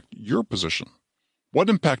affect your position? What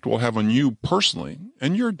impact will it have on you personally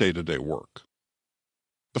and your day-to-day work?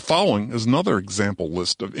 The following is another example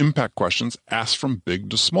list of impact questions asked from big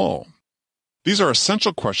to small. These are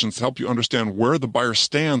essential questions to help you understand where the buyer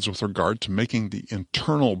stands with regard to making the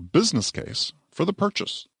internal business case for the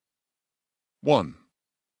purchase. 1.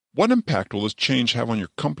 What impact will this change have on your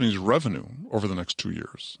company's revenue over the next 2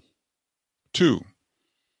 years? 2.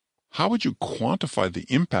 How would you quantify the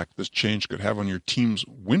impact this change could have on your team's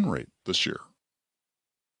win rate this year?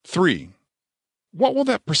 3. What will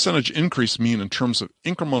that percentage increase mean in terms of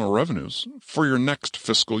incremental revenues for your next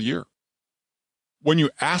fiscal year? When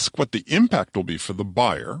you ask what the impact will be for the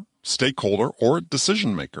buyer, stakeholder, or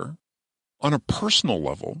decision maker, on a personal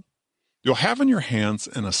level, you'll have in your hands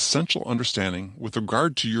an essential understanding with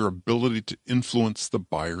regard to your ability to influence the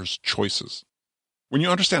buyer's choices. When you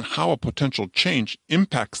understand how a potential change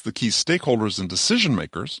impacts the key stakeholders and decision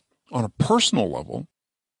makers on a personal level,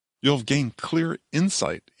 you'll have gained clear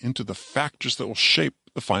insight into the factors that will shape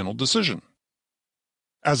the final decision.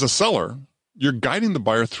 As a seller, you're guiding the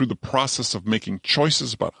buyer through the process of making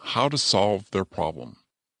choices about how to solve their problem.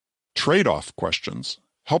 Trade-off questions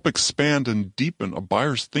help expand and deepen a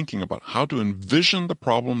buyer's thinking about how to envision the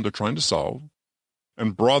problem they're trying to solve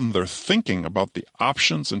and broaden their thinking about the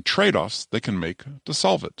options and trade-offs they can make to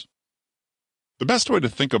solve it. The best way to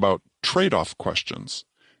think about trade-off questions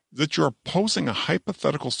is that you are posing a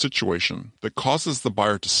hypothetical situation that causes the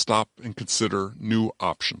buyer to stop and consider new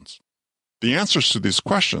options. The answers to these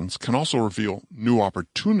questions can also reveal new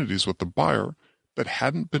opportunities with the buyer that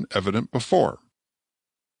hadn't been evident before.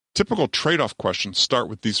 Typical trade-off questions start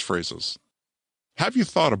with these phrases. Have you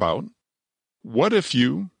thought about, what if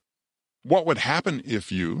you, what would happen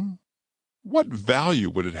if you, what value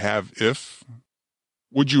would it have if,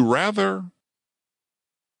 would you rather?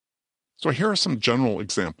 So here are some general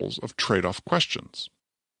examples of trade-off questions.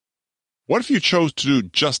 What if you chose to do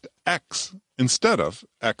just X instead of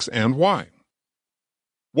X and Y?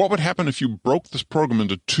 What would happen if you broke this program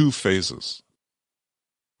into 2 phases?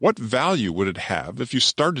 What value would it have if you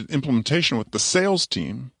started implementation with the sales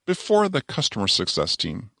team before the customer success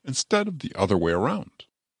team instead of the other way around?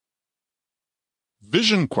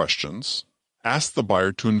 Vision questions ask the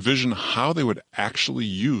buyer to envision how they would actually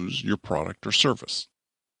use your product or service.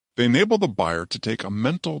 They enable the buyer to take a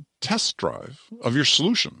mental test drive of your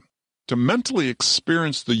solution, to mentally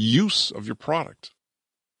experience the use of your product.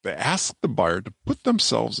 They ask the buyer to put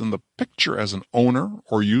themselves in the picture as an owner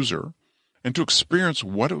or user and to experience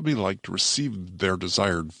what it would be like to receive their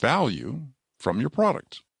desired value from your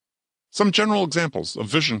product. Some general examples of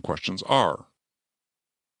vision questions are,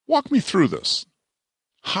 walk me through this.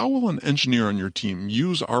 How will an engineer on your team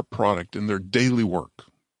use our product in their daily work?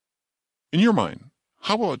 In your mind,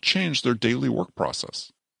 how will it change their daily work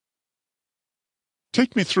process?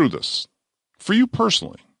 Take me through this. For you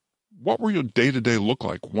personally, what will your day-to-day look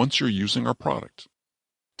like once you're using our product?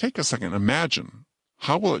 Take a second, imagine,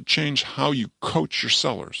 how will it change how you coach your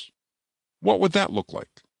sellers? What would that look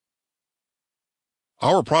like?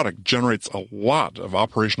 Our product generates a lot of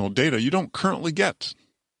operational data you don't currently get.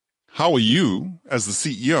 How will you, as the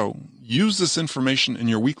CEO, use this information in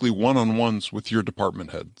your weekly one-on-ones with your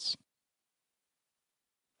department heads?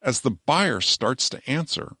 As the buyer starts to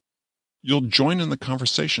answer, you'll join in the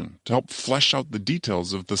conversation to help flesh out the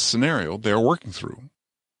details of the scenario they are working through.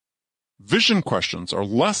 Vision questions are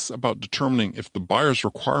less about determining if the buyer's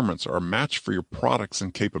requirements are a match for your products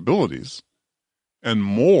and capabilities, and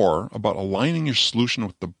more about aligning your solution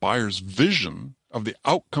with the buyer's vision of the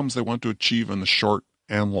outcomes they want to achieve in the short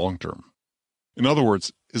and long term. In other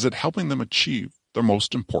words, is it helping them achieve their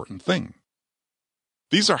most important thing?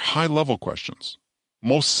 These are high-level questions.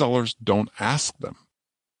 Most sellers don't ask them.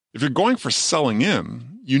 If you're going for selling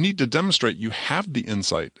in, you need to demonstrate you have the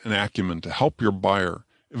insight and acumen to help your buyer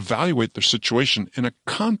evaluate their situation in a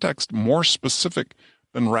context more specific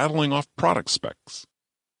than rattling off product specs.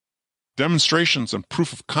 Demonstrations and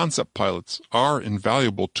proof of concept pilots are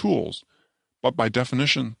invaluable tools, but by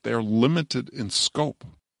definition, they are limited in scope.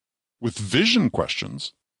 With vision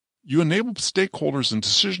questions, you enable stakeholders and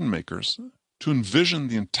decision makers to envision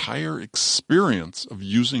the entire experience of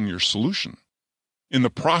using your solution. In the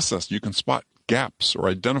process, you can spot gaps or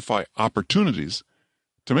identify opportunities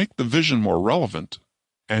to make the vision more relevant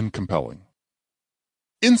and compelling.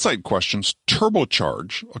 Insight questions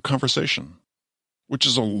turbocharge a conversation, which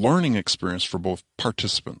is a learning experience for both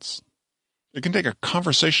participants. It can take a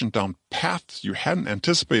conversation down paths you hadn't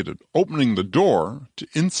anticipated, opening the door to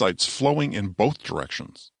insights flowing in both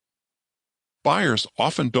directions. Buyers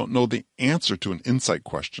often don't know the answer to an insight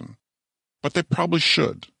question, but they probably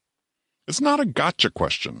should. It's not a gotcha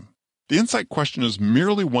question. The insight question is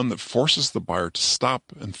merely one that forces the buyer to stop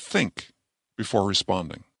and think before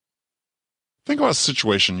responding. Think about a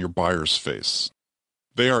situation your buyers face.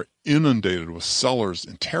 They are inundated with sellers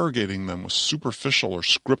interrogating them with superficial or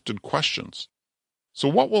scripted questions. So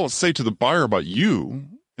what will it say to the buyer about you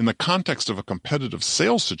in the context of a competitive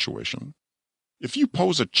sales situation if you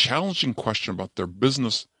pose a challenging question about their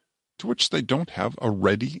business to which they don't have a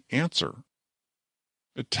ready answer?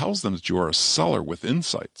 It tells them that you are a seller with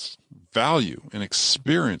insights, value, and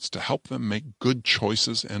experience to help them make good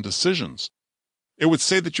choices and decisions. It would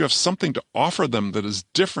say that you have something to offer them that is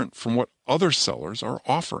different from what other sellers are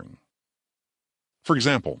offering. For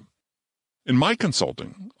example, in my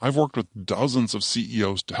consulting, I've worked with dozens of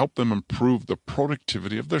CEOs to help them improve the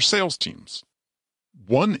productivity of their sales teams.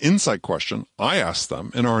 One insight question I ask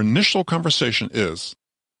them in our initial conversation is,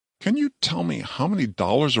 can you tell me how many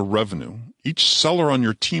dollars of revenue each seller on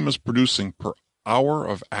your team is producing per hour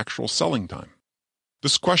of actual selling time?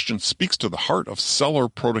 This question speaks to the heart of seller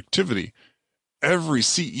productivity. Every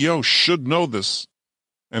CEO should know this,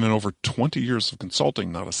 and in over 20 years of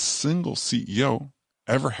consulting, not a single CEO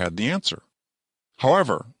ever had the answer.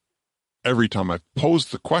 However, every time I've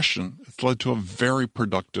posed the question, it's led to a very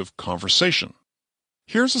productive conversation.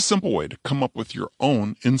 Here's a simple way to come up with your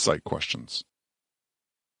own insight questions.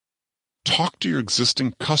 Talk to your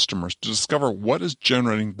existing customers to discover what is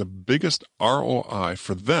generating the biggest ROI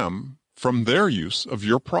for them from their use of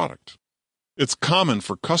your product. It's common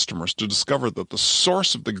for customers to discover that the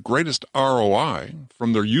source of the greatest ROI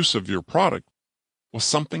from their use of your product was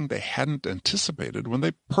something they hadn't anticipated when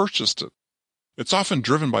they purchased it. It's often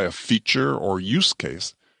driven by a feature or use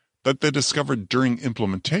case that they discovered during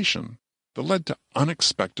implementation that led to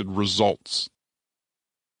unexpected results.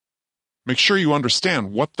 Make sure you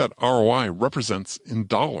understand what that ROI represents in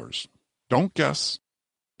dollars. Don't guess.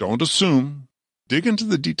 Don't assume. Dig into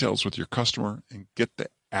the details with your customer and get the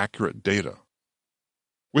accurate data.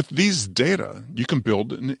 With these data, you can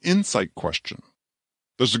build an insight question.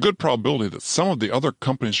 There's a good probability that some of the other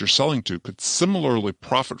companies you're selling to could similarly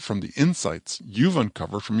profit from the insights you've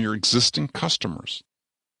uncovered from your existing customers.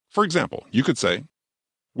 For example, you could say,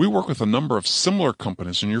 we work with a number of similar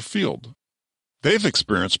companies in your field. They've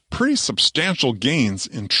experienced pretty substantial gains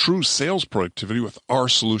in true sales productivity with our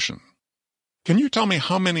solution. Can you tell me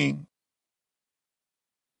how many?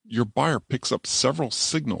 Your buyer picks up several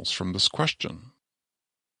signals from this question.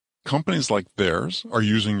 Companies like theirs are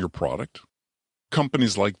using your product.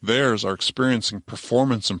 Companies like theirs are experiencing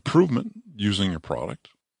performance improvement using your product.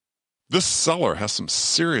 This seller has some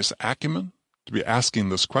serious acumen to be asking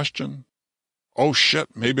this question. Oh shit,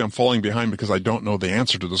 maybe I'm falling behind because I don't know the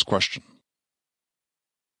answer to this question.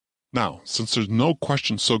 Now, since there's no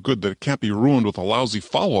question so good that it can't be ruined with a lousy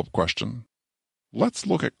follow-up question, let's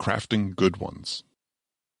look at crafting good ones.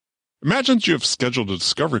 Imagine that you have scheduled a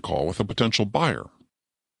discovery call with a potential buyer.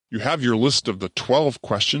 You have your list of the 12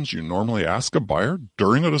 questions you normally ask a buyer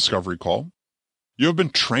during a discovery call. You have been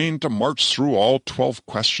trained to march through all 12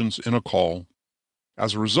 questions in a call.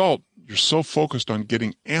 As a result, you're so focused on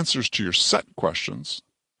getting answers to your set questions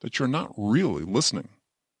that you're not really listening.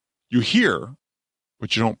 You hear,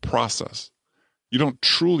 but you don't process. You don't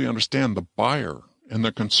truly understand the buyer and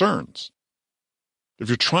their concerns. If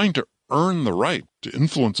you're trying to earn the right to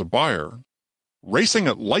influence a buyer, racing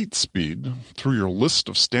at light speed through your list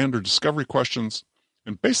of standard discovery questions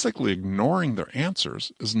and basically ignoring their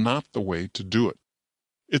answers is not the way to do it.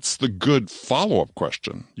 It's the good follow-up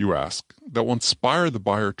question you ask that will inspire the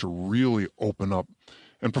buyer to really open up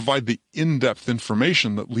and provide the in-depth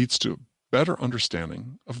information that leads to a better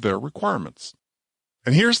understanding of their requirements.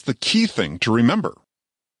 And here's the key thing to remember.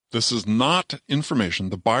 This is not information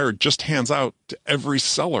the buyer just hands out to every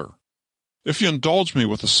seller. If you indulge me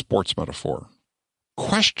with a sports metaphor,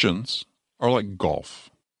 questions are like golf.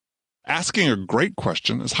 Asking a great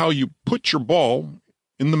question is how you put your ball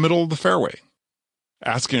in the middle of the fairway.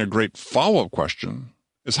 Asking a great follow-up question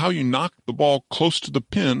is how you knock the ball close to the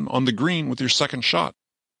pin on the green with your second shot.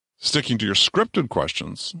 Sticking to your scripted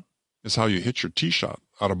questions is how you hit your tee shot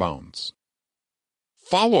out of bounds.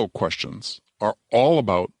 Follow-up questions are all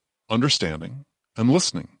about understanding and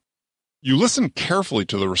listening. You listened carefully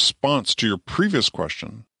to the response to your previous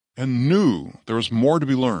question and knew there was more to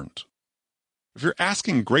be learned. If you're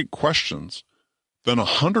asking great questions, then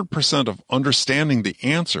 100% of understanding the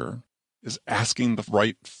answer is asking the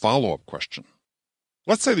right follow-up question.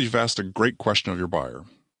 Let's say that you've asked a great question of your buyer.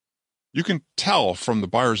 You can tell from the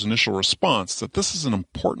buyer's initial response that this is an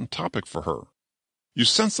important topic for her. You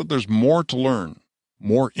sense that there's more to learn,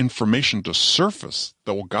 more information to surface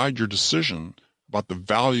that will guide your decision about the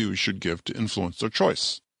value you should give to influence their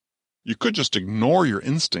choice. You could just ignore your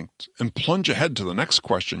instinct and plunge ahead to the next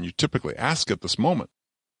question you typically ask at this moment.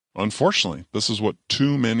 Unfortunately, this is what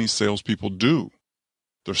too many salespeople do.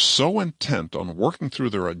 They're so intent on working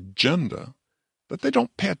through their agenda that they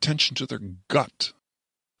don't pay attention to their gut.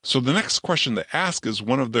 So the next question they ask is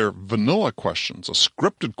one of their vanilla questions, a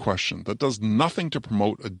scripted question that does nothing to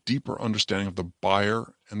promote a deeper understanding of the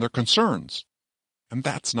buyer and their concerns. And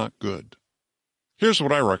that's not good. Here's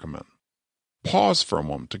what I recommend. Pause for a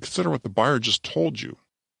moment to consider what the buyer just told you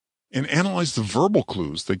and analyze the verbal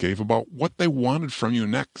clues they gave about what they wanted from you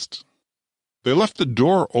next. They left the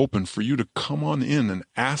door open for you to come on in and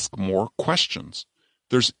ask more questions.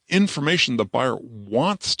 There's information the buyer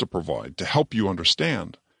wants to provide to help you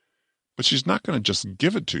understand, but she's not going to just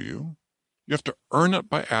give it to you. You have to earn it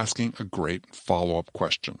by asking a great follow-up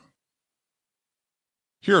question.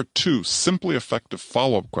 Here are 2 simply effective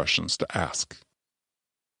follow-up questions to ask.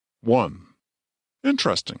 1.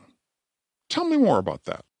 Interesting. Tell me more about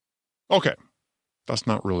that. Okay, that's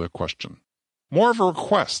not really a question. More of a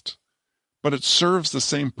request, but it serves the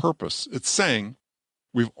same purpose. It's saying,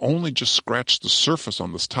 we've only just scratched the surface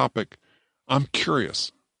on this topic. I'm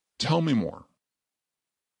curious. Tell me more.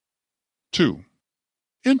 2.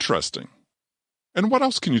 Interesting. And what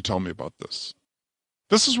else can you tell me about this?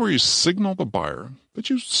 This is where you signal the buyer that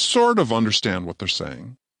you sort of understand what they're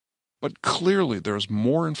saying, but clearly there's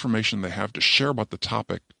more information they have to share about the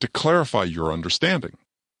topic to clarify your understanding.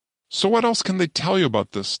 So what else can they tell you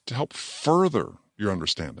about this to help further your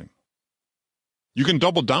understanding? You can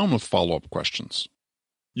double down with follow-up questions.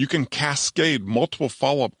 You can cascade multiple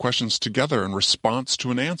follow-up questions together in response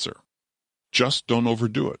to an answer. Just don't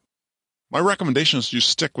overdo it. My recommendation is you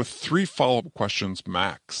stick with 3 follow-up questions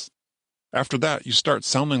max. After that, you start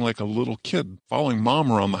sounding like a little kid following mom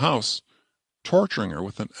around the house, torturing her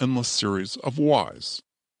with an endless series of whys.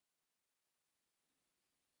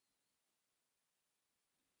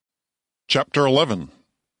 Chapter 11.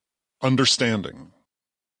 Understanding.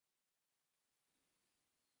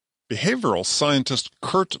 Behavioral scientist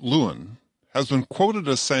Kurt Lewin has been quoted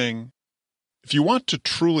as saying, "If you want to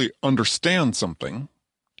truly understand something,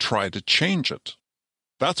 try to change it."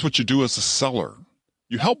 That's what you do as a seller.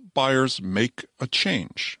 You help buyers make a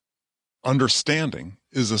change. Understanding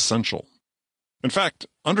is essential. In fact,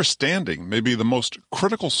 understanding may be the most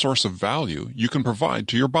critical source of value you can provide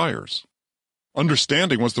to your buyers.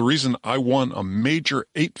 Understanding was the reason I won a major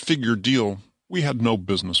 8-figure deal we had no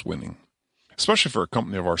business winning, especially for a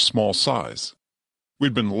company of our small size.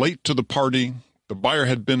 We'd been late to the party, the buyer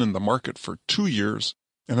had been in the market for 2 years,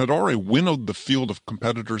 and had already winnowed the field of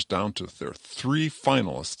competitors down to their 3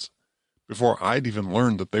 finalists before I'd even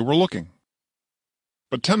learned that they were looking.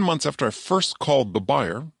 But 10 months after I first called the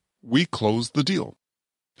buyer, we closed the deal.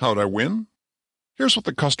 How'd I win? Here's what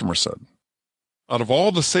the customer said. "Out of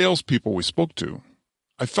all the salespeople we spoke to,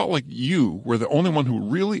 I felt like you were the only one who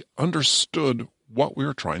really understood what we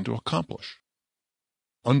were trying to accomplish."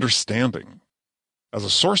 Understanding. As a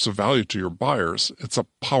source of value to your buyers, it's a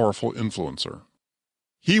powerful influencer.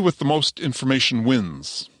 He with the most information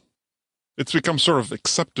wins. It's become sort of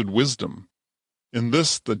accepted wisdom. In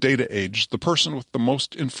this, the data age, the person with the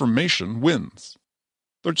most information wins.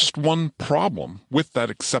 There's just one problem with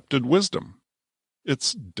that accepted wisdom.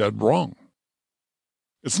 It's dead wrong.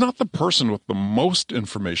 It's not the person with the most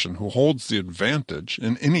information who holds the advantage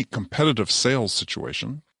in any competitive sales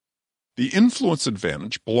situation. The influence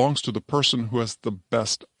advantage belongs to the person who has the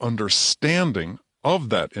best understanding of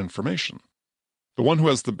that information. The one who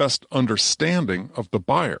has the best understanding of the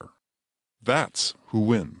buyer. That's who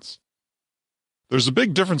wins. There's a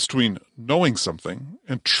big difference between knowing something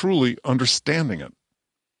and truly understanding it.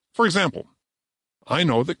 For example, I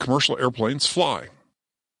know that commercial airplanes fly.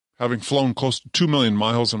 Having flown close to 2 million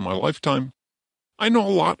miles in my lifetime, I know a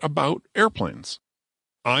lot about airplanes.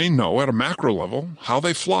 I know at a macro level how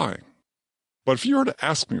they fly. But if you were to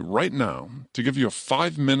ask me right now to give you a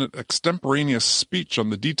 5-minute extemporaneous speech on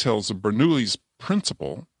the details of Bernoulli's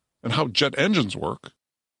principle and how jet engines work,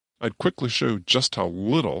 I'd quickly show just how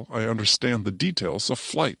little I understand the details of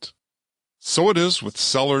flight. So it is with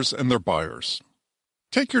sellers and their buyers.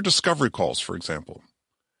 Take your discovery calls, for example.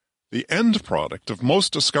 The end product of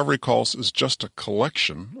most discovery calls is just a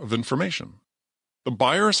collection of information. The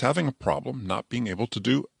buyer is having a problem not being able to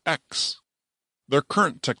do X. Their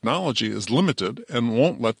current technology is limited and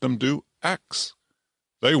won't let them do X.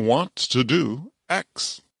 They want to do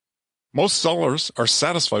X. Most sellers are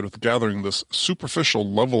satisfied with gathering this superficial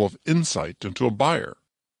level of insight into a buyer.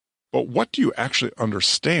 But what do you actually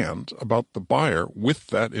understand about the buyer with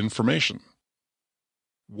that information?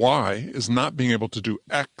 Why is not being able to do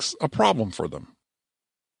X a problem for them?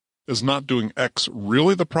 Is not doing X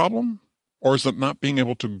really the problem? Or is it not being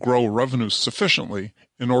able to grow revenue sufficiently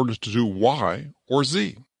in order to do Y or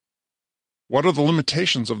Z? What are the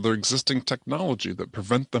limitations of their existing technology that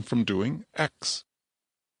prevent them from doing X?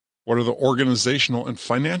 What are the organizational and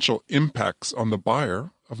financial impacts on the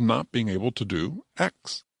buyer of not being able to do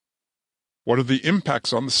X? What are the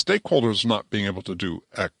impacts on the stakeholders not being able to do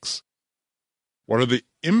X? What are the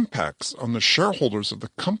impacts on the shareholders of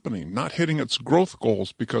the company not hitting its growth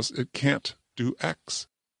goals because it can't do X?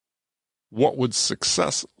 What would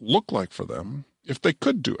success look like for them if they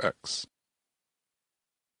could do X?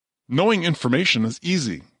 Knowing information is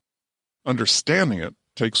easy. Understanding it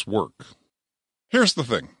takes work. Here's the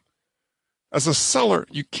thing. As a seller,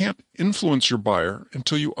 you can't influence your buyer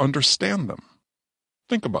until you understand them.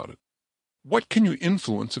 Think about it. What can you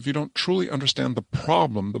influence if you don't truly understand the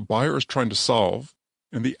problem the buyer is trying to solve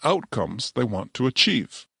and the outcomes they want to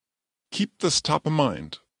achieve? Keep this top of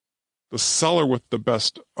mind. The seller with the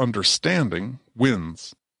best understanding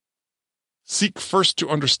wins. Seek first to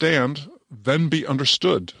understand, then be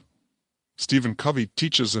understood. Stephen Covey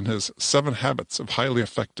teaches in his 7 Habits of Highly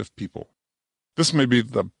Effective People. This may be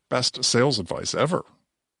the best sales advice ever.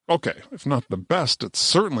 Okay, if not the best, it's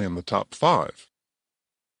certainly in the top 5.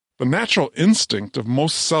 The natural instinct of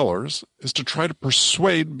most sellers is to try to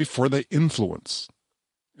persuade before they influence.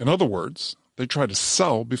 In other words, they try to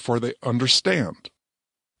sell before they understand.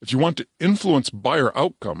 If you want to influence buyer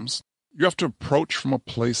outcomes, you have to approach from a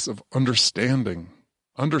place of understanding.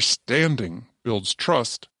 Understanding builds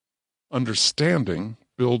trust. Understanding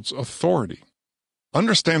builds authority.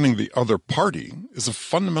 Understanding the other party is a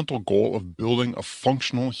fundamental goal of building a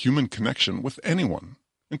functional human connection with anyone,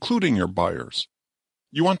 including your buyers.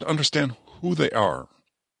 You want to understand who they are,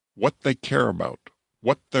 what they care about,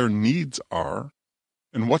 what their needs are,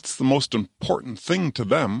 and what's the most important thing to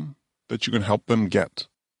them that you can help them get.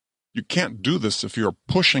 You can't do this if you're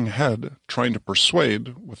pushing ahead, trying to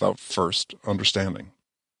persuade without first understanding.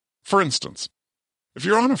 For instance, if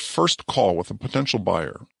you're on a first call with a potential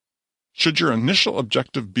buyer, should your initial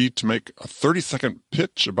objective be to make a 30-second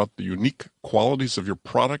pitch about the unique qualities of your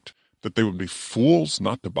product that they would be fools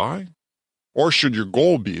not to buy? Or should your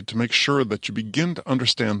goal be to make sure that you begin to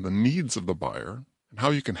understand the needs of the buyer and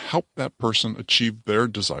how you can help that person achieve their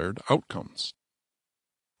desired outcomes?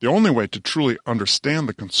 The only way to truly understand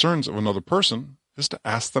the concerns of another person is to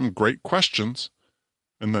ask them great questions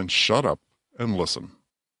and then shut up and listen.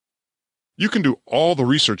 You can do all the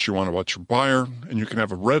research you want about your buyer, and you can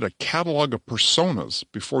have read a catalog of personas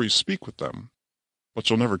before you speak with them, but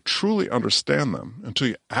you'll never truly understand them until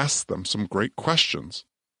you ask them some great questions,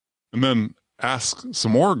 and then ask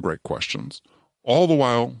some more great questions, all the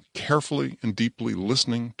while carefully and deeply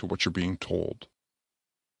listening to what you're being told.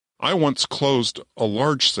 I once closed a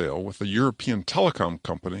large sale with a European telecom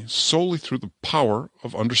company solely through the power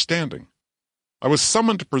of understanding. I was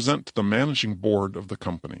summoned to present to the managing board of the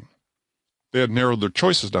company. They had narrowed their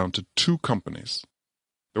choices down to 2 companies.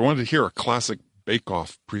 They wanted to hear a classic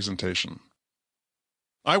bake-off presentation.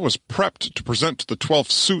 I was prepped to present to the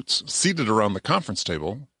 12 suits seated around the conference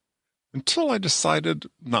table until I decided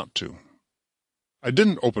not to. I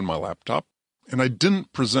didn't open my laptop, and I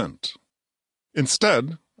didn't present.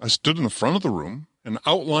 Instead, I stood in the front of the room and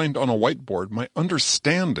outlined on a whiteboard my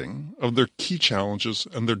understanding of their key challenges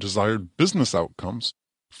and their desired business outcomes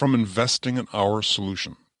from investing in our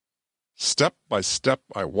solution. Step by step,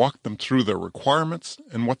 I walked them through their requirements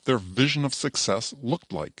and what their vision of success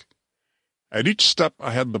looked like. At each step,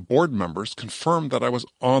 I had the board members confirm that I was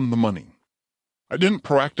on the money. I didn't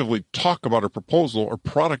proactively talk about a proposal or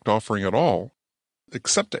product offering at all,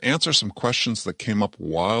 except to answer some questions that came up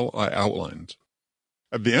while I outlined.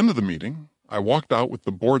 At the end of the meeting, I walked out with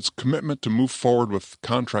the board's commitment to move forward with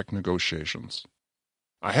contract negotiations.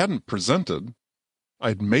 I hadn't presented,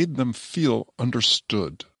 I'd made them feel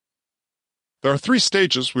understood. There are 3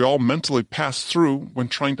 stages we all mentally pass through when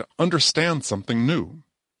trying to understand something new.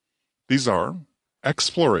 These are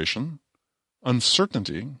exploration,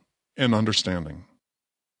 uncertainty, and understanding.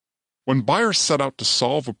 When buyers set out to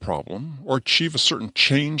solve a problem or achieve a certain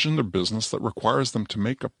change in their business that requires them to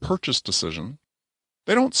make a purchase decision,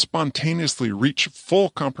 they don't spontaneously reach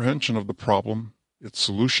full comprehension of the problem, its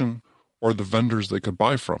solution, or the vendors they could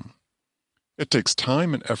buy from. It takes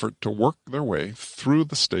time and effort to work their way through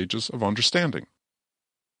the stages of understanding.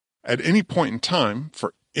 At any point in time,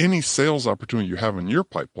 for any sales opportunity you have in your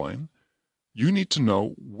pipeline, you need to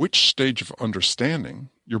know which stage of understanding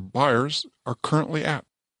your buyers are currently at.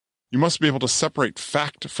 You must be able to separate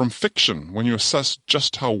fact from fiction when you assess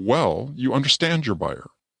just how well you understand your buyer.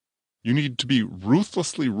 You need to be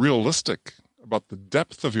ruthlessly realistic about the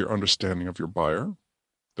depth of your understanding of your buyer,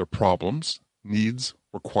 their problems, needs,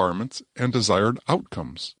 requirements, and desired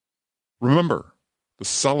outcomes. Remember, the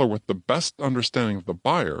seller with the best understanding of the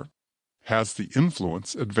buyer has the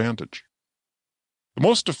influence advantage. The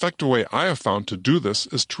most effective way I have found to do this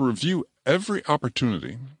is to review every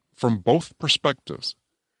opportunity from both perspectives,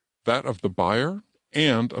 that of the buyer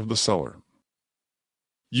and of the seller.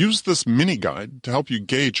 Use this mini-guide to help you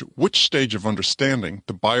gauge which stage of understanding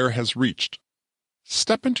the buyer has reached.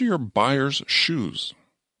 Step into your buyer's shoes.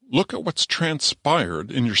 Look at what's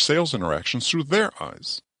transpired in your sales interactions through their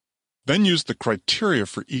eyes. Then use the criteria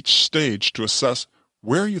for each stage to assess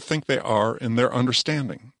where you think they are in their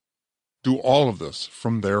understanding. Do all of this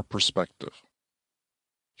from their perspective.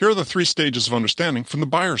 Here are the 3 stages of understanding from the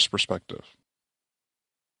buyer's perspective.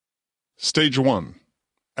 Stage 1,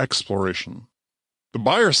 exploration. The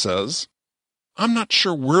buyer says, "I'm not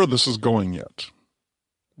sure where this is going yet.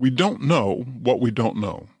 We don't know what we don't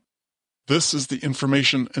know." This is the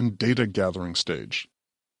information and data gathering stage.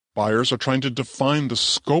 Buyers are trying to define the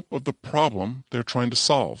scope of the problem they're trying to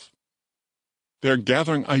solve. They're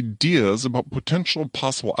gathering ideas about potential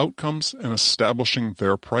possible outcomes and establishing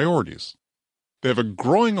their priorities. They have a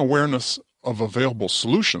growing awareness of available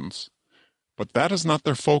solutions, but that is not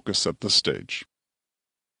their focus at this stage.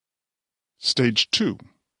 Stage 2,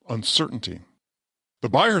 uncertainty. The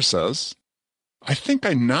buyer says, "I think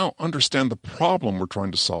I now understand the problem we're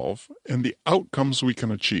trying to solve and the outcomes we can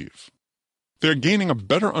achieve." They're gaining a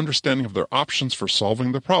better understanding of their options for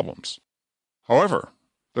solving their problems. However,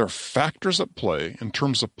 there are factors at play in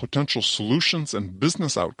terms of potential solutions and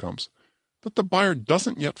business outcomes that the buyer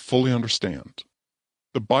doesn't yet fully understand.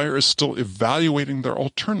 The buyer is still evaluating their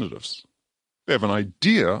alternatives. They have an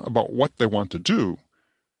idea about what they want to do,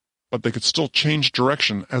 but they could still change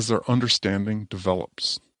direction as their understanding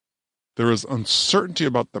develops. There is uncertainty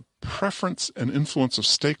about the preference and influence of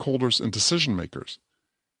stakeholders and decision makers.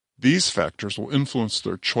 These factors will influence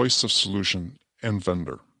their choice of solution and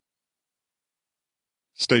vendor.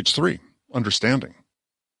 Stage 3, understanding.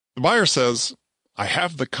 The buyer says, "I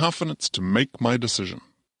have the confidence to make my decision."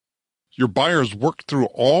 Your buyer has worked through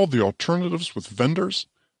all the alternatives with vendors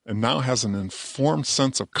and now has an informed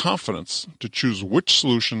sense of confidence to choose which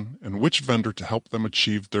solution and which vendor to help them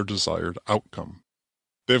achieve their desired outcome.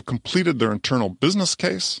 They have completed their internal business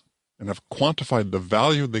case and have quantified the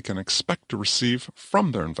value they can expect to receive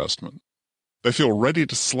from their investment. They feel ready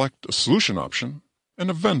to select a solution option and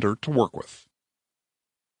a vendor to work with.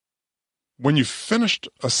 When you've finished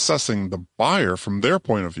assessing the buyer from their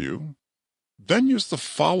point of view, then use the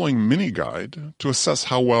following mini-guide to assess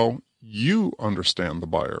how well you understand the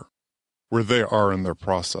buyer, where they are in their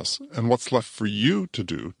process, and what's left for you to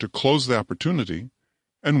do to close the opportunity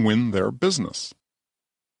and win their business.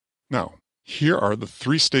 Now, here are the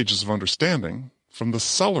 3 stages of understanding from the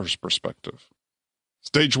seller's perspective.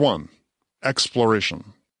 Stage 1,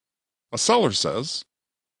 exploration. A seller says,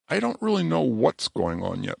 "I don't really know what's going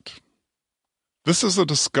on yet." This is the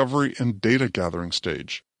discovery and data gathering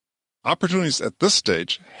stage. Opportunities at this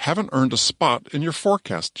stage haven't earned a spot in your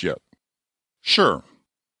forecast yet. Sure,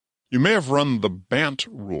 you may have run the BANT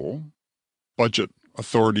rule, budget,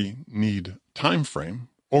 authority, need, time frame,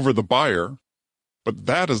 over the buyer, but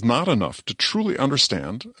that is not enough to truly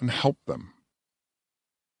understand and help them.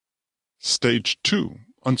 Stage 2,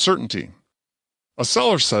 uncertainty. A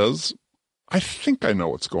seller says, "I think I know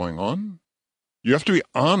what's going on." You have to be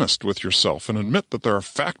honest with yourself and admit that there are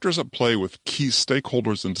factors at play with key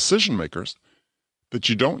stakeholders and decision makers that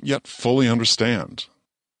you don't yet fully understand.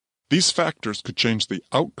 These factors could change the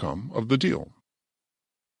outcome of the deal.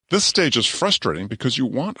 This stage is frustrating because you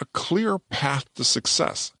want a clear path to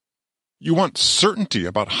success. You want certainty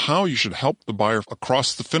about how you should help the buyer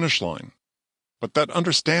across the finish line, but that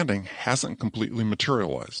understanding hasn't completely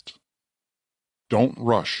materialized. Don't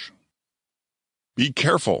rush. Be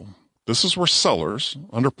careful. This is where sellers,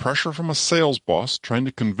 under pressure from a sales boss trying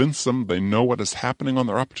to convince them they know what is happening on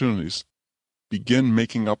their opportunities, begin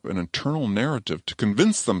making up an internal narrative to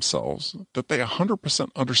convince themselves that they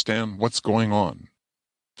 100% understand what's going on.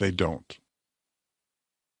 They don't.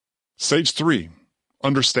 Stage 3,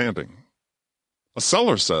 understanding. A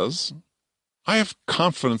seller says, "I have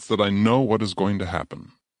confidence that I know what is going to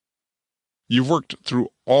happen." You've worked through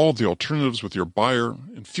all the alternatives with your buyer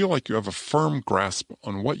and feel like you have a firm grasp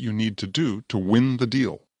on what you need to do to win the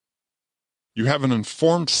deal. You have an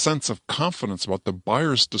informed sense of confidence about the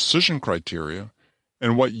buyer's decision criteria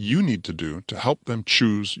and what you need to do to help them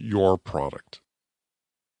choose your product.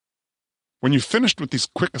 When you've finished with these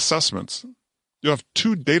quick assessments, you'll have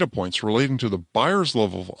 2 data points relating to the buyer's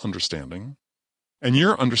level of understanding and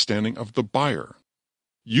your understanding of the buyer.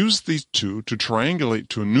 Use these 2 to triangulate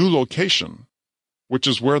to a new location, which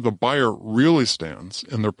is where the buyer really stands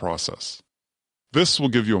in their process. This will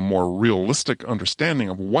give you a more realistic understanding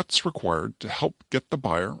of what's required to help get the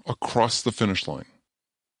buyer across the finish line.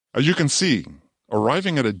 As you can see,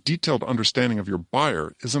 arriving at a detailed understanding of your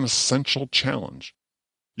buyer is an essential challenge.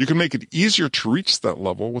 You can make it easier to reach that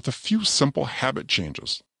level with a few simple habit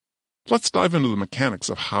changes. Let's dive into the mechanics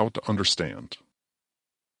of how to understand.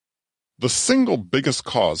 The single biggest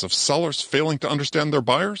cause of sellers failing to understand their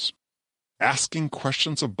buyers? Asking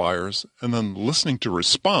questions of buyers and then listening to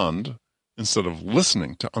respond instead of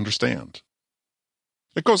listening to understand.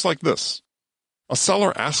 It goes like this. A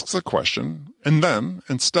seller asks a question, and then,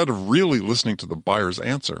 instead of really listening to the buyer's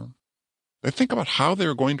answer, they think about how they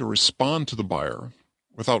are going to respond to the buyer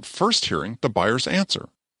without first hearing the buyer's answer.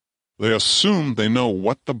 They assume they know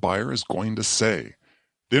what the buyer is going to say.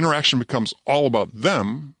 The interaction becomes all about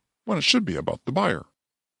them when it should be about the buyer.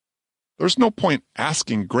 There's no point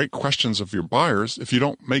asking great questions of your buyers if you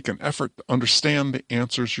don't make an effort to understand the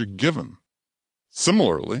answers you're given.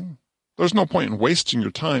 Similarly, there's no point in wasting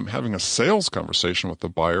your time having a sales conversation with the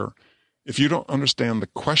buyer if you don't understand the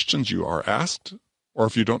questions you are asked, or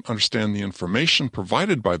if you don't understand the information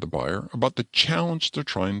provided by the buyer about the challenge they're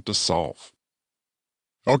trying to solve.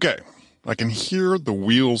 Okay, I can hear the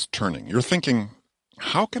wheels turning. You're thinking,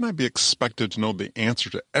 how can I be expected to know the answer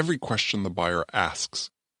to every question the buyer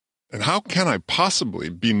asks? And how can I possibly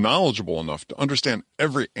be knowledgeable enough to understand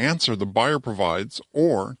every answer the buyer provides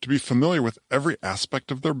or to be familiar with every aspect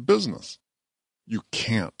of their business? You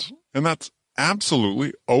can't, and that's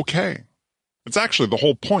absolutely okay. It's actually the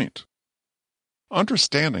whole point.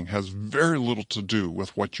 Understanding has very little to do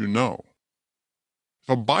with what you know. If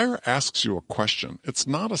a buyer asks you a question, it's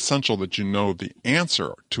not essential that you know the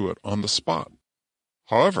answer to it on the spot.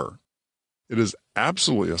 However, it is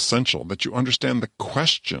absolutely essential that you understand the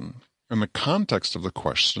question and the context of the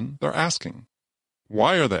question they're asking.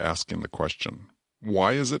 Why are they asking the question?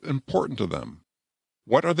 Why is it important to them?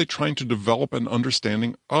 What are they trying to develop an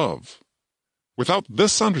understanding of? Without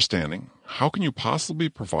this understanding, how can you possibly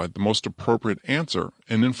provide the most appropriate answer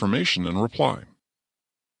and information in reply?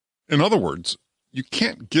 In other words, you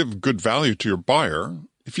can't give good value to your buyer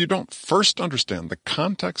if you don't first understand the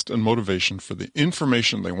context and motivation for the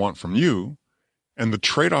information they want from you and the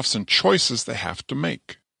trade-offs and choices they have to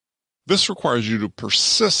make. This requires you to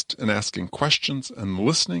persist in asking questions and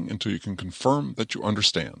listening until you can confirm that you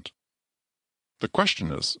understand. The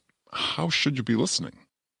question is, how should you be listening?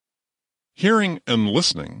 Hearing and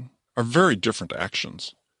listening are very different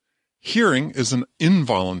actions. Hearing is an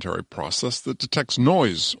involuntary process that detects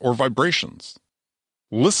noise or vibrations.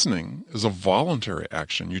 Listening is a voluntary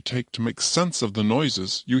action you take to make sense of the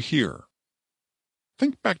noises you hear.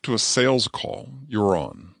 Think back to a sales call you were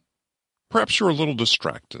on. Perhaps you were a little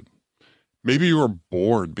distracted. Maybe you were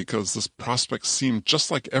bored because this prospect seemed just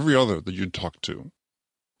like every other that you'd talked to.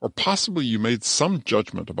 Or possibly you made some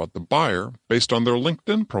judgment about the buyer based on their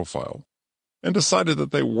LinkedIn profile and decided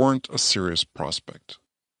that they weren't a serious prospect.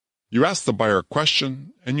 You asked the buyer a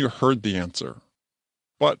question and you heard the answer.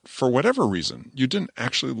 But for whatever reason, you didn't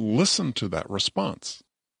actually listen to that response.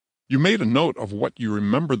 You made a note of what you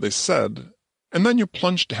remembered they said, and then you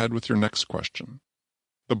plunged ahead with your next question.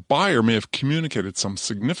 The buyer may have communicated some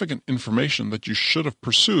significant information that you should have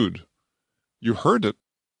pursued. You heard it,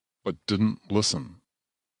 but didn't listen.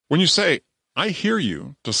 When you say, "I hear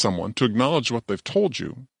you," to someone to acknowledge what they've told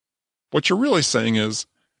you, what you're really saying is,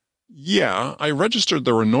 "Yeah, I registered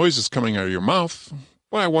there were noises coming out of your mouth,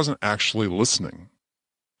 but I wasn't actually listening."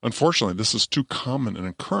 Unfortunately, this is too common an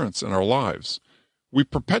occurrence in our lives. We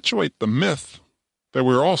perpetuate the myth that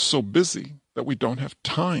we're all so busy that we don't have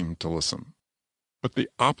time to listen. But the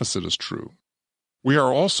opposite is true. We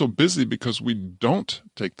are all so busy because we don't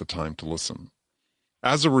take the time to listen.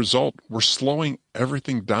 As a result, we're slowing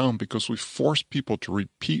everything down because we force people to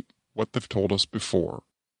repeat what they've told us before.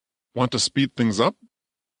 Want to speed things up?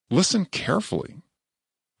 Listen carefully.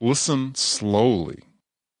 Listen slowly.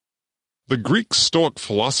 The Greek Stoic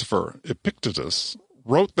philosopher Epictetus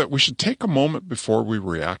wrote that we should take a moment before we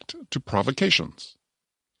react to provocations.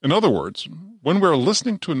 In other words, when we're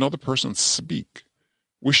listening to another person speak,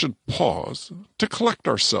 we should pause to collect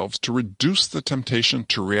ourselves to reduce the temptation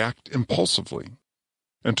to react impulsively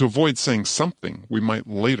and to avoid saying something we might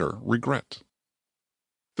later regret.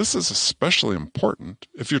 This is especially important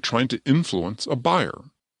if you're trying to influence a buyer,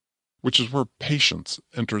 which is where patience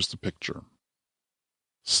enters the picture.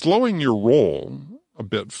 Slowing your roll a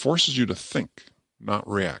bit forces you to think, not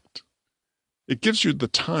react. It gives you the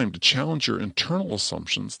time to challenge your internal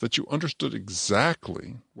assumptions that you understood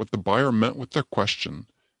exactly what the buyer meant with their question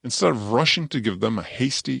instead of rushing to give them a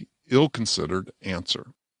hasty, ill-considered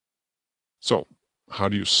answer. So, how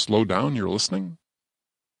do you slow down your listening?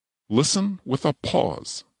 Listen with a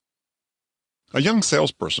pause. A young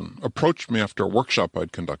salesperson approached me after a workshop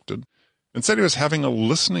I'd conducted and said he was having a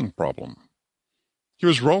listening problem. He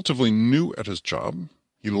was relatively new at his job.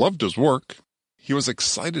 He loved his work. He was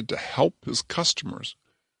excited to help his customers.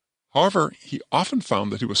 However, he often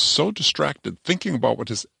found that he was so distracted thinking about what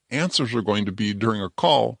his answers were going to be during a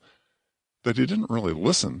call that he didn't really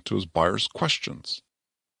listen to his buyer's questions.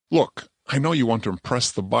 Look, I know you want to impress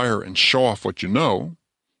the buyer and show off what you know.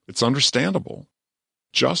 It's understandable.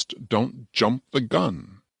 Just don't jump the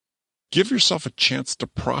gun. Give yourself a chance to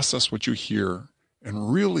process what you hear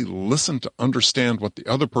and really listen to understand what the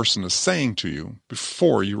other person is saying to you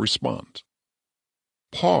before you respond.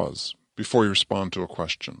 Pause before you respond to a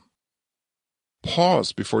question.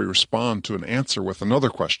 Pause before you respond to an answer with another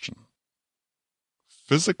question.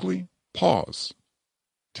 Physically pause.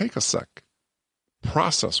 Take a sec.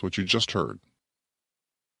 Process what you just heard.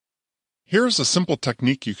 Here is a simple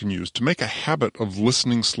technique you can use to make a habit of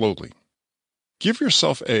listening slowly. Give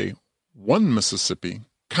yourself a 1 Mississippi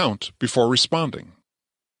count before responding.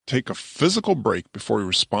 Take a physical break before you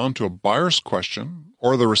respond to a buyer's question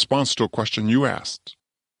or the response to a question you asked.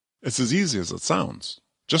 It's as easy as it sounds.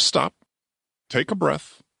 Just stop, take a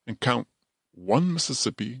breath, and count 1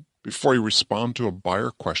 Mississippi before you respond to a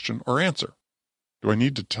buyer question or answer. Do I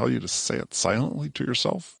need to tell you to say it silently to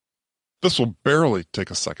yourself? This will barely take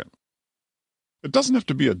a second. It doesn't have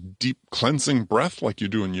to be a deep cleansing breath like you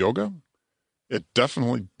do in yoga. It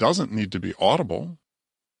definitely doesn't need to be audible.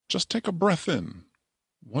 Just take a breath in.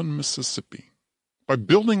 1 Mississippi. By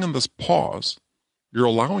building in this pause, you're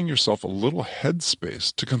allowing yourself a little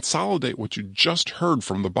headspace to consolidate what you just heard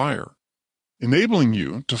from the buyer, enabling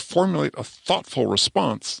you to formulate a thoughtful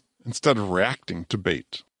response instead of reacting to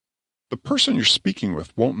bait. The person you're speaking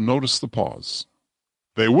with won't notice the pause.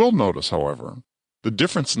 They will notice, however, the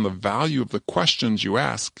difference in the value of the questions you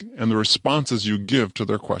ask and the responses you give to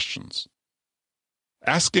their questions.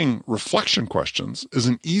 Asking reflection questions is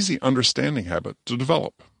an easy understanding habit to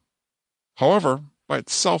develop. However, by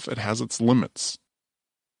itself, it has its limits.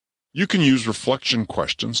 You can use reflection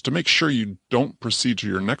questions to make sure you don't proceed to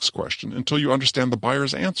your next question until you understand the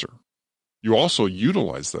buyer's answer. You also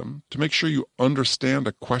utilize them to make sure you understand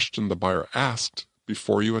a question the buyer asked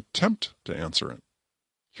before you attempt to answer it.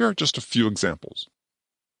 Here are just a few examples.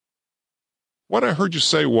 What I heard you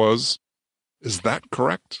say was, "Is that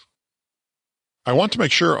correct?" I want to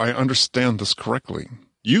make sure I understand this correctly.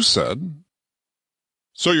 You said,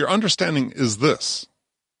 "So your understanding is this.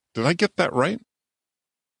 Did I get that right?"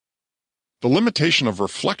 The limitation of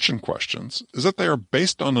reflection questions is that they are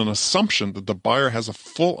based on an assumption that the buyer has a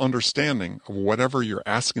full understanding of whatever you're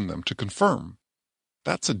asking them to confirm.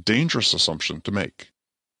 That's a dangerous assumption to make.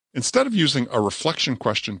 Instead of using a reflection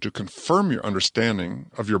question to confirm your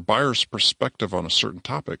understanding of your buyer's perspective on a certain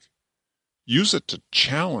topic, use it to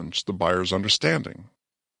challenge the buyer's understanding.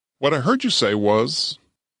 What I heard you say was,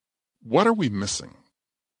 "What are we missing?"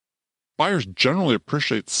 Buyers generally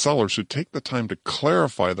appreciate sellers who take the time to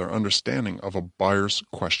clarify their understanding of a buyer's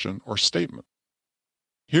question or statement.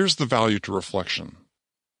 Here's the value to reflection.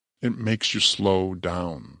 It makes you slow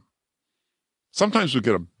down. Sometimes we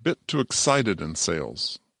get a bit too excited in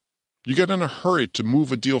sales. You get in a hurry to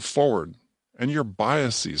move a deal forward, and your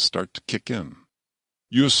biases start to kick in.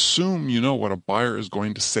 You assume you know what a buyer is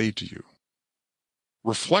going to say to you.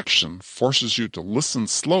 Reflection forces you to listen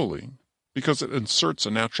slowly because it inserts a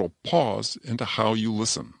natural pause into how you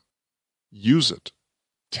listen. Use it.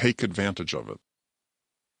 Take advantage of it.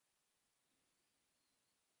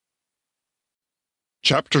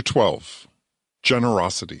 Chapter 12.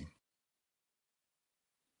 Generosity.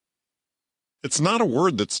 It's not a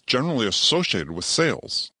word that's generally associated with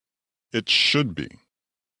sales. It should be.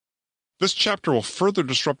 This chapter will further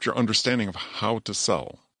disrupt your understanding of how to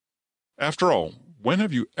sell. After all, when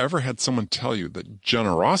have you ever had someone tell you that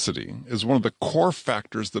generosity is one of the core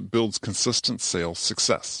factors that builds consistent sales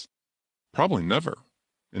success? Probably never,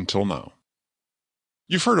 until now.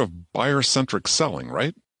 You've heard of buyer-centric selling,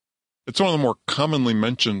 right? It's one of the more commonly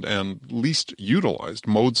mentioned and least utilized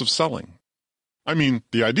modes of selling. I mean,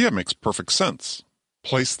 the idea makes perfect sense.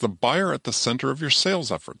 Place the buyer at the center of your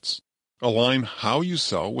sales efforts. Align how you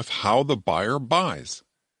sell with how the buyer buys.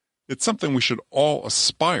 It's something we should all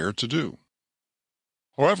aspire to do.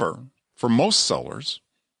 However, for most sellers,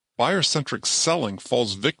 buyer-centric selling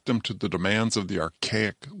falls victim to the demands of the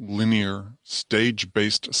archaic, linear,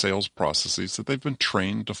 stage-based sales processes that they've been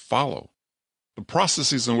trained to follow. The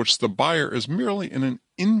processes in which the buyer is merely an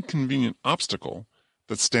inconvenient obstacle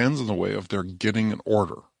that stands in the way of their getting an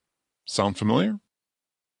order. Sound familiar?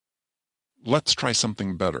 Let's try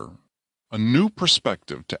something better. A new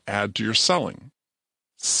perspective to add to your selling.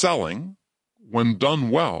 Selling, when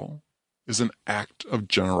done well, is an act of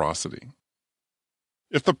generosity.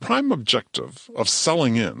 If the prime objective of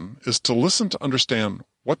selling in is to listen to understand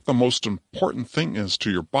what the most important thing is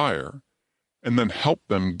to your buyer and then help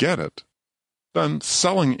them get it, then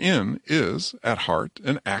selling in is, at heart,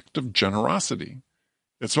 an act of generosity.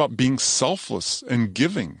 It's about being selfless and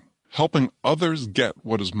giving, helping others get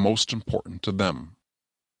what is most important to them.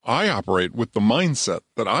 I operate with the mindset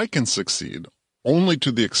that I can succeed only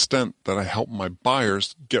to the extent that I help my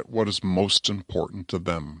buyers get what is most important to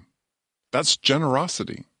them. That's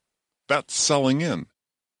generosity. That's selling in.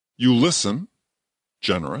 You listen,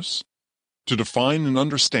 generous. To define and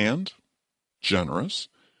understand, generous.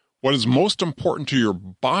 What is most important to your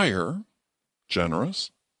buyer, generous.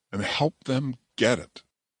 And help them get it,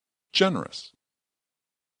 generous.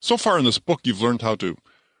 So far in this book, you've learned how to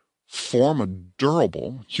form a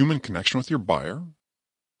durable human connection with your buyer,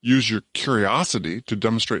 use your curiosity to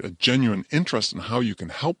demonstrate a genuine interest in how you can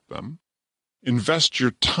help them, invest your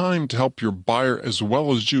time to help your buyer as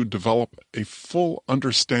well as you develop a full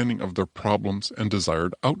understanding of their problems and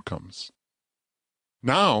desired outcomes.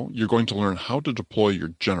 Now you're going to learn how to deploy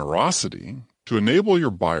your generosity to enable your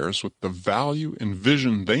buyers with the value and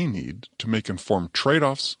vision they need to make informed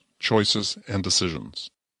trade-offs, choices, and decisions.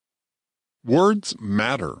 Words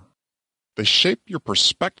matter. They shape your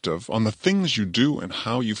perspective on the things you do and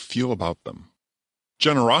how you feel about them.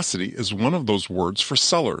 Generosity is one of those words for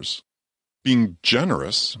sellers. Being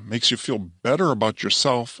generous makes you feel better about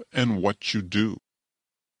yourself and what you do.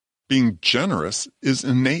 Being generous is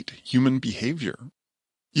innate human behavior.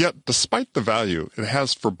 Yet, despite the value it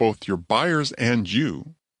has for both your buyers and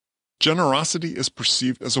you, generosity is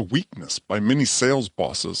perceived as a weakness by many sales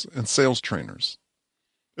bosses and sales trainers.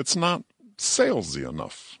 It's not salesy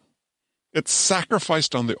enough. It's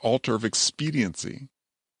sacrificed on the altar of expediency.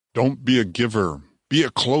 Don't be a giver, be a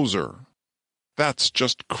closer. That's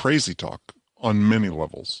just crazy talk on many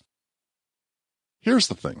levels. Here's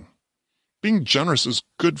the thing. Being generous is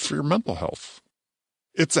good for your mental health.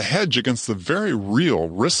 It's a hedge against the very real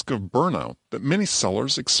risk of burnout that many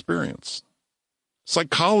sellers experience.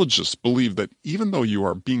 Psychologists believe that even though you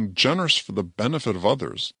are being generous for the benefit of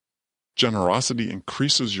others, generosity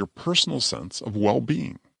increases your personal sense of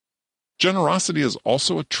well-being. Generosity is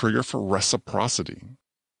also a trigger for reciprocity.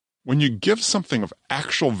 When you give something of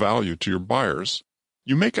actual value to your buyers,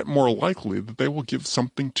 you make it more likely that they will give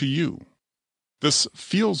something to you. This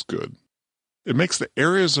feels good. It makes the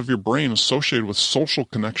areas of your brain associated with social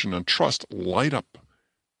connection and trust light up,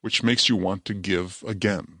 which makes you want to give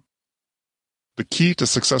again. The key to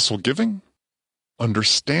successful giving?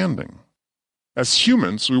 Understanding. As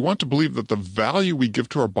humans, we want to believe that the value we give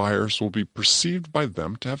to our buyers will be perceived by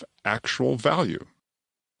them to have actual value.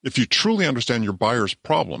 If you truly understand your buyer's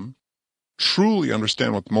problem, truly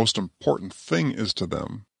understand what the most important thing is to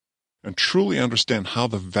them, and truly understand how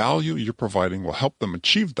the value you're providing will help them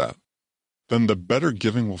achieve that, then the better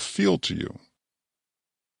giving will feel to you.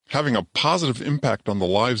 Having a positive impact on the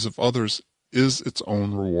lives of others is its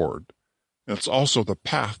own reward. And it's also the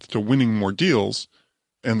path to winning more deals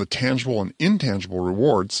and the tangible and intangible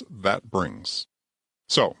rewards that brings.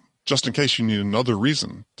 So, just in case you need another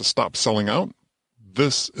reason to stop selling out,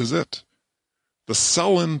 this is it. The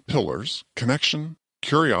sell-in pillars, connection,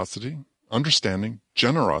 curiosity, understanding,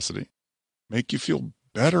 generosity, make you feel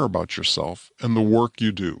better about yourself and the work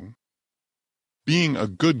you do. Being a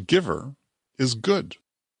good giver is good.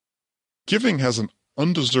 Giving has an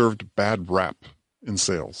undeserved bad rap in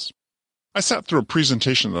sales. I sat through a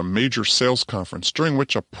presentation at a major sales conference during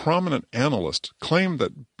which a prominent analyst claimed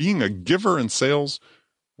that being a giver in sales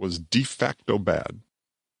was de facto bad.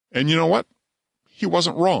 And you know what? He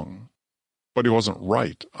wasn't wrong, but he wasn't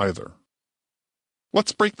right either.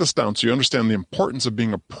 Let's break this down so you understand the importance of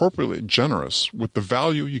being appropriately generous with the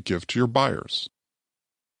value you give to your buyers.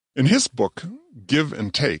 In his book, Give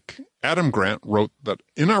and Take, Adam Grant wrote that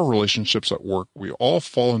in our relationships at work, we all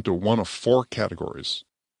fall into one of four categories: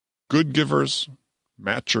 good givers,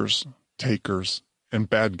 matchers, takers, and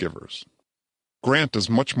bad givers. Grant is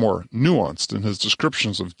much more nuanced in his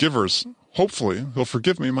descriptions of givers. Hopefully, he'll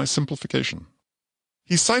forgive me my simplification.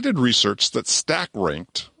 He cited research that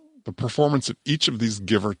stack-ranked the performance of each of these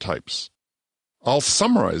giver types. I'll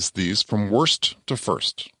summarize these from worst to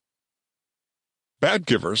first. Bad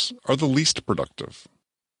givers are the least productive.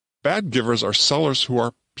 Bad givers are sellers who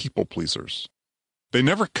are people pleasers. They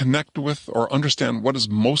never connect with or understand what is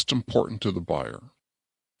most important to the buyer.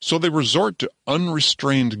 So they resort to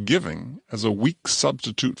unrestrained giving as a weak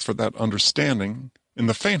substitute for that understanding in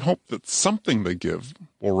the faint hope that something they give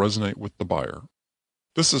will resonate with the buyer.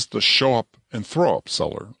 This is the show up and throw up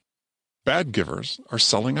seller. Bad givers are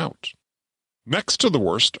selling out. Next to the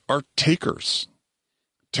worst are takers.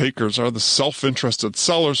 Takers are the self-interested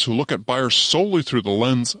sellers who look at buyers solely through the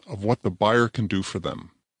lens of what the buyer can do for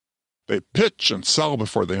them. They pitch and sell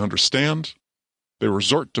before they understand. They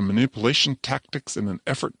resort to manipulation tactics in an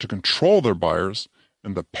effort to control their buyers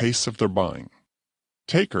and the pace of their buying.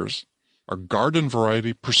 Takers are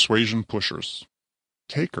garden-variety persuasion pushers.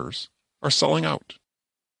 Takers are selling out.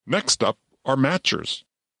 Next up are matchers.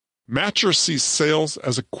 Matchers see sales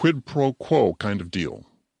as a quid pro quo kind of deal.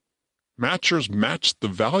 Matchers match the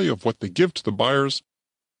value of what they give to the buyers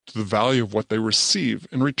to the value of what they receive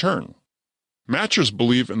in return. Matchers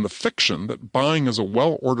believe in the fiction that buying is a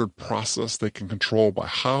well-ordered process they can control by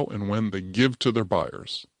how and when they give to their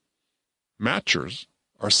buyers. Matchers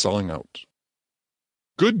are selling out.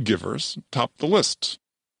 Good givers top the list.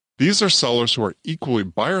 These are sellers who are equally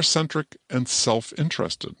buyer-centric and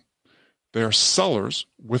self-interested. They are sellers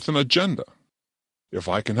with an agenda. If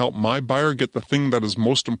I can help my buyer get the thing that is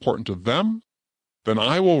most important to them, then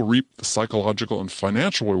I will reap the psychological and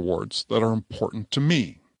financial rewards that are important to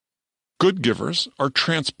me. Good givers are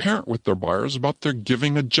transparent with their buyers about their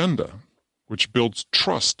giving agenda, which builds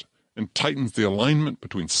trust and tightens the alignment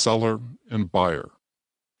between seller and buyer.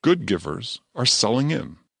 Good givers are selling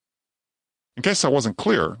in. In case I wasn't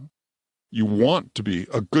clear, you want to be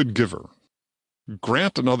a good giver.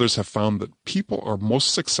 Grant and others have found that people are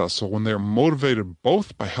most successful when they are motivated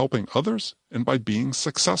both by helping others and by being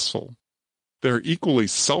successful. They are equally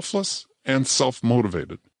selfless and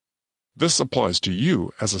self-motivated. This applies to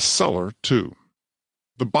you as a seller, too.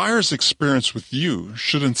 The buyer's experience with you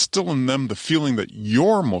should instill in them the feeling that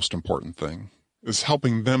your most important thing is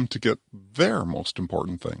helping them to get their most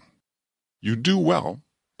important thing. You do well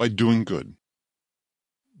by doing good.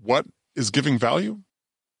 What is giving value?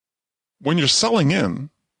 When you're selling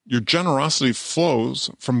in, your generosity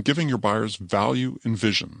flows from giving your buyers value and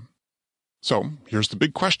vision. So here's the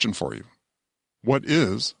big question for you. What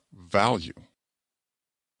is value?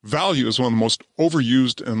 Value is one of the most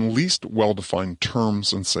overused and least well-defined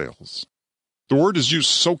terms in sales. The word is used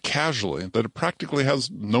so casually that it practically has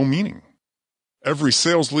no meaning. Every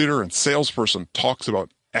sales leader and salesperson talks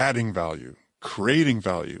about adding value, creating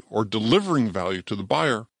value, or delivering value to the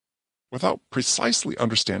buyer without precisely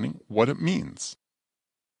understanding what it means.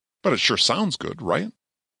 But it sure sounds good, right?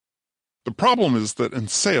 The problem is that in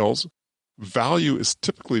sales, value is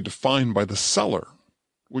typically defined by the seller,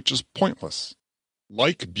 which is pointless.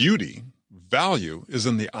 Like beauty, value is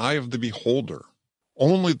in the eye of the beholder.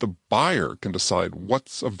 Only the buyer can decide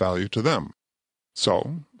what's of value to them.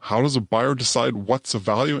 So, how does a buyer decide what's of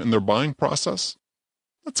value in their buying process?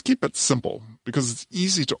 Let's keep it simple, because it's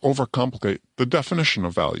easy to overcomplicate the definition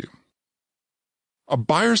of value. A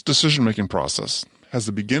buyer's decision-making process has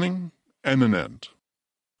a beginning and an end.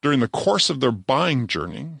 During the course of their buying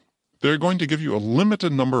journey, they're going to give you a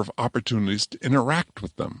limited number of opportunities to interact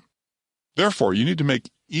with them. Therefore, you need to make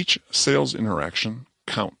each sales interaction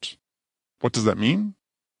count. What does that mean?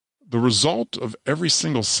 The result of every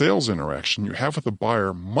single sales interaction you have with a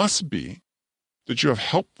buyer must be that you have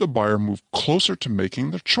helped the buyer move closer to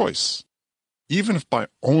making their choice, even if by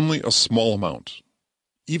only a small amount.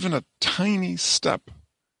 Even a tiny step.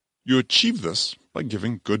 You achieve this by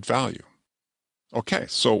giving good value. Okay,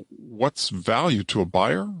 so what's value to a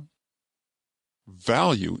buyer?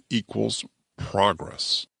 Value equals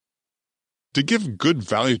progress. To give good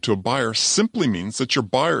value to a buyer simply means that your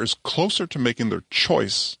buyer is closer to making their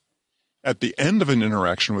choice at the end of an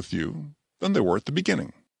interaction with you than they were at the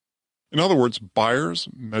beginning. In other words, buyers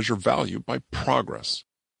measure value by progress.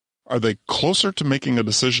 Are they closer to making a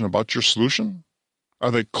decision about your solution?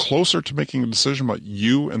 Are they closer to making a decision about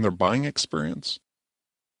you and their buying experience?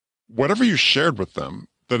 Whatever you shared with them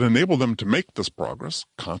that enabled them to make this progress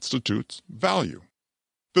constitutes value.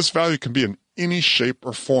 This value can be in any shape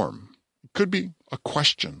or form. It could be a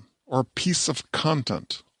question, or a piece of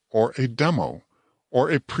content, or a demo, or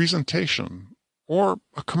a presentation, or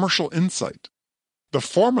a commercial insight. The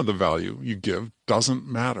form of the value you give doesn't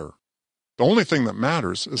matter. The only thing that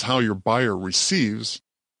matters is how your buyer receives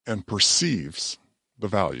and perceives the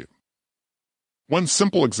value. One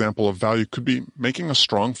simple example of value could be making a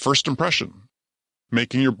strong first impression.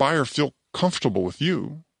 Making your buyer feel comfortable with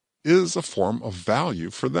you is a form of value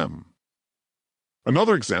for them.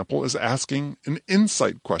 Another example is asking an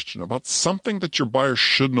insight question about something that your buyer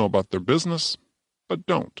should know about their business, but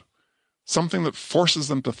don't. Something that forces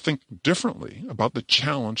them to think differently about the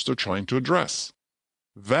challenge they're trying to address.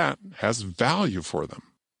 That has value for them.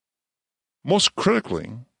 Most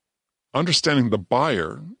critically, understanding the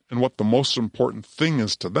buyer and what the most important thing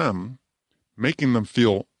is to them, making them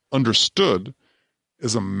feel understood,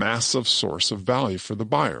 is a massive source of value for the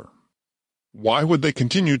buyer. Why would they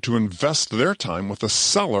continue to invest their time with a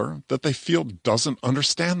seller that they feel doesn't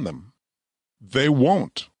understand them? They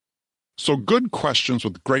won't. So good questions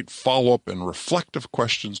with great follow-up and reflective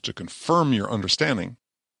questions to confirm your understanding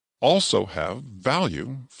also have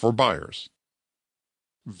value for buyers.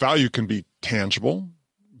 Value can be tangible.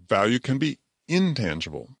 Value can be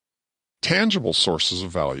intangible. Tangible sources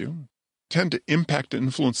of value tend to impact and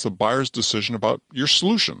influence the buyer's decision about your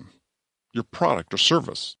solution, your product or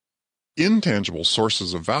service. Intangible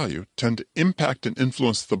sources of value tend to impact and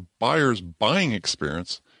influence the buyer's buying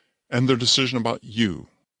experience and their decision about you.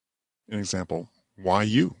 An example, why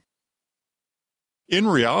you? In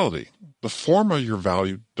reality, the form of your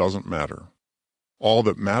value doesn't matter. All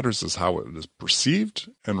that matters is how it is perceived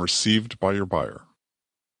and received by your buyer.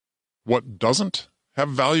 What doesn't have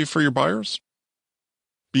value for your buyers?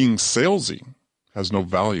 Being salesy has no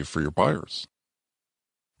value for your buyers.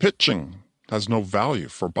 Pitching has no value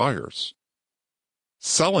for buyers.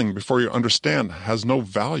 Selling before you understand has no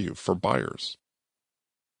value for buyers.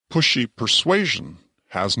 Pushy persuasion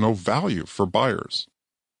has no value for buyers.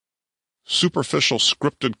 Superficial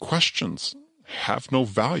scripted questions have no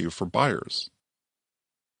value for buyers.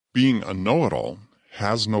 Being a know-it-all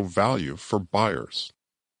has no value for buyers.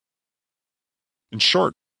 In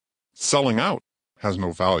short, selling out has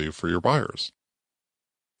no value for your buyers.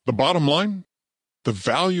 The bottom line, the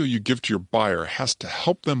value you give to your buyer has to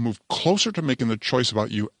help them move closer to making the choice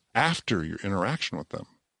about you after your interaction with them.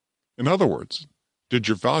 In other words, did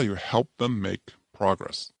your value help them make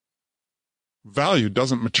progress? Value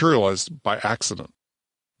doesn't materialize by accident.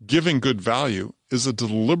 Giving good value is a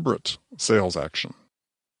deliberate sales action.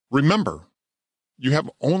 Remember, you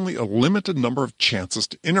have only a limited number of chances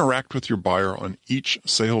to interact with your buyer on each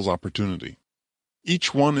sales opportunity.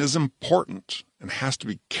 Each one is important and has to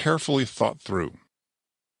be carefully thought through.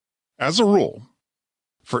 As a rule,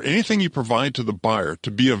 for anything you provide to the buyer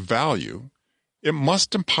to be of value, it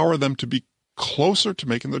must empower them to be closer to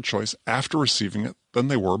making their choice after receiving it than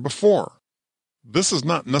they were before. This is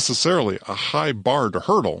not necessarily a high bar to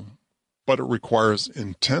hurdle, but it requires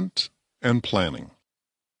intent and planning.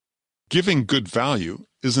 Giving good value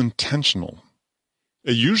is intentional.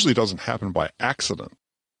 It usually doesn't happen by accident.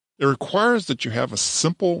 It requires that you have a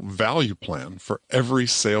simple value plan for every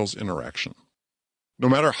sales interaction. No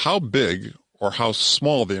matter how big or how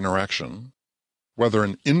small the interaction, whether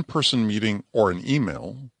an in-person meeting or an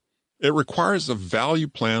email, it requires a value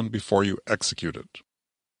plan before you execute it.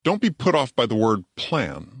 Don't be put off by the word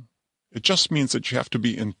plan. It just means that you have to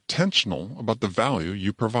be intentional about the value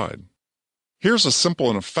you provide. Here's a simple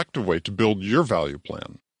and effective way to build your value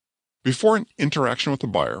plan. Before an interaction with a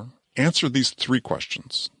buyer, answer these 3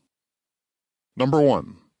 questions. Number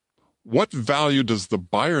 1, what value does the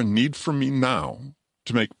buyer need from me now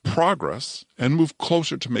to make progress and move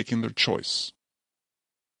closer to making their choice?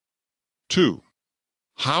 2,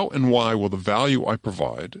 how and why will the value I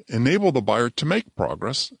provide enable the buyer to make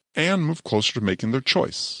progress and move closer to making their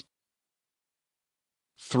choice?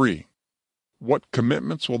 3, what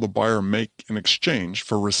commitments will the buyer make in exchange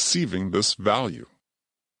for receiving this value?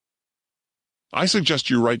 I suggest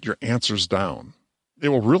you write your answers down. It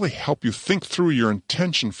will really help you think through your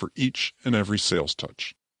intention for each and every sales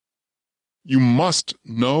touch. You must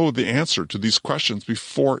know the answer to these questions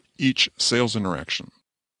before each sales interaction.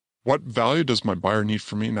 What value does my buyer need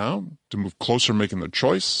from me now to move closer making their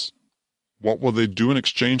choice? What will they do in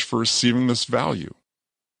exchange for receiving this value?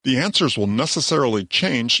 The answers will necessarily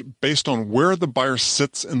change based on where the buyer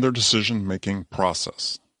sits in their decision-making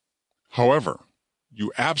process. However,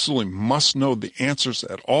 you absolutely must know the answers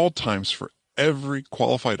at all times for every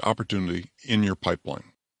qualified opportunity in your pipeline.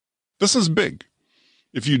 This is big.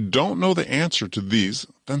 If you don't know the answer to these,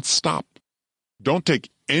 then stop. Don't take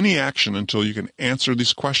any action until you can answer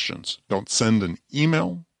these questions. Don't send an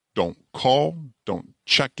email. Don't call. Don't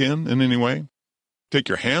check in any way. Take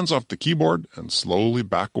your hands off the keyboard and slowly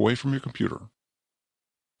back away from your computer.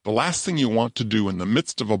 The last thing you want to do in the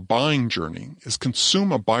midst of a buying journey is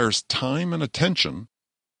consume a buyer's time and attention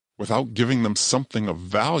without giving them something of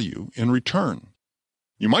value in return.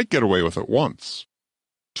 You might get away with it once,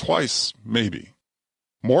 twice maybe.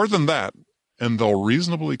 More than that, and they'll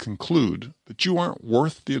reasonably conclude that you aren't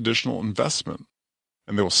worth the additional investment,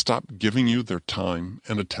 and they will stop giving you their time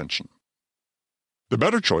and attention. The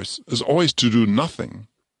better choice is always to do nothing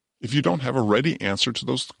if you don't have a ready answer to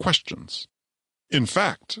those questions. In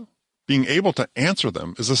fact, being able to answer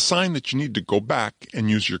them is a sign that you need to go back and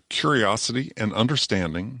use your curiosity and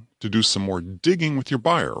understanding to do some more digging with your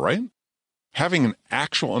buyer, right? Having an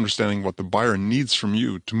actual understanding of what the buyer needs from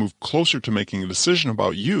you to move closer to making a decision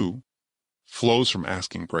about you flows from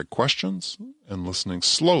asking great questions and listening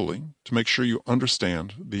slowly to make sure you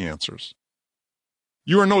understand the answers.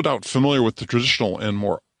 You are no doubt familiar with the traditional and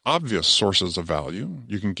more obvious sources of value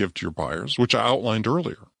you can give to your buyers, which I outlined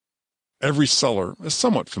earlier. Every seller is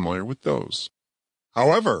somewhat familiar with those.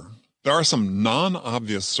 However, there are some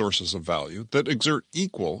non-obvious sources of value that exert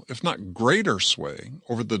equal, if not greater, sway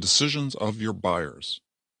over the decisions of your buyers.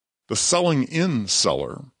 The selling-in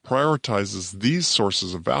seller prioritizes these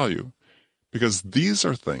sources of value because these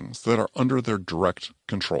are things that are under their direct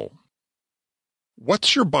control.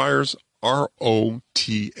 What's your buyer's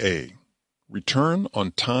ROTA? Return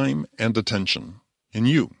on time and attention. In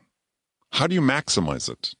you. How do you maximize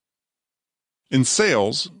it? In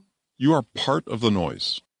sales, you are part of the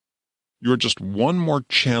noise. You are just one more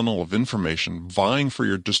channel of information vying for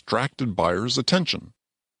your distracted buyer's attention.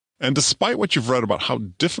 And despite what you've read about how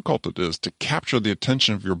difficult it is to capture the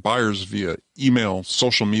attention of your buyers via email,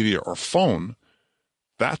 social media, or phone,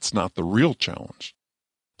 that's not the real challenge.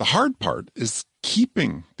 The hard part is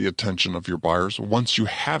keeping the attention of your buyers once you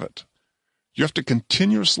have it. You have to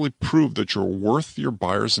continuously prove that you're worth your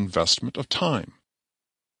buyer's investment of time.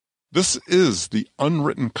 This is the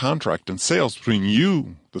unwritten contract in sales between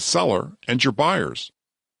you, the seller, and your buyers.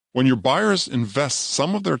 When your buyers invest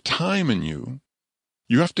some of their time in you,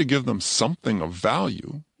 you have to give them something of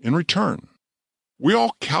value in return. We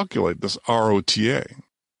all calculate this ROTA.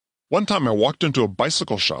 One time I walked into a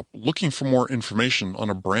bicycle shop looking for more information on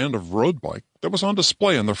a brand of road bike that was on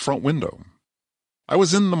display in their front window. I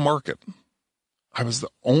was in the market. I was the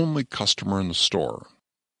only customer in the store.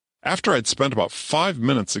 After I'd spent about 5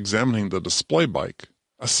 minutes examining the display bike,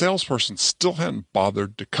 a salesperson still hadn't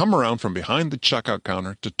bothered to come around from behind the checkout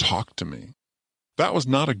counter to talk to me. That was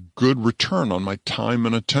not a good return on my time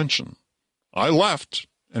and attention. I left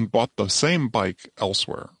and bought the same bike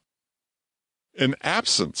elsewhere. An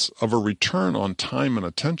absence of a return on time and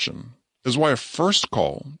attention is why a first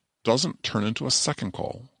call doesn't turn into a second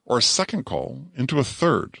call, or a second call into a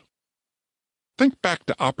third. Think back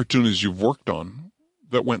to opportunities you've worked on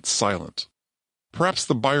that went silent. Perhaps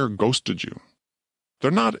the buyer ghosted you.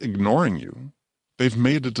 They're not ignoring you. They've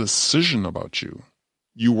made a decision about you.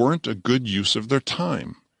 You weren't a good use of their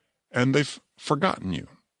time, and they've forgotten you.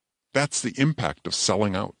 That's the impact of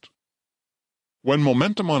selling out. When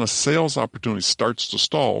momentum on a sales opportunity starts to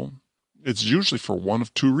stall, it's usually for one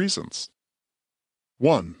of two reasons.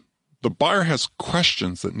 1, the buyer has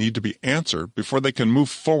questions that need to be answered before they can move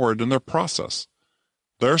forward in their process.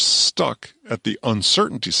 They're stuck at the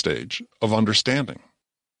uncertainty stage of understanding.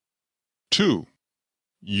 2,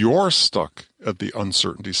 you're stuck at the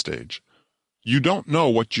uncertainty stage. You don't know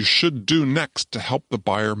what you should do next to help the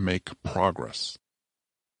buyer make progress.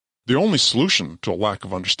 The only solution to a lack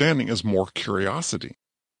of understanding is more curiosity.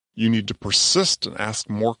 You need to persist and ask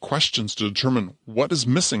more questions to determine what is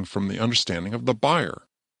missing from the understanding of the buyer.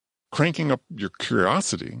 Cranking up your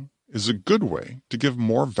curiosity is a good way to give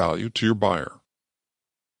more value to your buyer.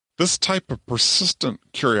 This type of persistent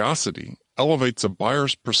curiosity elevates a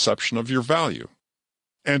buyer's perception of your value,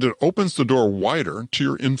 and it opens the door wider to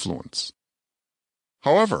your influence.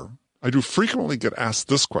 However, I do frequently get asked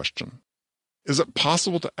this question: is it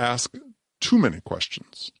possible to ask too many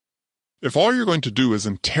questions? If all you're going to do is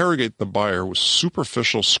interrogate the buyer with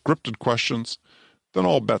superficial, scripted questions, then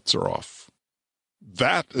all bets are off.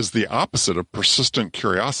 That is the opposite of persistent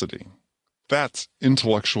curiosity. That's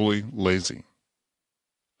intellectually lazy.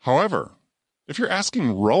 However, if you're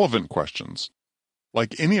asking relevant questions,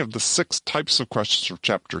 like any of the 6 types of questions from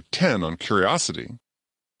Chapter 10 on curiosity,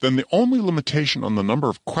 then the only limitation on the number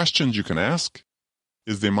of questions you can ask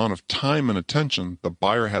is the amount of time and attention the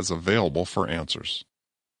buyer has available for answers.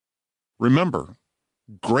 Remember,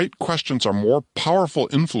 great questions are more powerful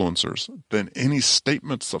influencers than any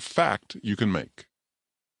statements of fact you can make.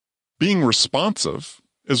 Being responsive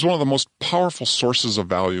is one of the most powerful sources of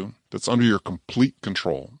value that's under your complete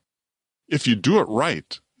control. If you do it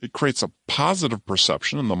right, it creates a positive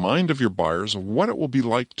perception in the mind of your buyers of what it will be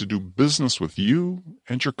like to do business with you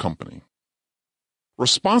and your company.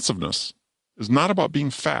 Responsiveness is not about being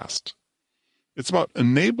fast. It's about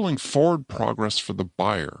enabling forward progress for the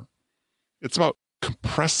buyer. It's about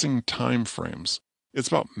compressing time frames. It's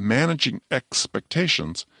about managing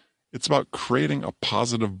expectations. It's about creating a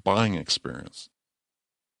positive buying experience.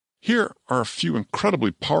 Here are a few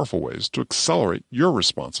incredibly powerful ways to accelerate your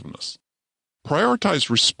responsiveness.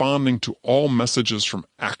 Prioritize responding to all messages from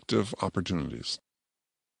active opportunities.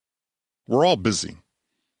 We're all busy.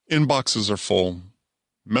 Inboxes are full,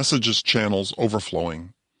 messages channels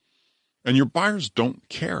overflowing, and your buyers don't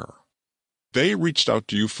care. They reached out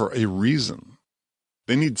to you for a reason.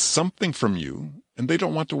 They need something from you, and they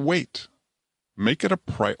don't want to wait. make it a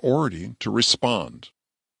priority to respond.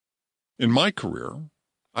 In my career,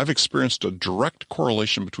 I've experienced a direct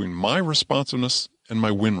correlation between my responsiveness and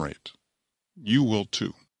my win rate. You will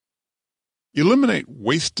too. Eliminate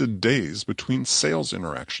wasted days between sales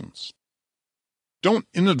interactions. Don't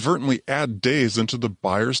inadvertently add days into the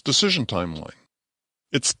buyer's decision timeline.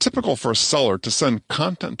 It's typical for a seller to send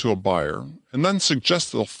content to a buyer and then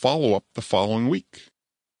suggest they'll follow up the following week.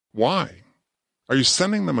 Why? Are you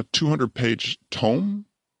sending them a 200-page tome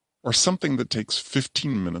or something that takes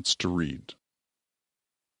 15 minutes to read?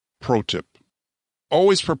 Pro tip: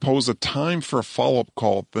 always propose a time for a follow-up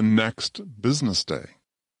call the next business day.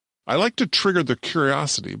 I like to trigger their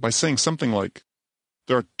curiosity by saying something like,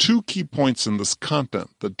 there are 2 key points in this content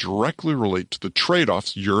that directly relate to the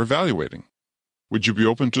trade-offs you're evaluating. Would you be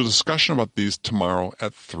open to discussion about these tomorrow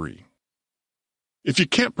at 3? If you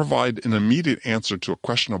can't provide an immediate answer to a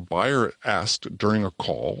question a buyer asked during a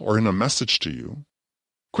call or in a message to you,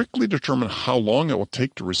 quickly determine how long it will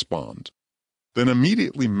take to respond. Then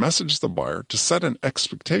immediately message the buyer to set an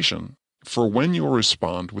expectation for when you will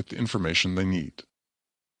respond with the information they need.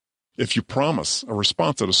 If you promise a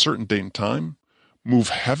response at a certain date and time, move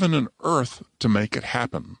heaven and earth to make it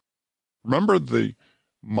happen. Remember the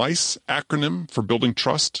MICE acronym for building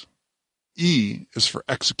trust? E is for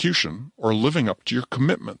execution, or living up to your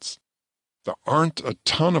commitments. There aren't a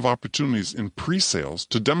ton of opportunities in pre-sales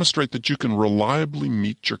to demonstrate that you can reliably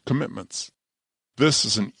meet your commitments. This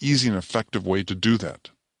is an easy and effective way to do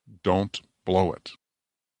that. Don't blow it.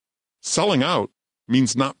 Selling out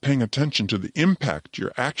means not paying attention to the impact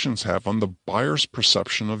your actions have on the buyer's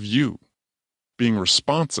perception of you. Being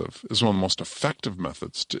responsive is one of the most effective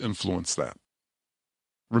methods to influence that.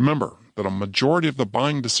 Remember that a majority of the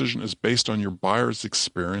buying decision is based on your buyer's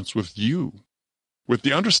experience with you. With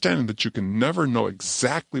the understanding that you can never know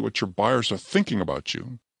exactly what your buyers are thinking about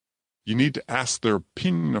you, you need to ask their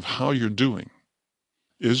opinion of how you're doing.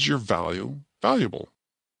 Is your value valuable?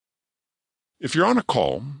 If you're on a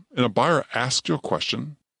call and a buyer asks you a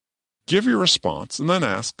question, give your response and then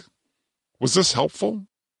ask, was this helpful?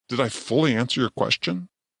 Did I fully answer your question?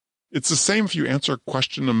 It's the same if you answer a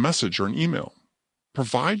question in a message or an email.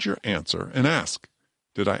 Provide your answer and ask,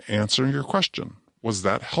 did I answer your question? Was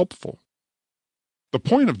that helpful? The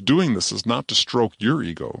point of doing this is not to stroke your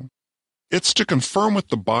ego. It's to confirm with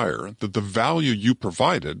the buyer that the value you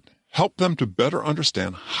provided helped them to better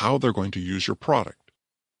understand how they're going to use your product,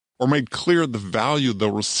 or made clear the value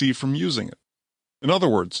they'll receive from using it. In other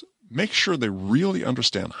words, make sure they really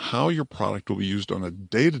understand how your product will be used on a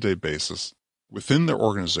day-to-day basis within their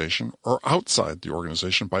organization or outside the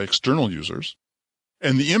organization by external users,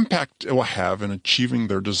 and the impact it will have in achieving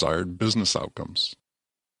their desired business outcomes.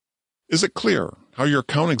 Is it clear how your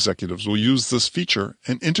account executives will use this feature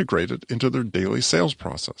and integrate it into their daily sales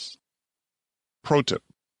process? Pro tip: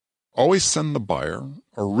 always send the buyer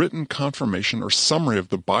a written confirmation or summary of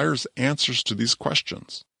the buyer's answers to these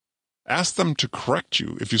questions. Ask them to correct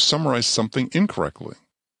you if you summarize something incorrectly.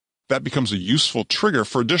 That becomes a useful trigger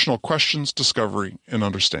for additional questions, discovery, and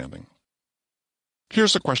understanding.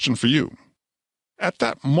 Here's a question for you. At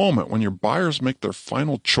that moment when your buyers make their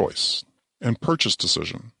final choice and purchase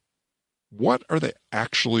decision, what are they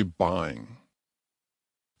actually buying?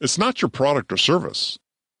 It's not your product or service.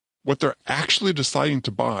 What they're actually deciding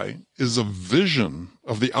to buy is a vision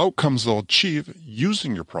of the outcomes they'll achieve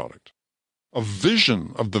using your product, a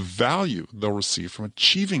vision of the value they'll receive from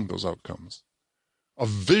achieving those outcomes, a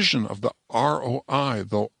vision of the ROI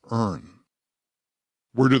they'll earn.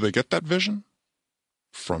 Where do they get that vision?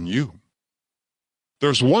 From you.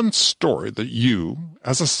 There's one story that you,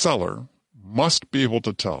 as a seller, must be able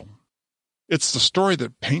to tell. It's the story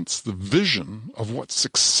that paints the vision of what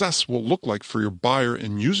success will look like for your buyer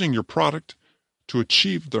in using your product to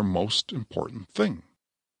achieve their most important thing.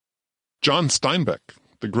 John Steinbeck,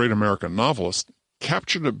 the great American novelist,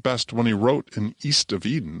 captured it best when he wrote in East of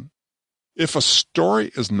Eden, "If a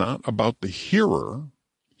story is not about the hearer,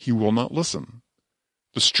 he will not listen.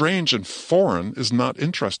 The strange and foreign is not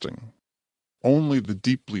interesting. Only the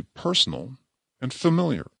deeply personal and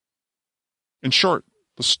familiar." In short,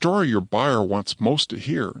 the story your buyer wants most to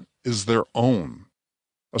hear is their own,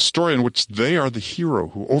 a story in which they are the hero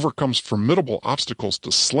who overcomes formidable obstacles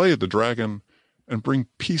to slay the dragon and bring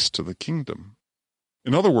peace to the kingdom.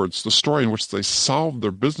 In other words, the story in which they solve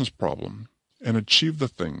their business problem and achieve the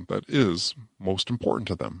thing that is most important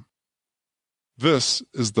to them. This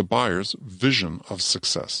is the buyer's vision of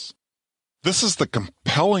success. This is the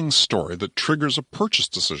compelling story that triggers a purchase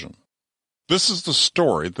decision. This is the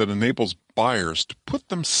story that enables buyers to put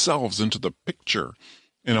themselves into the picture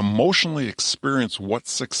and emotionally experience what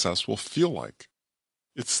success will feel like.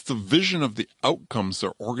 It's the vision of the outcomes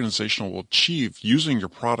their organization will achieve using your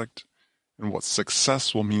product and what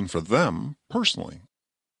success will mean for them personally.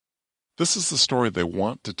 This is the story they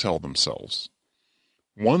want to tell themselves.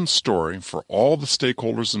 One story for all the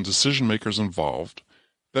stakeholders and decision makers involved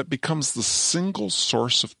that becomes the single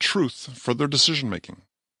source of truth for their decision making,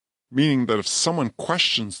 meaning that if someone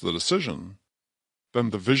questions the decision, then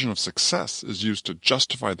the vision of success is used to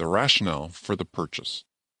justify the rationale for the purchase.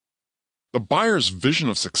 The buyer's vision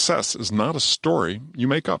of success is not a story you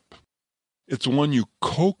make up. It's one you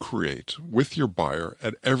co-create with your buyer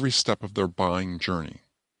at every step of their buying journey.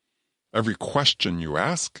 Every question you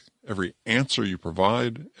ask, every answer you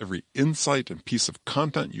provide, every insight and piece of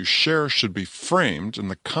content you share should be framed in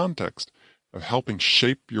the context of helping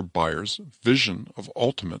shape your buyer's vision of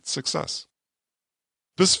ultimate success.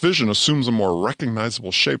 This vision assumes a more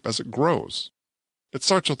recognizable shape as it grows. It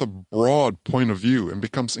starts with a broad point of view and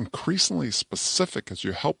becomes increasingly specific as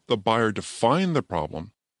you help the buyer define the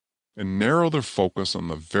problem and narrow their focus on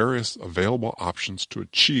the various available options to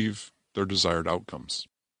achieve their desired outcomes.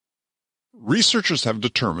 Researchers have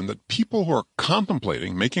determined that people who are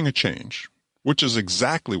contemplating making a change, which is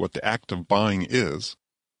exactly what the act of buying is,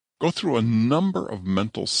 go through a number of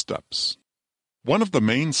mental steps. One of the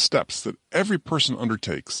main steps that every person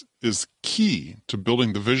undertakes is key to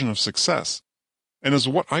building the vision of success and is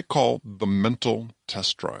what I call the mental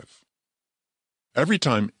test drive. Every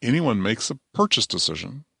time anyone makes a purchase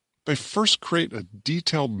decision, they first create a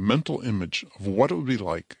detailed mental image of what it would be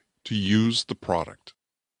like to use the product.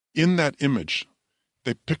 In that image,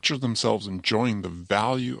 they picture themselves enjoying the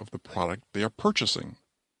value of the product they are purchasing.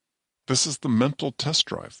 This is the mental test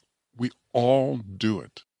drive. We all do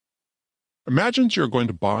it. Imagine you're going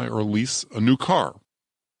to buy or lease a new car.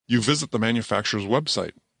 You visit the manufacturer's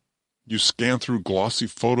website. You scan through glossy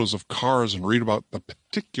photos of cars and read about the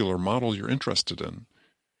particular model you're interested in.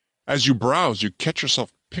 As you browse, you catch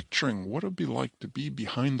yourself picturing what it would be like to be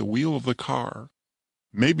behind the wheel of the car,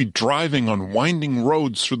 maybe driving on winding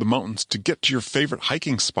roads through the mountains to get to your favorite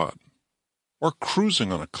hiking spot, or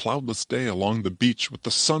cruising on a cloudless day along the beach with the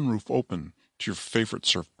sunroof open to your favorite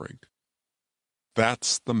surf break.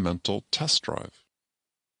 That's the mental test drive.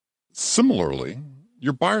 Similarly,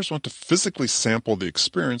 your buyers want to physically sample the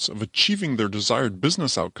experience of achieving their desired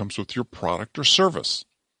business outcomes with your product or service.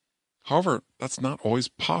 However, that's not always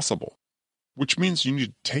possible, which means you need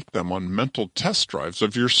to take them on mental test drives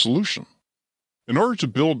of your solution. In order to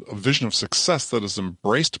build a vision of success that is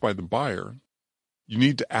embraced by the buyer, you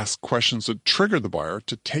need to ask questions that trigger the buyer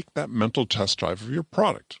to take that mental test drive of your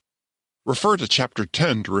product. Refer to Chapter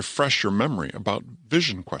 10 to refresh your memory about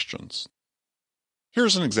vision questions.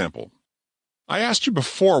 Here's an example. I asked you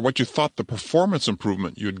before what you thought the performance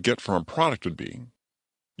improvement you'd get from a product would be.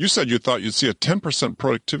 You said you thought you'd see a 10%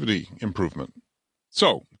 productivity improvement.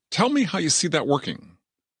 So, tell me how you see that working.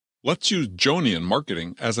 Let's use Joni in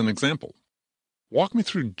marketing as an example. Walk me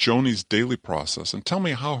through Joni's daily process and tell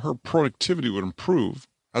me how her productivity would improve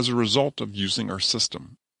as a result of using our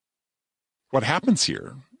system. What happens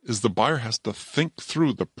here is the buyer has to think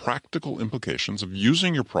through the practical implications of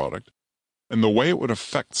using your product and the way it would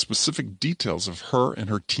affect specific details of her and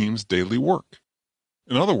her team's daily work.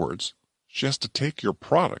 In other words, she has to take your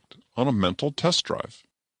product on a mental test drive.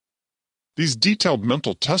 These detailed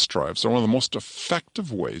mental test drives are one of the most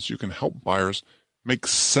effective ways you can help buyers make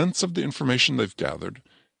sense of the information they've gathered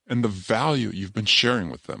and the value you've been sharing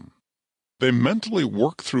with them. They mentally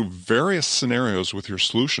work through various scenarios with your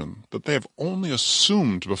solution that they have only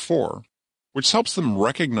assumed before, which helps them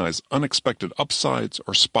recognize unexpected upsides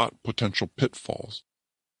or spot potential pitfalls.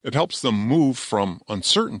 It helps them move from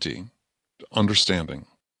uncertainty to understanding.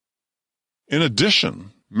 In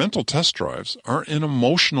addition, mental test drives are an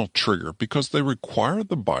emotional trigger because they require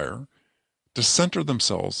the buyer to center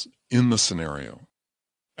themselves in the scenario.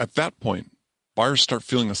 At that point, buyers start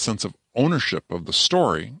feeling a sense of ownership of the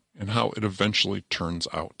story and how it eventually turns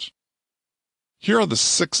out. Here are the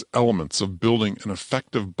 6 elements of building an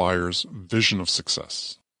effective buyer's vision of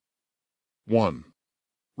success. 1.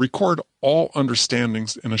 Record all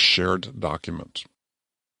understandings in a shared document.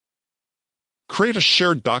 Create a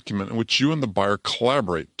shared document in which you and the buyer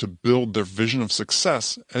collaborate to build their vision of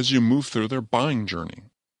success as you move through their buying journey.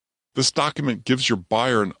 This document gives your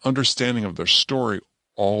buyer an understanding of their story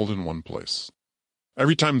all in one place.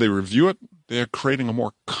 Every time they review it, they are creating a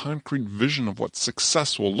more concrete vision of what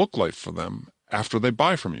success will look like for them after they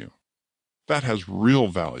buy from you. That has real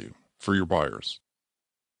value for your buyers.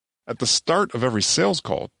 At the start of every sales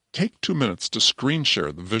call, take 2 minutes to screen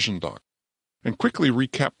share the vision doc and quickly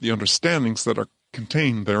recap the understandings that are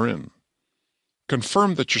contained therein.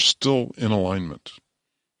 Confirm that you're still in alignment.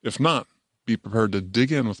 If not, be prepared to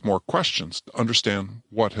dig in with more questions to understand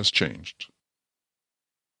what has changed.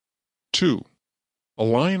 2.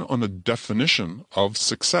 Align on a definition of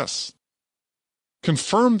success.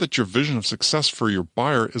 Confirm that your vision of success for your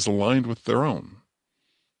buyer is aligned with their own.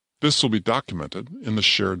 This will be documented in the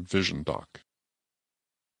shared vision doc.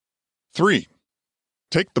 3.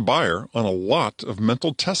 Take the buyer on a lot of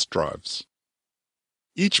mental test drives.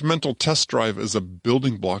 Each mental test drive is a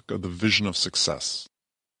building block of the vision of success.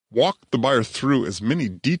 Walk the buyer through as many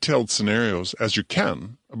detailed scenarios as you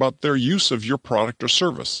can about their use of your product or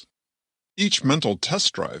service. Each mental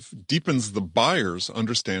test drive deepens the buyer's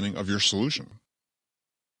understanding of your solution.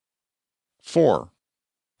 4.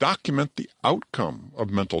 Document the outcome of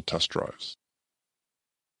mental test drives.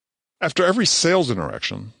 After every sales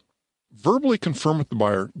interaction, verbally confirm with the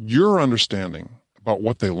buyer your understanding about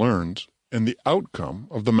what they learned and the outcome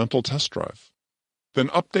of the mental test drive. Then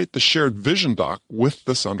update the shared vision doc with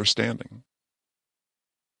this understanding.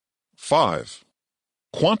 5.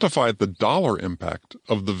 Quantify the dollar impact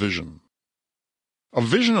of the vision. A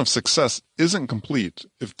vision of success isn't complete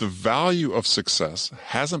if the value of success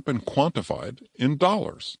hasn't been quantified in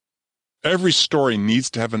dollars. Every story needs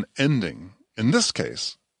to have an ending. In this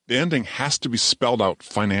case, the ending has to be spelled out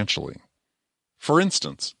financially. For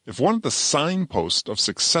instance, if one of the signposts of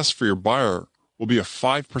success for your buyer will be a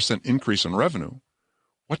 5% increase in revenue,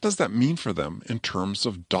 what does that mean for them in terms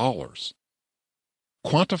of dollars?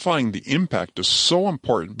 Quantifying the impact is so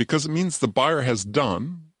important because it means the buyer has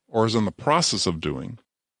done, or is in the process of doing,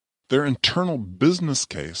 their internal business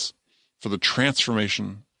case for the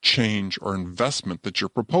transformation, change, or investment that you're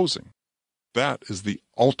proposing. That is the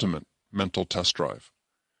ultimate mental test drive.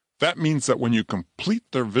 That means that when you complete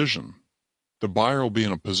their vision, the buyer will be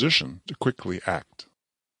in a position to quickly act.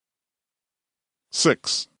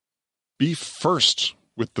 6. Be first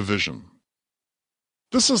with the vision.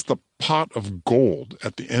 This is the pot of gold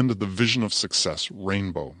at the end of the vision of success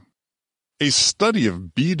rainbow. A study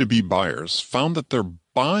of B2B buyers found that their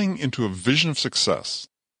buying into a vision of success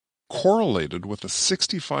correlated with a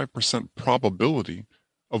 65% probability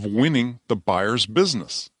of winning the buyer's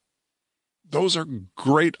business. Those are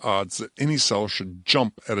great odds that any seller should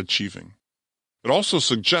jump at achieving. It also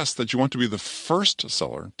suggests that you want to be the first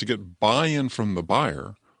seller to get buy-in from the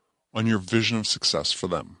buyer on your vision of success for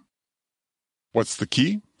them. What's the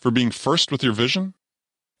key for being first with your vision?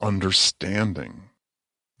 Understanding.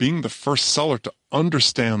 Being the first seller to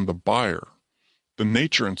understand the buyer, the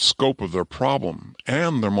nature and scope of their problem,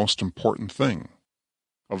 and their most important thing.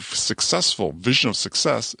 A successful vision of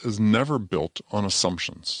success is never built on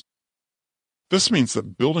assumptions. This means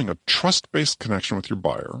that building a trust-based connection with your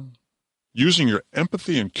buyer, using your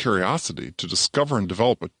empathy and curiosity to discover and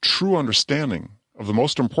develop a true understanding of the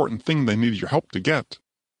most important thing they need your help to get,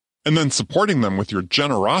 and then supporting them with your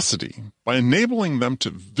generosity by enabling them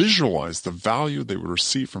to visualize the value they would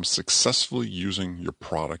receive from successfully using your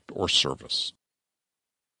product or service.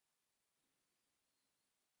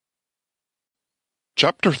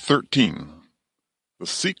 Chapter 13. The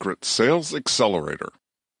Secret Sales Accelerator.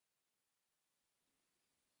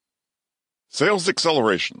 Sales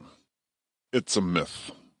acceleration. It's a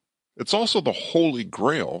myth. It's also the holy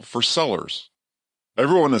grail for sellers.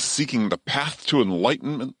 Everyone is seeking the path to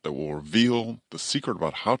enlightenment that will reveal the secret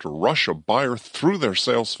about how to rush a buyer through their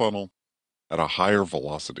sales funnel at a higher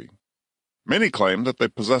velocity. Many claim that they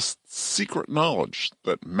possess secret knowledge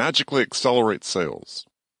that magically accelerates sales.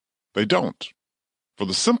 They don't, for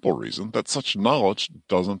the simple reason that such knowledge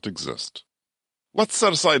doesn't exist. Let's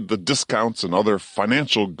set aside the discounts and other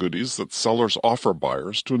financial goodies that sellers offer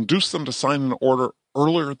buyers to induce them to sign an order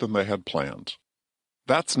earlier than they had planned.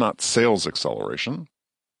 That's not sales acceleration.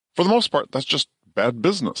 For the most part, that's just bad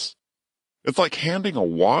business. It's like handing a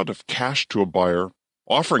wad of cash to a buyer,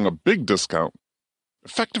 offering a big discount,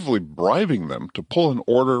 effectively bribing them to pull an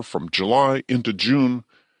order from July into June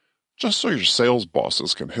just so your sales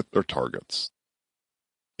bosses can hit their targets.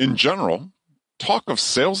 In general, talk of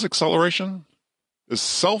sales acceleration is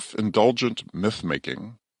self-indulgent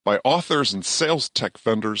myth-making by authors and sales tech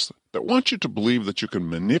vendors that want you to believe that you can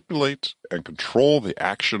manipulate and control the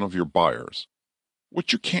action of your buyers,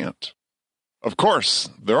 which you can't. Of course,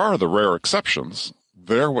 there are the rare exceptions.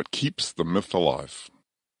 They're what keeps the myth alive.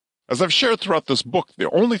 As I've shared throughout this book, the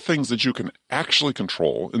only things that you can actually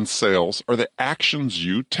control in sales are the actions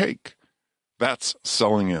you take. That's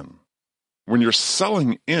selling in. When you're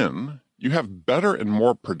selling in, you have better and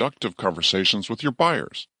more productive conversations with your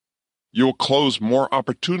buyers. You'll close more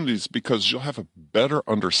opportunities because you'll have a better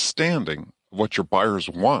understanding of what your buyers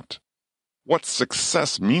want, what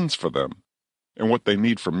success means for them, and what they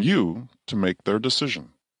need from you to make their decision.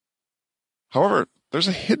 However, there's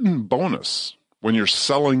a hidden bonus when you're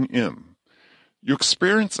selling in. You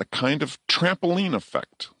experience a kind of trampoline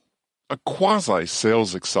effect, a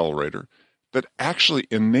quasi-sales accelerator that actually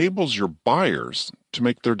enables your buyers to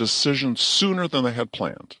make their decisions sooner than they had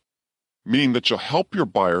planned, meaning that you'll help your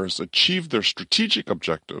buyers achieve their strategic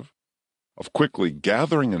objective of quickly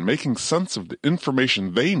gathering and making sense of the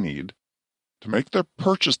information they need to make their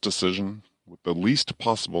purchase decision with the least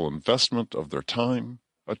possible investment of their time,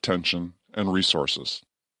 attention, and resources.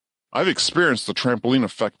 I've experienced the trampoline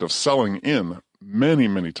effect of selling in many,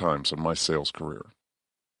 many times in my sales career.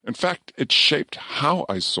 In fact, it shaped how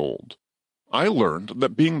I sold. I learned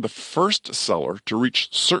that being the first seller to reach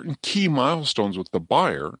certain key milestones with the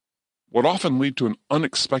buyer would often lead to an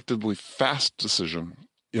unexpectedly fast decision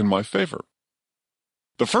in my favor.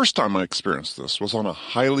 The first time I experienced this was on a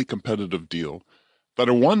highly competitive deal that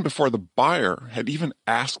I won before the buyer had even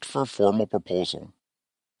asked for a formal proposal.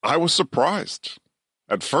 I was surprised.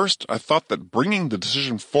 At first, I thought that bringing the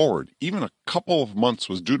decision forward even a couple of months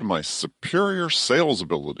was due to my superior sales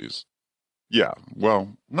abilities. Yeah,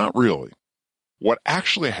 well, not really. What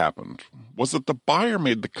actually happened was that the buyer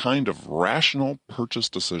made the kind of rational purchase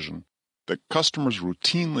decision that customers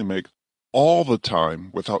routinely make all the time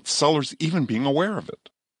without sellers even being aware of it.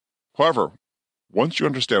 However, once you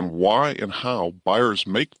understand why and how buyers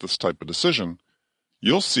make this type of decision,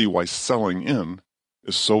 you'll see why selling in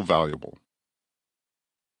is so valuable.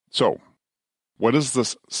 So, what is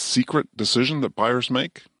this secret decision that buyers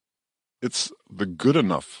make? It's the good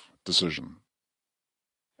enough decision.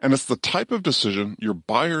 And it's the type of decision your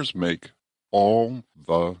buyers make all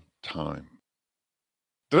the time.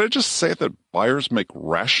 Did I just say that buyers make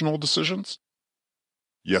rational decisions?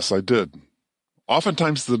 Yes, I did.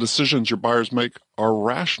 Oftentimes the decisions your buyers make are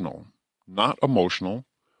rational, not emotional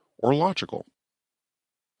or logical.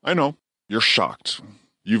 I know, you're shocked.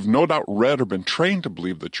 You've no doubt read or been trained to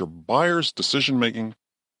believe that your buyer's decision-making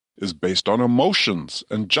is based on emotions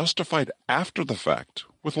and justified after the fact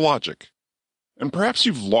with logic. And perhaps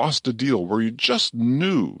you've lost a deal where you just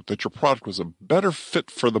knew that your product was a better fit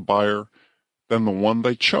for the buyer than the one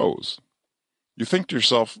they chose. You think to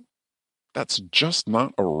yourself, that's just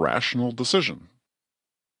not a rational decision.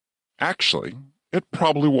 Actually, it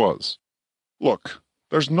probably was. Look,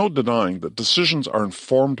 there's no denying that decisions are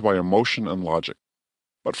informed by emotion and logic.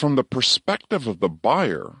 But from the perspective of the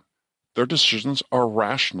buyer, their decisions are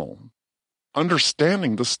rational.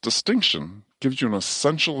 Understanding this distinction gives you an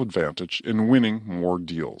essential advantage in winning more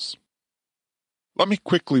deals. Let me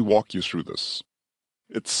quickly walk you through this.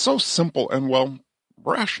 It's so simple and, well,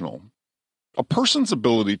 rational. A person's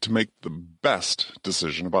ability to make the best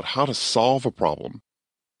decision about how to solve a problem,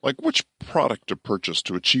 like which product to purchase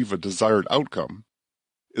to achieve a desired outcome,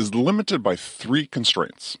 is limited by three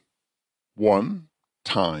constraints. 1,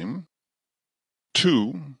 time.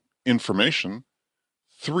 2, information.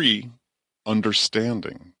 3,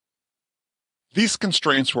 understanding. These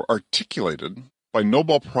constraints were articulated by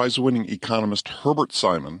Nobel Prize-winning economist Herbert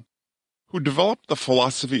Simon, who developed the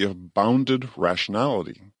philosophy of bounded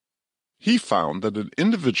rationality. He found that an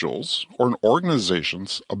individual's or an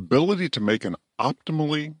organization's ability to make an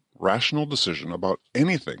optimally rational decision about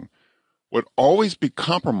anything would always be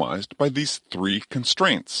compromised by these three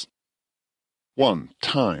constraints. 1,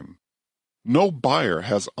 time. No buyer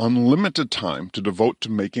has unlimited time to devote to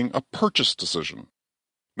making a purchase decision.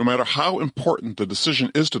 No matter how important the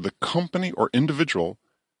decision is to the company or individual,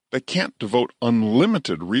 they can't devote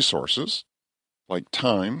unlimited resources, like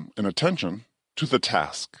time and attention, to the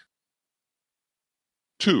task.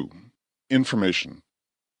 2, information.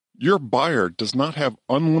 Your buyer does not have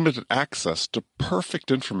unlimited access to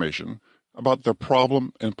perfect information about their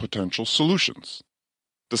problem and potential solutions.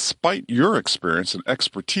 Despite your experience and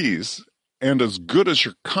expertise, and as good as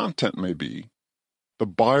your content may be, the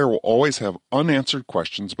buyer will always have unanswered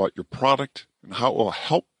questions about your product and how it will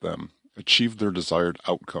help them achieve their desired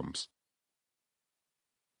outcomes.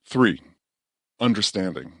 3,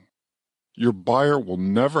 understanding. Your buyer will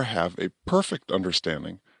never have a perfect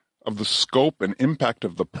understanding of the scope and impact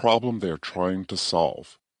of the problem they are trying to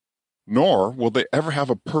solve, nor will they ever have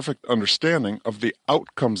a perfect understanding of the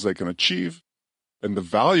outcomes they can achieve and the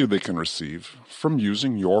value they can receive from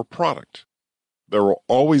using your product. There will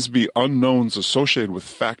always be unknowns associated with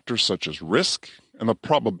factors such as risk and the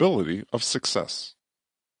probability of success.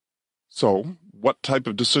 So, what type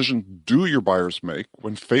of decision do your buyers make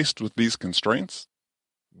when faced with these constraints?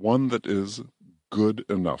 One that is good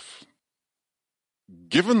enough.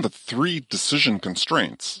 Given the three decision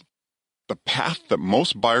constraints, the path that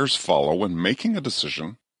most buyers follow when making a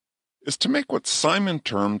decision is to make what Simon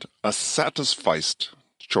termed a satisficed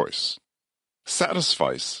choice.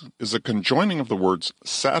 Satisfice is a conjoining of the words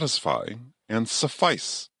satisfy and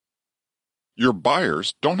suffice. Your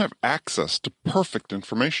buyers don't have access to perfect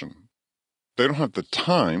information. They don't have the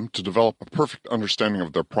time to develop a perfect understanding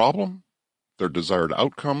of their problem, their desired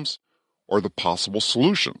outcomes, or the possible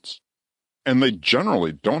solutions. And they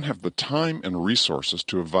generally don't have the time and resources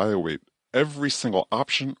to evaluate every single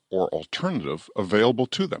option or alternative available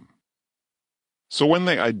to them. So when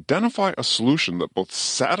they identify a solution that both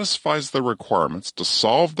satisfies their requirements to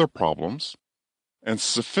solve their problems and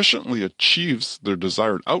sufficiently achieves their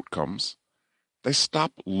desired outcomes, they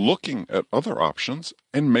stop looking at other options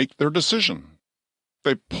and make their decision.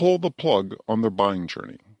 They pull the plug on their buying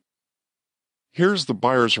journey. Here's the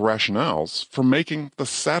buyer's rationales for making the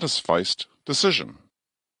satisficed decision.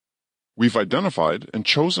 We've identified and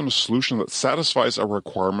chosen a solution that satisfies our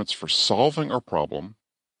requirements for solving our problem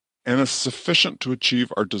and is sufficient to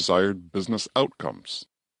achieve our desired business outcomes.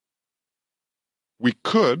 We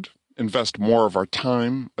could invest more of our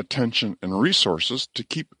time, attention, and resources to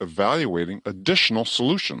keep evaluating additional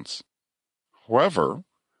solutions. However,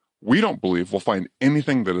 we don't believe we'll find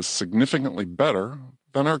anything that is significantly better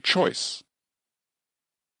than our choice.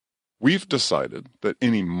 We've decided that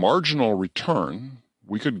any marginal return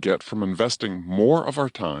we could get from investing more of our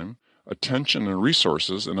time, attention, and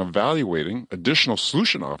resources in evaluating additional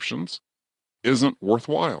solution options isn't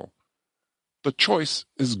worthwhile. The choice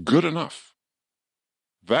is good enough.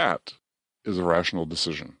 That is a rational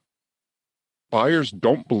decision. Buyers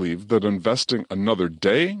don't believe that investing another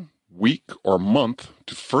day, week, or month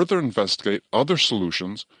to further investigate other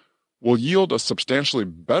solutions will yield a substantially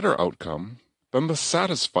better outcome than the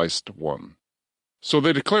satisficed one. So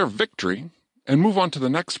they declare victory and move on to the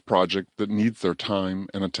next project that needs their time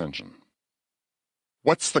and attention.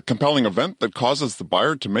 What's the compelling event that causes the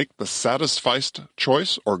buyer to make the satisficed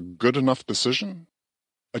choice or good enough decision?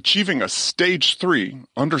 Achieving a stage 3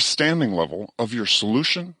 understanding level of your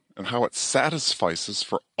solution and how it satisfies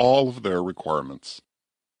for all of their requirements.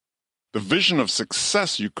 The vision of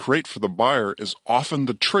success you create for the buyer is often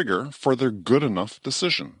the trigger for their good enough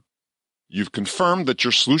decision. You've confirmed that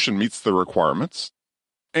your solution meets their requirements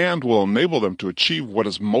and will enable them to achieve what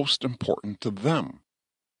is most important to them.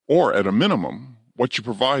 Or at a minimum, what you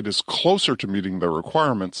provide is closer to meeting their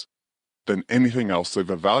requirements than anything else they've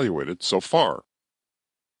evaluated so far.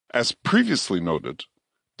 As previously noted,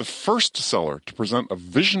 the first seller to present a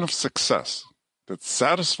vision of success that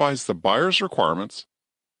satisfies the buyer's requirements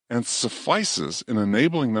and suffices in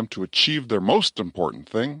enabling them to achieve their most important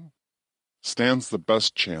thing stands the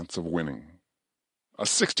best chance of winning. A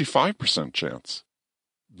 65% chance.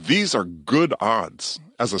 These are good odds.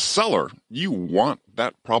 As a seller, you want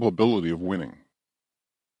that probability of winning.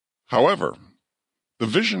 However, the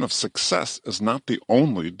vision of success is not the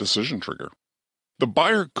only decision trigger. The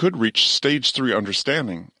buyer could reach stage 3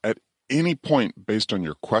 understanding at any point based on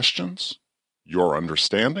your questions, your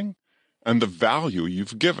understanding, and the value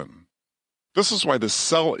you've given. This is why the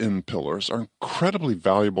sell-in pillars are incredibly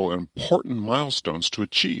valuable and important milestones to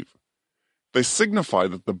achieve. They signify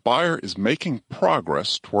that the buyer is making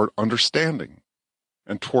progress toward understanding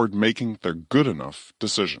and toward making their good enough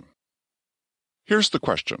decision. Here's the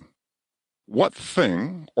question. What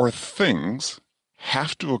thing or things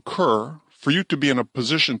have to occur for you to be in a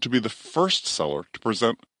position to be the first seller to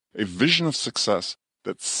present a vision of success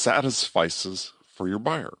that satisfies for your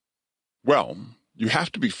buyer? Well, you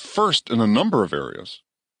have to be first in a number of areas,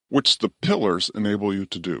 which the pillars enable you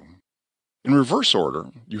to do. In reverse order,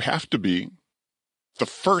 you have to be the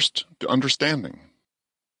first to understanding.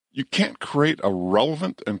 You can't create a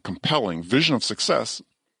relevant and compelling vision of success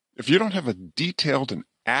if you don't have a detailed and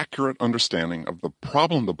accurate understanding of the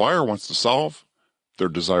problem the buyer wants to solve, their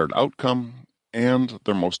desired outcome, and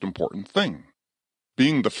their most important thing.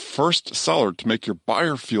 Being the first seller to make your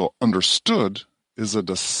buyer feel understood is a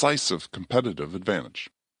decisive competitive advantage.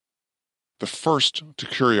 The first to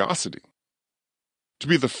curiosity. To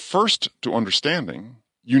be the first to understanding,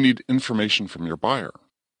 you need information from your buyer.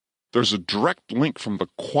 There's a direct link from the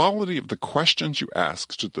quality of the questions you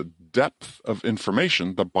ask to the depth of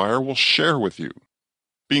information the buyer will share with you.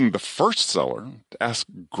 Being the first seller to ask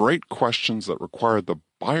great questions that require the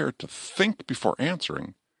buyer to think before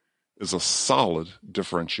answering is a solid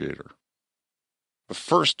differentiator. The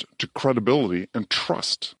first to credibility and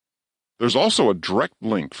trust. There's also a direct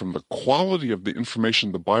link from the quality of the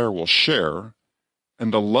information the buyer will share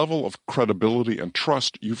and the level of credibility and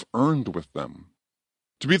trust you've earned with them.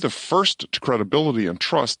 To be the first to credibility and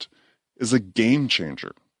trust is a game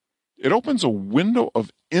changer. It opens a window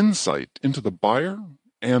of insight into the buyer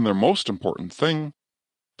and their most important thing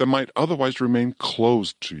that might otherwise remain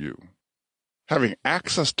closed to you. Having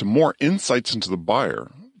access to more insights into the buyer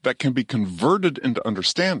that can be converted into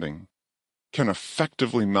understanding can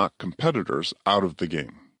effectively knock competitors out of the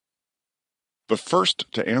game. The first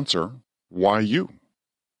to answer, why you?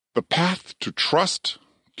 The path to trust,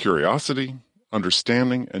 curiosity,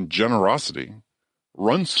 understanding, and generosity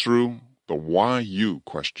runs through the why you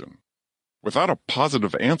question. Without a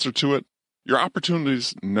positive answer to it, your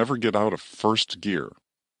opportunities never get out of first gear.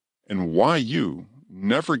 And why you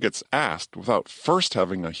never gets asked without first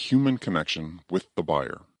having a human connection with the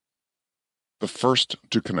buyer. The first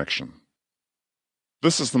to connection.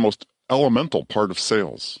 This is the most elemental part of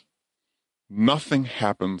sales. Nothing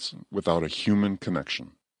happens without a human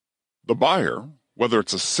connection. The buyer, whether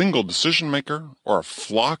it's a single decision maker or a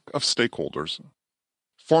flock of stakeholders,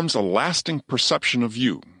 forms a lasting perception of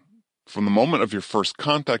you from the moment of your first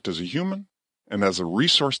contact as a human and as a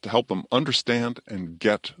resource to help them understand and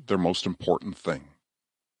get their most important thing.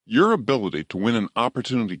 Your ability to win an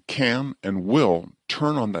opportunity can and will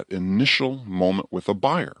turn on that initial moment with a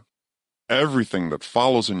buyer. Everything that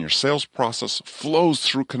follows in your sales process flows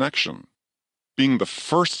through connection. Being the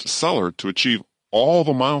first seller to achieve all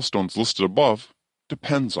the milestones listed above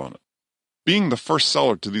depends on it. Being the first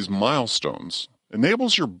seller to these milestones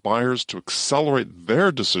enables your buyers to accelerate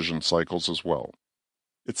their decision cycles as well.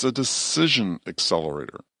 It's a decision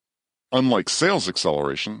accelerator. Unlike sales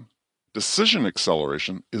acceleration, decision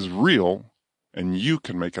acceleration is real and you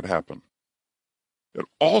can make it happen. It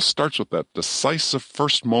all starts with that decisive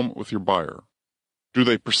first moment with your buyer. Do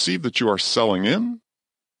they perceive that you are selling in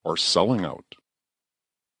or selling out?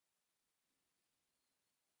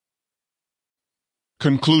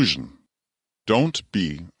 Conclusion. Don't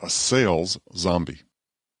be a sales zombie.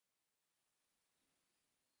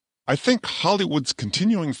 I think Hollywood's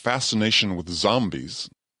continuing fascination with zombies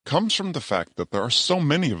comes from the fact that there are so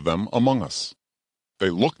many of them among us. They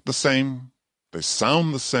look the same, they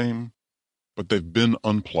sound the same, but they've been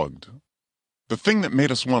unplugged. The thing that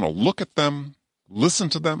made us want to look at them, listen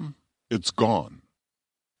to them, it's gone.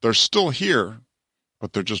 They're still here,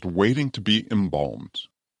 but they're just waiting to be embalmed.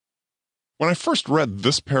 When I first read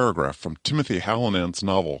this paragraph from Timothy Hallinan's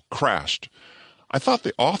novel, Crashed, I thought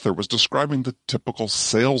the author was describing the typical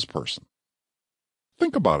salesperson.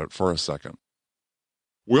 Think about it for a second.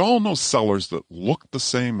 We all know sellers that look the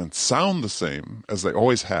same and sound the same as they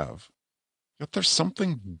always have, yet there's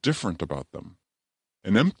something different about them.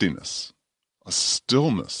 An emptiness, a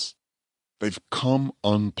stillness. They've come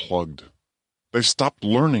unplugged. They've stopped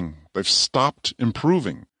learning. They've stopped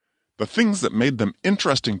improving. The things that made them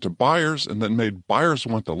interesting to buyers and that made buyers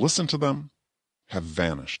want to listen to them have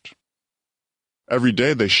vanished. Every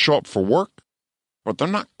day they show up for work, but they're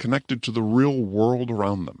not connected to the real world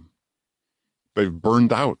around them. They've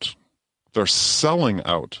burned out. They're selling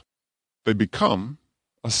out. They become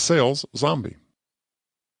a sales zombie.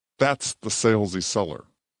 That's the salesy seller,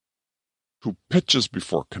 who pitches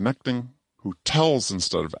before connecting, who tells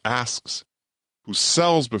instead of asks, who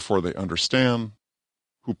sells before they understand,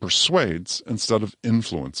 who persuades instead of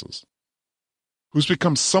influences, who's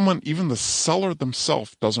become someone even the seller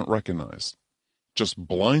themselves doesn't recognize, just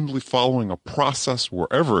blindly following a process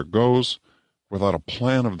wherever it goes without a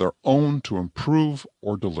plan of their own to improve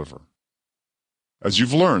or deliver. As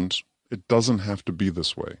you've learned, it doesn't have to be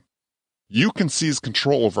this way. You can seize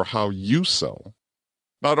control over how you sell.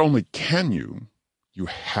 Not only can you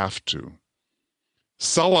have to.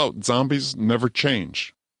 Sell-out zombies never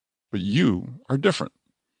change, but you are different.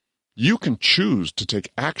 You can choose to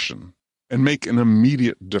take action and make an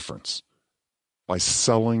immediate difference by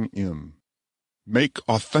selling in. Make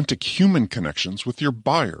authentic human connections with your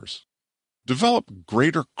buyers. Develop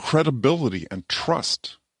greater credibility and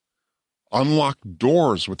trust. Unlock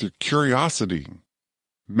doors with your curiosity.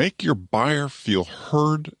 Make your buyer feel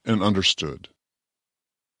heard and understood.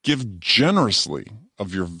 Give generously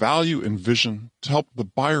of your value and vision to help the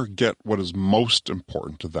buyer get what is most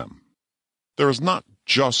important to them. There is not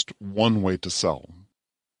just one way to sell.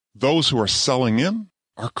 Those who are selling in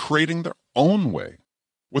are creating their own way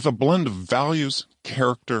with a blend of values,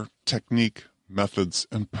 character, technique, methods,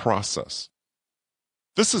 and process.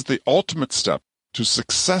 This is the ultimate step to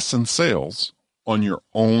success in sales on your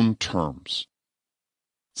own terms.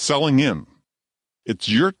 Selling in. It's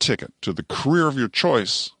your ticket to the career of your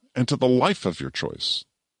choice and to the life of your choice.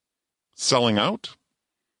 Selling out.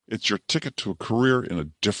 It's your ticket to a career in a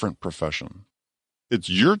different profession. It's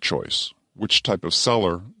your choice which type of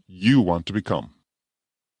seller you want to become.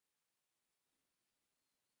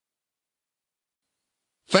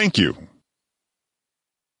 Thank you